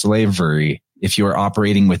type of slavery if you are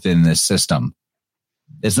operating within this system.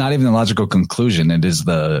 It's not even the logical conclusion. It's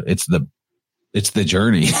the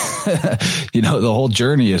journey. The whole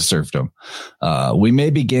journey is serfdom. We may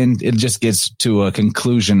begin, it just gets to a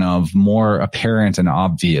conclusion of more apparent and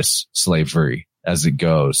obvious slavery as it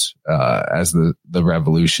goes, as the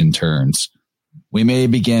revolution turns. We may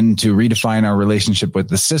begin to redefine our relationship with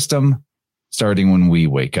the system starting when we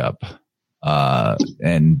wake up.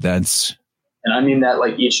 And I mean that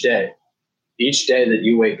like each day that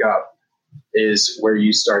you wake up is where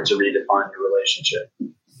you start to redefine your relationship.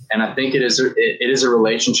 And I think it is a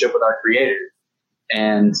relationship with our Creator,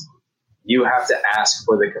 and you have to ask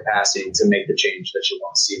for the capacity to make the change that you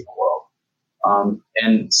want to see in the world.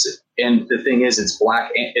 And the thing is, it's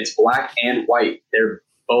black and white.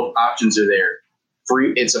 Both options are there.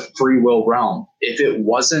 It's a free will realm. If it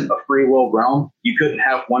wasn't a free will realm, you couldn't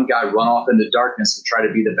have one guy run off into darkness and try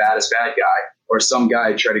to be the baddest bad guy, or some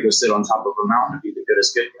guy try to go sit on top of a mountain and be the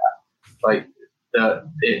goodest good guy. Like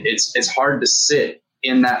it's hard to sit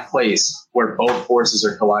in that place where both forces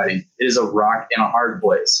are colliding. It is a rock and a hard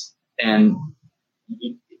place, and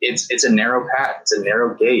it's a narrow path. It's a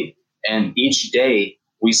narrow gate, and each day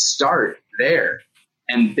we start there,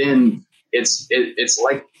 and then it's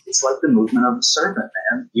like the movement of the serpent,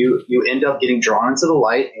 man. You end up getting drawn into the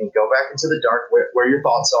light and go back into the dark where your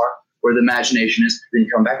thoughts are, where the imagination is. Then you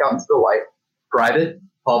come back out into the light. Private,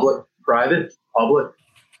 public, private, public.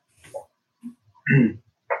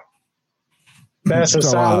 That's a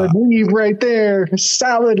solid weave right there.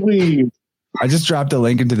 Solid weave. I just dropped a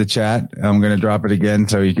link into the chat. I'm going to drop it again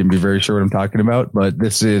so you can be very sure what I'm talking about. But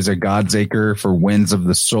this is A God's Acre for Winds of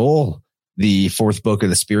the Soul, the fourth book of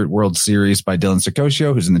the Spirit World series by Dylan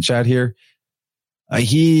Sicosio, who's in the chat here.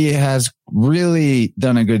 He has really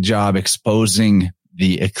done a good job exposing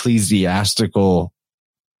the ecclesiastical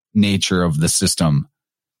nature of the system.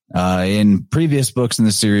 In previous books in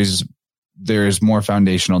the series, there's more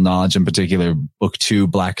foundational knowledge, in particular, book 2,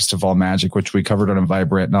 Blackest of All Magic, which we covered on a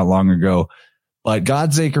Vibrant not long ago. But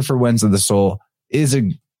God's Acre for Winds of the Soul is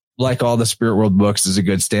like all the Spirit World books, is a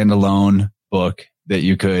good standalone book that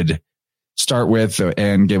you could start with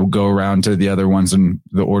and go around to the other ones in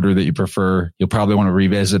the order that you prefer. You'll probably want to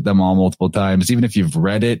revisit them all multiple times. Even if you've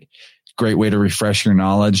read it, great way to refresh your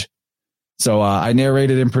knowledge. So I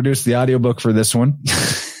narrated and produced the audiobook for this one.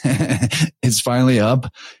 It's finally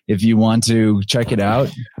up. If you want to check it out,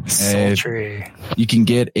 you can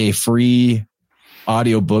get a free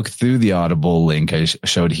audiobook through the Audible link I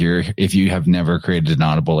showed here if you have never created an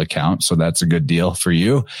Audible account. So that's a good deal for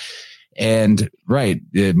you. And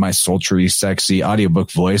my sultry, sexy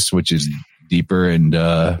audiobook voice, which is deeper and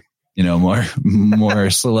more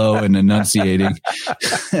slow and enunciating.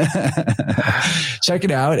 Check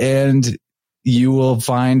it out, and you will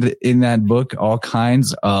find in that book all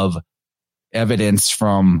kinds of evidence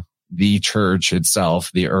from the church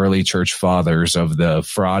itself, the early church fathers, of the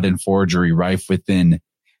fraud and forgery rife within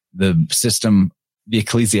the system, the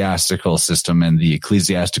ecclesiastical system, and the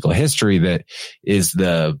ecclesiastical history that is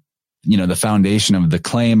the foundation of the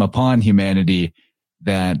claim upon humanity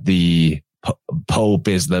that the Pope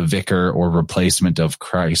is the vicar or replacement of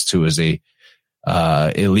Christ, who is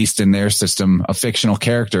at least in their system, a fictional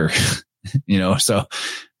character. So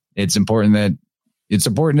it's important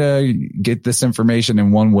to get this information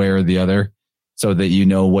in one way or the other so that you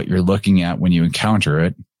know what you're looking at when you encounter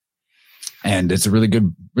it. And it's a really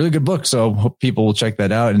good book. So hope people will check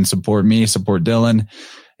that out and support me, support Dylan,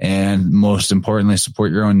 and most importantly,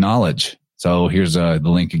 support your own knowledge. So here's the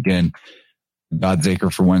link again. God's Acre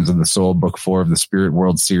for Winds of the Soul, book 4 of the Spirit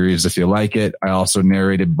World series, if you like it. I also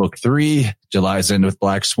narrated book 3, July's End with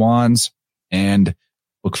Black Swans, and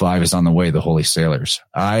book 5 is on the way, The Holy Sailors.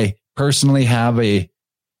 I personally have a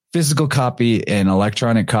physical copy, an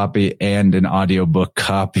electronic copy, and an audiobook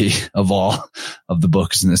copy of all of the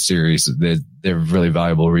books in the series. They're really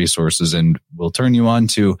valuable resources, and will turn you on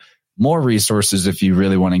to more resources if you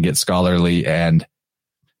really want to get scholarly and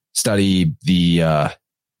study the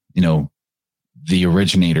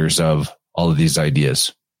originators of all of these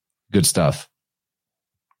ideas. Good stuff.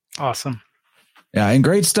 Awesome. Yeah, and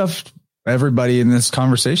great stuff, everybody in this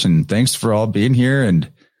conversation. Thanks for all being here.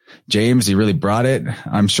 And James, he really brought it.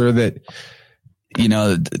 I'm sure that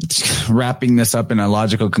wrapping this up in a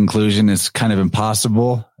logical conclusion is kind of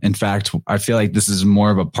impossible. In fact, I feel like this is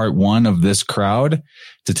more of a part one of this crowd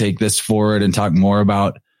to take this forward and talk more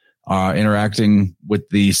about interacting with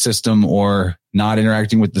the system or not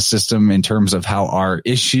interacting with the system in terms of how our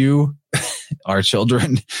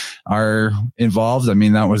children are involved. I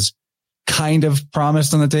mean, that was kind of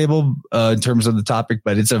promised on the table in terms of the topic,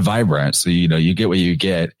 but it's a vibrant. So, you get what you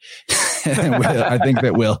get. I think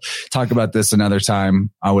that we'll talk about this another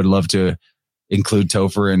time. I would love to include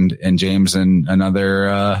Topher and James in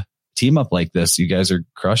another team up like this. You guys are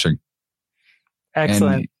crushing.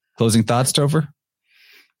 Excellent. And closing thoughts, Topher?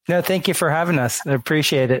 No, thank you for having us. I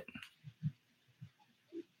appreciate it.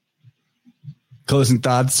 Closing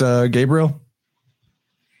thoughts, Gabriel?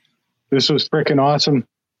 This was freaking awesome.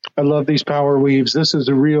 I love these power weaves. This is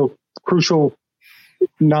a real crucial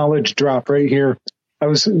knowledge drop right here. I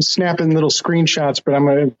was snapping little screenshots, but I'm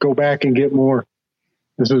going to go back and get more.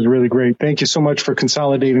 This was really great. Thank you so much for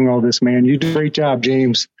consolidating all this, man. You did a great job,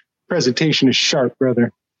 James. Presentation is sharp,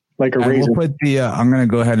 brother. Like a razor. We'll put I'm going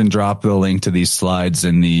to go ahead and drop the link to these slides a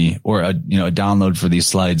download for these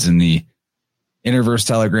slides in the Interverse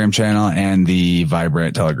Telegram channel and the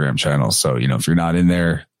Vibrant Telegram channel. So, if you're not in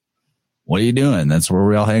there, what are you doing? That's where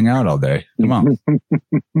we all hang out all day. Come on.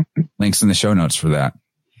 Links in the show notes for that.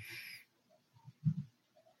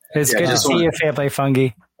 It's good to see you, Family Fungi.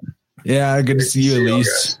 Yeah, good to see you,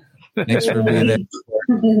 Elise. Thanks for being there.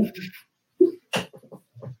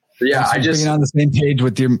 Yeah, I just being on the same page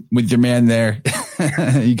with your man there.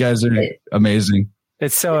 You guys are amazing.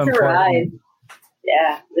 It's so important.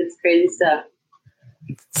 Yeah, it's crazy stuff.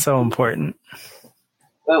 It's so important.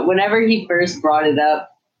 But whenever he first brought it up,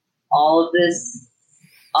 all of this,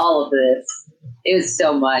 it was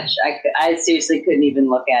so much. I seriously couldn't even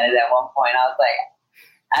look at it at one point. I was like,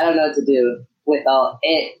 I don't know what to do with all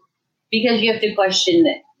it, because you have to question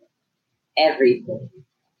everything,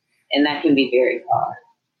 and that can be very hard.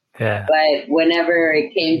 Yeah. But whenever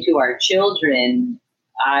it came to our children,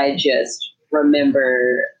 I just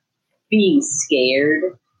remember being scared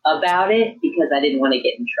about it because I didn't want to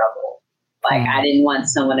get in trouble. Like, I didn't want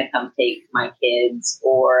someone to come take my kids,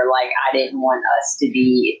 or like, I didn't want us to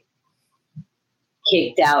be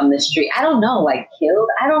kicked out in the street. I don't know, like killed.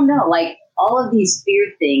 I don't know. Like, all of these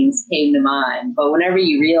fear things came to mind. But whenever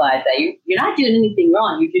you realize that you're not doing anything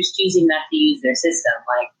wrong, you're just choosing not to use their system.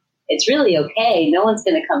 Like, it's really okay. No one's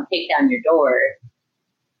going to come kick down your door.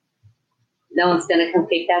 No one's going to come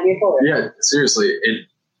kick down your door. Yeah, seriously.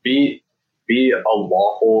 Be a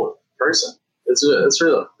lawful person. That's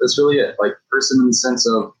really it. Like, person in the sense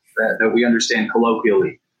of that we understand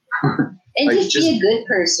colloquially. And like, just be a good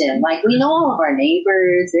person. Like, we know all of our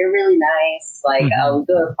neighbors. They're really nice. Like, we go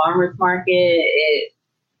to farmers market.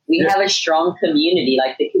 We have a strong community.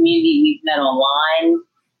 Like, the community we've met online.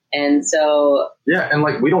 And so... Yeah, and,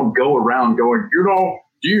 like, we don't go around going,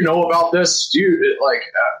 do you know about this? Do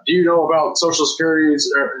you know about Social Security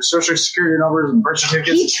numbers and birth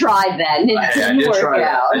certificates? He tried that, and it didn't work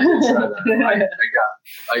out. I did try that.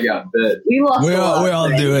 I got bit. We lost. We all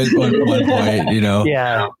do it at one point,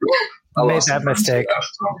 Yeah. I made that mistake.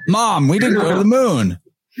 Mom, we didn't go to the moon.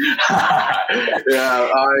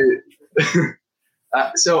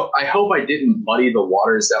 So I hope I didn't muddy the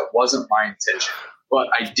waters. That wasn't my intention. But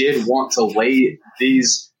I did want to lay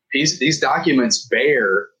these documents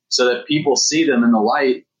bare so that people see them in the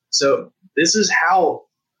light. So this is how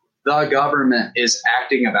the government is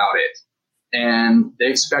acting about it. And they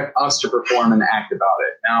expect us to perform and act about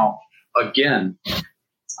it. Now, again,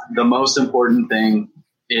 the most important thing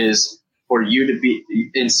is for you to be,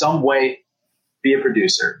 in some way, be a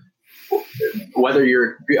producer. Whether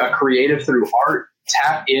you're a creative through art,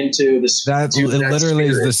 tap into this. That literally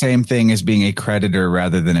is the same thing as being a creditor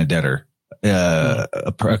rather than a debtor,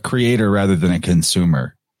 a creator rather than a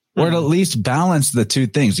consumer, or to at least balance the two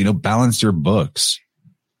things, balance your books.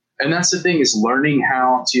 And that's the thing, is learning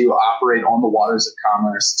how to operate on the waters of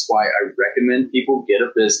commerce. That's why I recommend people get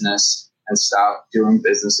a business and stop doing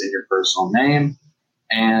business in your personal name.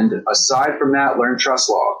 And aside from that, learn trust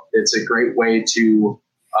law. It's a great way to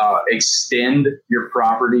extend your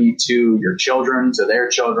property to your children, to their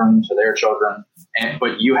children, to their children.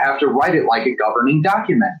 But you have to write it like a governing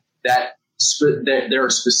document that there are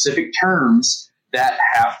specific terms that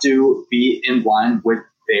have to be in line with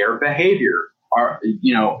their behavior.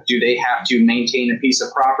 Do they have to maintain a piece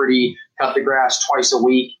of property, cut the grass twice a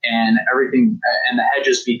week, and everything, and the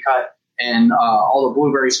hedges be cut, and all the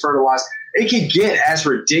blueberries fertilized? It could get as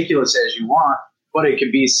ridiculous as you want, but it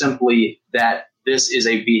could be simply that this is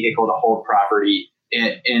a vehicle to hold property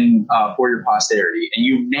in for your posterity, and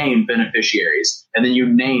you name beneficiaries, and then you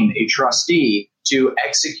name a trustee to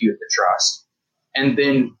execute the trust. And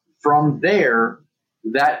then from there,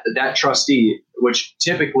 that trustee, which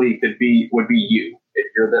typically would be you,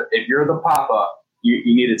 if you're the papa,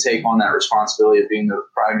 you need to take on that responsibility of being the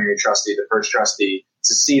primary trustee, the first trustee,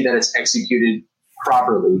 to see that it's executed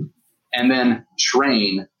properly, and then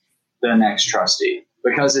train the next trustee,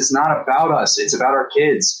 because it's not about us, it's about our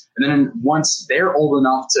kids. And then once they're old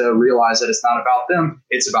enough to realize that it's not about them,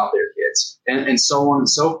 it's about their kids, and so on and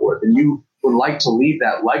so forth. And you would like to leave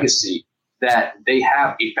that legacy, that they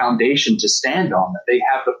have a foundation to stand on, that they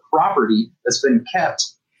have the property that's been kept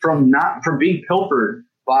from being pilfered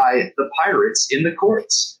by the pirates in the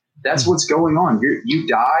courts. That's what's going on. You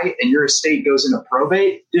die and your estate goes into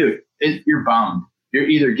probate, dude. You're bummed. You're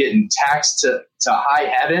either getting taxed to high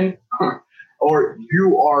heaven, or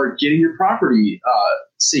you are getting your property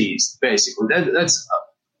seized. Basically,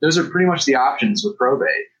 those are pretty much the options with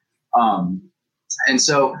probate. And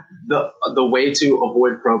so the way to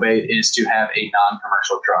avoid probate is to have a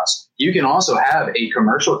non-commercial trust. You can also have a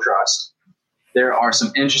commercial trust. There are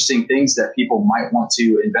some interesting things that people might want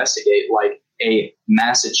to investigate, like a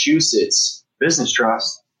Massachusetts business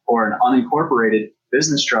trust or an unincorporated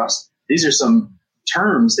business trust. These are some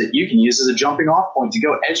terms that you can use as a jumping off point to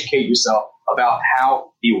go educate yourself about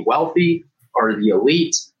how the wealthy or the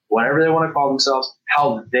elite, whatever they want to call themselves,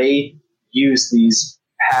 how they use these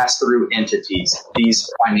pass-through entities, these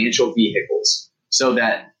financial vehicles, so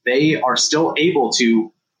that they are still able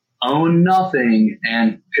to own nothing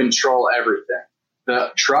and control everything.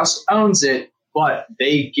 The trust owns it, but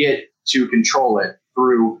they get to control it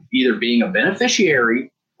through either being a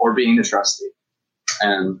beneficiary or being the trustee.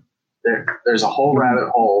 And there's a whole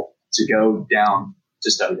rabbit hole to go down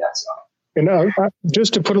to study that stuff. And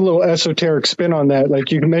just to put a little esoteric spin on that,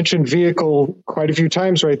 like you mentioned vehicle quite a few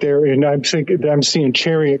times right there, and I'm seeing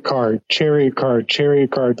chariot card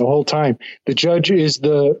the whole time. The judge is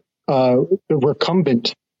the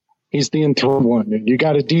recumbent. He's the enthroned one. And you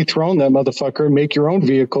got to dethrone that motherfucker and make your own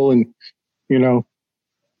vehicle and,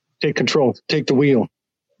 take control, take the wheel.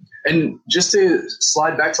 And just to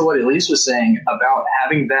slide back to what Elise was saying about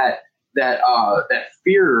having that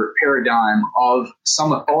fear paradigm of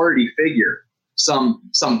some authority figure, some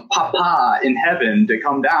papa in heaven to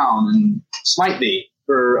come down and smite thee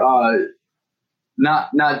for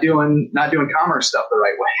not doing commerce stuff the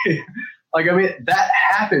right way. That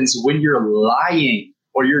happens when you're lying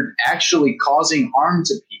or you're actually causing harm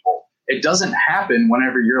to people. It doesn't happen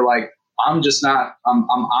whenever you're like, I'm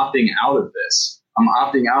opting out of this. I'm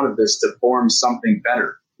opting out of this to form something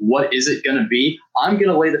better. What is it going to be? I'm going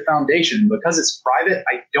to lay the foundation. Because it's private,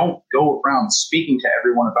 I don't go around speaking to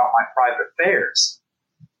everyone about my private affairs.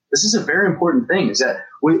 This is a very important thing, is that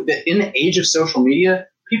in the age of social media,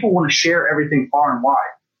 people want to share everything far and wide.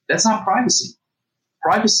 That's not privacy.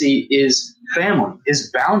 Privacy is family,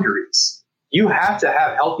 is boundaries. You have to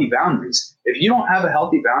have healthy boundaries. If you don't have a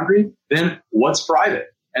healthy boundary, then what's private?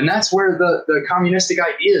 And that's where the communistic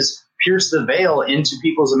ideas pierce the veil into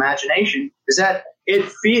people's imagination, is that it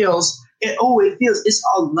feels it's all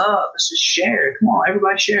love. Let's just share. Come on,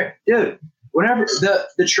 everybody share. Dude, whenever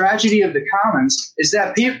the tragedy of the commons is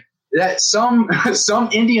that some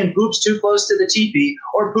Indian poops too close to the teepee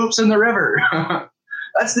or poops in the river.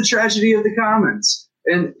 That's the tragedy of the commons.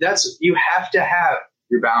 And you have to have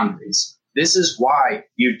your boundaries. This is why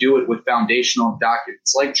you do it with foundational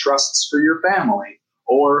documents like trusts for your family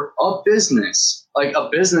or a business. Like a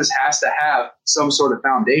business has to have some sort of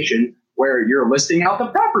foundation where you're listing out the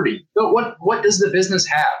property. But what does the business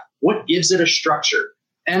have? What gives it a structure?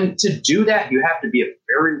 And to do that, you have to be a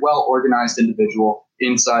very well organized individual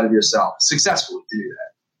inside of yourself, successfully to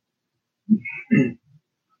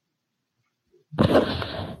do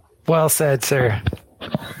that. Well said, sir.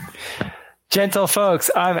 Gentle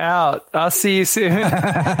folks, I'm out. I'll see you soon.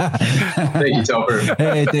 Thank you, Topher.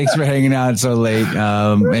 Hey, thanks for hanging out so late.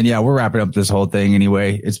 And yeah, we're wrapping up this whole thing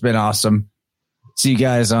anyway. It's been awesome. See you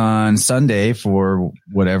guys on Sunday for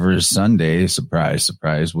whatever Sunday. Surprise.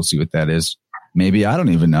 We'll see what that is. Maybe, I don't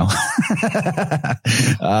even know.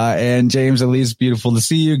 And James, Elise, beautiful to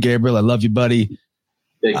see you. Gabriel, I love you, buddy.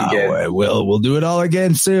 Thank you, Gabe. We'll do it all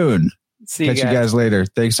again soon. Catch you guys later.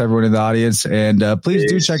 Thanks everyone in the audience. And please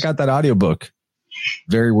do check out that audiobook.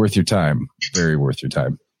 Very worth your time. Very worth your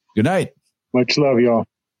time. Good night. Much love, y'all.